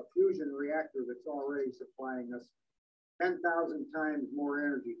have a fusion reactor that's already supplying us 10,000 times more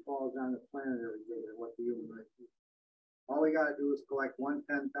energy falls on the planet every day than what the human race needs. All we got to do is collect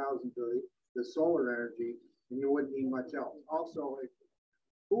 1/10,000 to the solar energy, and you wouldn't need much else. Also,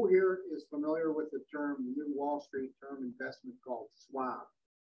 who here is familiar with the new Wall Street term investment called swab,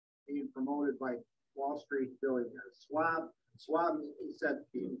 being promoted by Wall Street billionaires? Swab, he said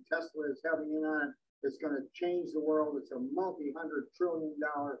Tesla is having in on it. It's going to change the world. It's a multi-$100 trillion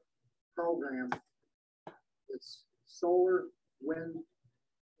program. It's solar, wind,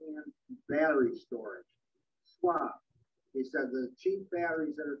 and battery storage. Swap. He said the cheap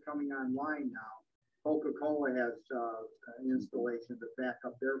batteries that are coming online now, Coca-Cola has an installation to back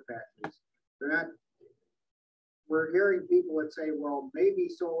up their factories. We're hearing people that say, well, maybe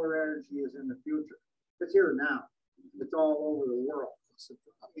solar energy is in the future. It's here now. It's all over the world.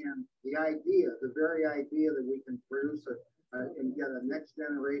 And the very idea that we can produce and get a next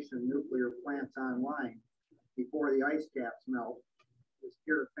generation nuclear plants online before the ice caps melt is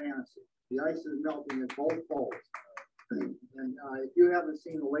pure fantasy. The ice is melting at both poles. And if you haven't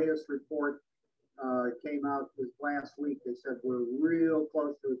seen the latest report, it came out this last week. They said we're real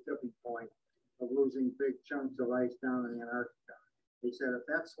close to a tipping point of losing big chunks of ice down in Antarctica. They said if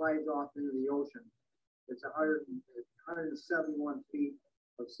that slides off into the ocean, it's 171 feet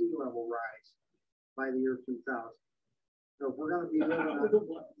of sea level rise by the year 2000. So if we're going to be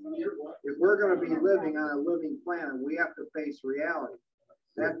living on a living planet, we have to face reality.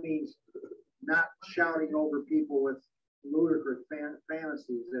 That means not shouting over people with ludicrous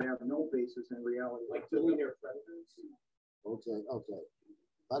fantasies that have no basis in reality. Like billionaire presidents. Okay.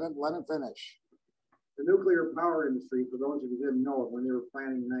 Let him finish. The nuclear power industry, for those of you who didn't know it, when they were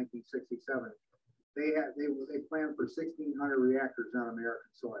planning in 1967, they planned for 1,600 reactors on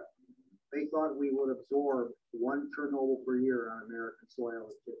American soil. They thought we would absorb 1 Chernobyl per year on American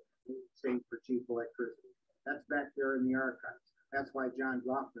soil, same for cheap electricity. That's back there in the archives. That's why John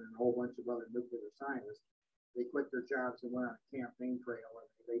Goffman and a whole bunch of other nuclear scientists, they quit their jobs and went on a campaign trail and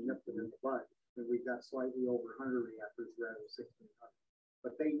they nipped it in the bud. And we've got slightly over 100 reactors rather than 1,600.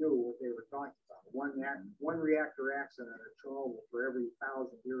 But they knew what they were talking about. One reactor accident at Chernobyl for every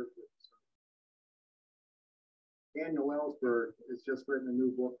 1,000 years. Daniel Ellsberg has just written a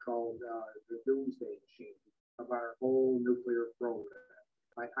new book called The Doomsday Machine about our whole nuclear program.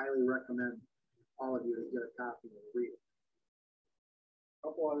 I highly recommend all of you to get a copy and read it. A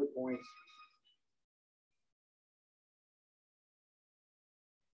couple other points.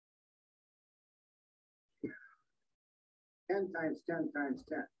 Ten times 10 times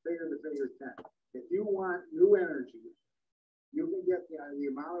 10, figure the figure 10. If you want new energy, you can get the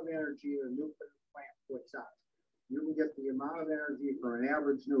amount of energy a nuclear plant puts out. You can get the amount of energy for an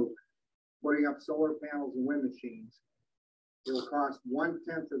average nuke, putting up solar panels and wind machines. It will cost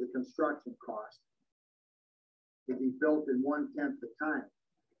 1/10 of the construction cost to be built in 1/10 the time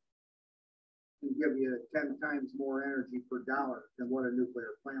and give you 10 times more energy per dollar than what a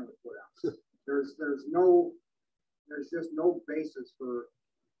nuclear plant would put out. There's just no basis for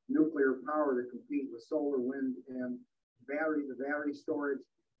nuclear power to compete with solar, wind, and the battery storage.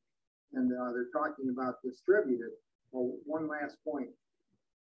 And they're talking about distributed. Well, one last point.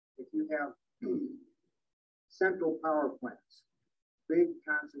 If you have central power plants, big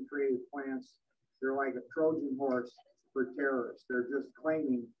concentrated plants, they're like a Trojan horse for terrorists. They're just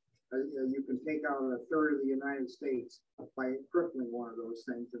claiming you can take out 1/3 of the United States by crippling one of those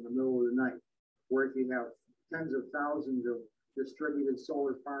things in the middle of the night. Where if you have tens of thousands of distributed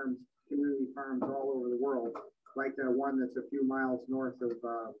solar farms, community farms all over the world, like that one that's a few miles north of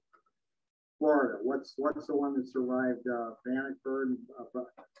Florida. What's the one that survived Bannockburn?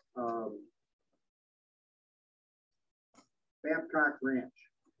 Babcock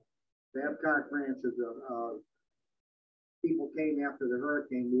Ranch. Babcock Ranch is people came after the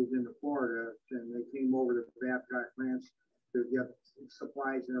hurricane moved into Florida, and they came over to Babcock Ranch to get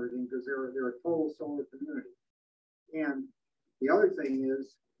supplies and everything because they're a total solar community. And the other thing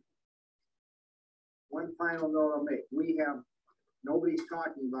is, one final note I'll make. Nobody's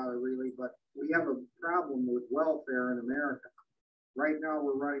talking about it really, but we have a problem with welfare in America. Right now,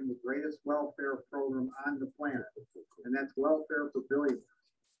 we're running the greatest welfare program on the planet, and that's welfare for billionaires.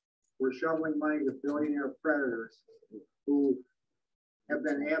 We're shoveling money to billionaire predators who have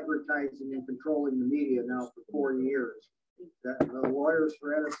been advertising and controlling the media now for 40 years. The lawyers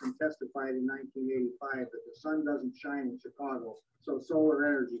for Edison testified in 1985 that the sun doesn't shine in Chicago, so solar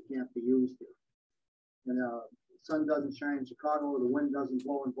energy can't be used here. And the sun doesn't shine in Chicago, the wind doesn't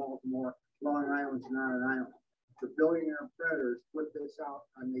blow in Baltimore, Long Island's not an island. The billionaire predators put this out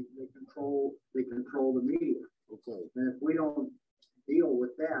and they control the media. Okay. And if we don't deal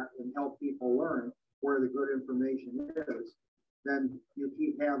with that and help people learn where the good information is, then you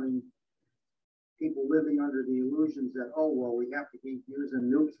keep having people living under the illusions that, oh, well, we have to keep using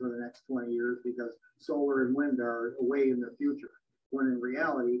nukes for the next 20 years because solar and wind are way in the future. When in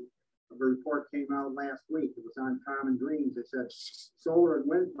reality, a report came out last week. It was on Common Dreams. It said solar and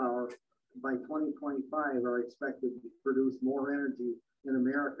wind power by 2025 are expected to produce more energy in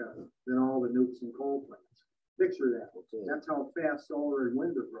America than all the nukes and coal plants. Picture that. Okay. That's how fast solar and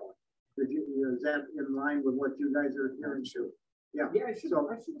wind are growing. Is that in line with what you guys are hearing? Sure. Yeah. I should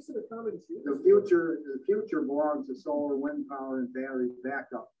have said a comment. The future belongs to solar, wind power, and battery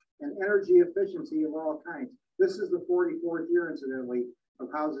backup, and energy efficiency of all kinds. This is the 44th year, incidentally,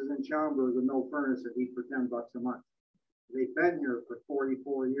 of houses in Schaumburg with no furnace that heat for $10 a month. They've been here for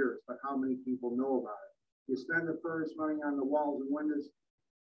 44 years, but how many people know about it? You spend the furnace money on the walls and windows,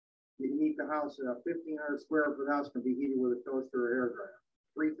 you can heat the house. A 1,500 square foot house can be heated with a toaster or hair dryer.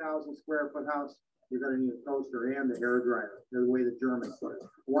 3,000 square foot house, you're going to need a toaster and a hair dryer, the way the Germans put it.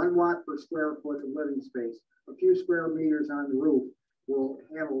 1 watt per square foot of living space, a few square meters on the roof will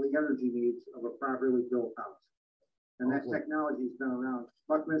handle the energy needs of a properly built house. And that technology's been around.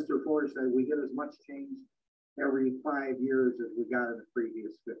 Buckminster Fuller said we get as much change every 5 years as we got in the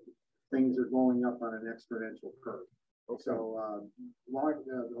previous 50. Things are going up on an exponential curve. Okay. So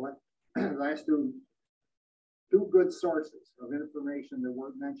the last two good sources of information that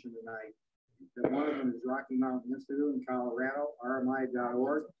weren't mentioned tonight. And one of them is Rocky Mountain Institute in Colorado,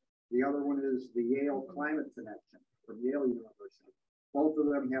 RMI.org. The other one is the Yale Climate Connection from Yale University. Both of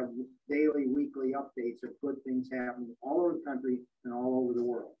them have daily, weekly updates of good things happening all over the country and all over the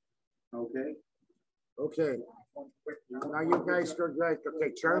world. Okay? Okay. Now you guys go right.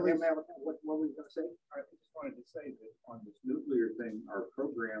 Okay, Charlie. What were you going to say? I just wanted to say that on this nuclear thing, our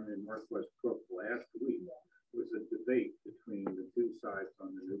program in Northwest Cook last week was a debate between the two sides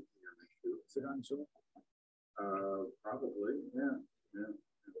on the nuclear issue. Sit on Zoom? Probably, yeah.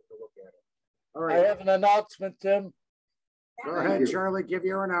 Look at it. All right. I have an announcement, Tim. Go ahead, Charlie, give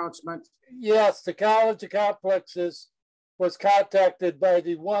your announcement. Yes, the College of Complexes was contacted by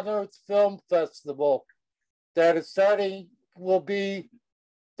the One Earth Film Festival that is starting,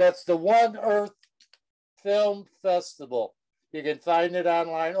 that's the One Earth Film Festival. You can find it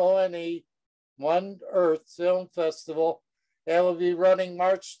online, ONE, One Earth Film Festival. That will be running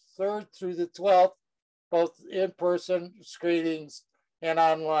March 3rd through the 12th, both in-person screenings and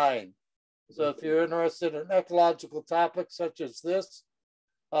online. So if you're interested in ecological topics such as this,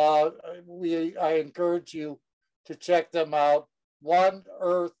 I encourage you to check them out. One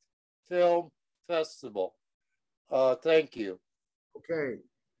Earth Film Festival. Thank you. Okay,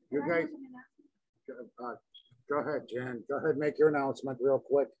 you guys, go ahead, Jen. Go ahead, make your announcement real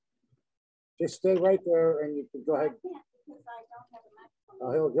quick. Just stay right there and you can go ahead.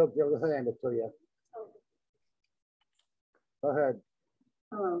 He'll hand it to you. Go ahead.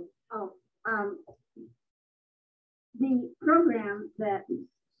 Hello. The program that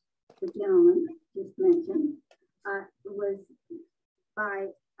the gentleman just mentioned was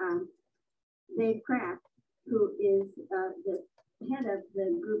by Dave Kraft, who is the head of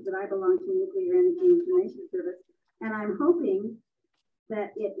the group that I belong to, Nuclear Energy Information Service. And I'm hoping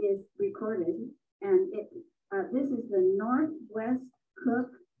that it is recorded. And this is the Northwest Cook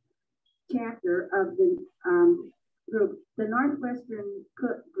chapter of the group, the Northwestern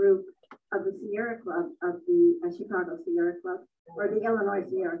Cook group of the Sierra Club of the Chicago Sierra Club, or the Illinois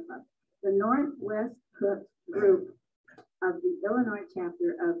Sierra Club. The Northwest Cook group of the Illinois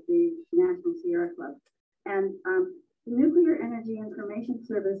chapter of the National Sierra Club. And Nuclear Energy Information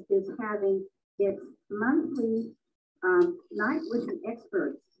Service is having its monthly Night with the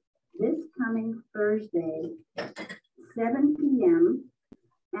Experts this coming Thursday, 7 p.m.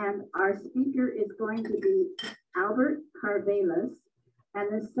 And our speaker is going to be Albert Carvelis, and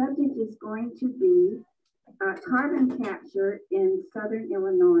the subject is going to be carbon capture in Southern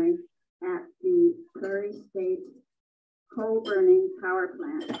Illinois at the Prairie State coal burning power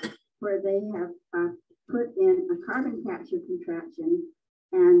plant, where they have put in a carbon capture contraption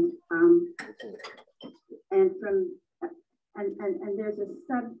and there's a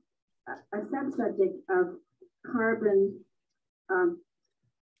sub-subject of carbon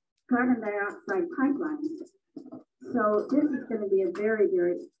dioxide pipelines. So this is going to be a very,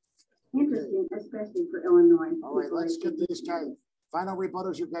 very interesting, especially for Illinois. All right, let's get these guys. Final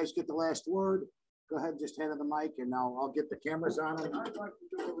rebuttals, you guys get the last word. Go ahead, just hand the mic, and now I'll get the cameras on them.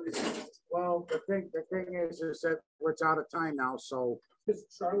 Well, the thing is that it's out of time now, so.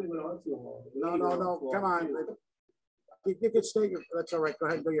 Charlie went on too long. No, come on. You can stay. That's all right. Go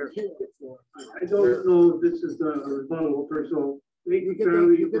ahead and do your. I don't know if this is a rebuttal. First of all, you get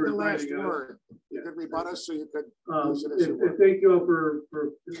the last word. You could rebut us, so you could use it as your word. Thank you all for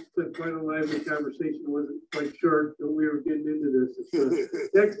quite a lively conversation. It wasn't quite short that we were getting into this.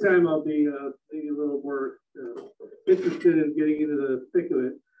 Next time I'll be maybe a little more interested in getting into the thick of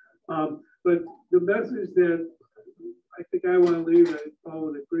it. But the message that I think I want to leave, and Paul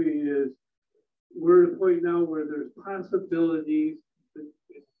would agree, is we're at a point now where there's possibilities,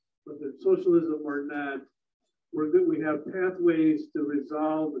 whether socialism or not. We have pathways to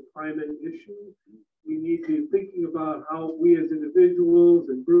resolve the climate issue. We need to be thinking about how we as individuals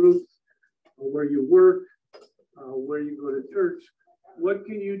and groups, where you work, where you go to church, what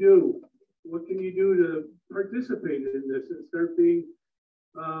can you do? What can you do to participate in this and start being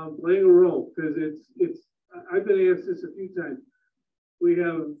playing a role? Because I've been asked this a few times. We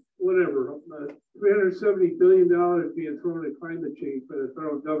have whatever, $370 billion being thrown at climate change by the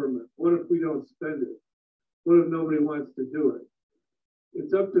federal government. What if we don't spend it? What if nobody wants to do it?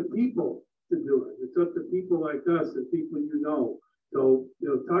 It's up to people to do it. It's up to people like us and people you know. So,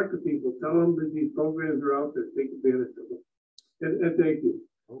 talk to people, tell them that these programs are out there, take advantage of them. And thank you.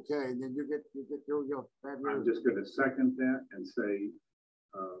 Okay, and then you get your. I'm just going to second that and say,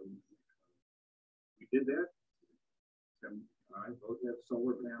 we did that. And I both have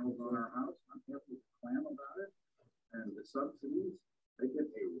solar panels on our house. I'm happy with the plan about it. And the subsidies, they get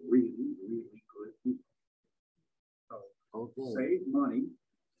a really, really good deal. So save money,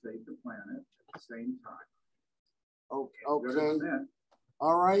 save the planet at the same time. Okay.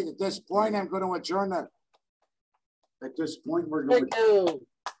 All right. At this point, I'm going to adjourn that. At this point, we're going to.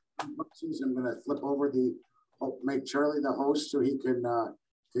 I'm going to flip over make Charlie the host so he can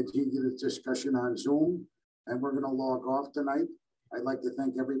continue the discussion on Zoom. And we're going to log off tonight. I'd like to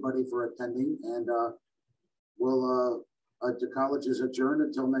thank everybody for attending, and the college is adjourned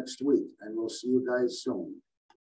until next week, and we'll see you guys soon.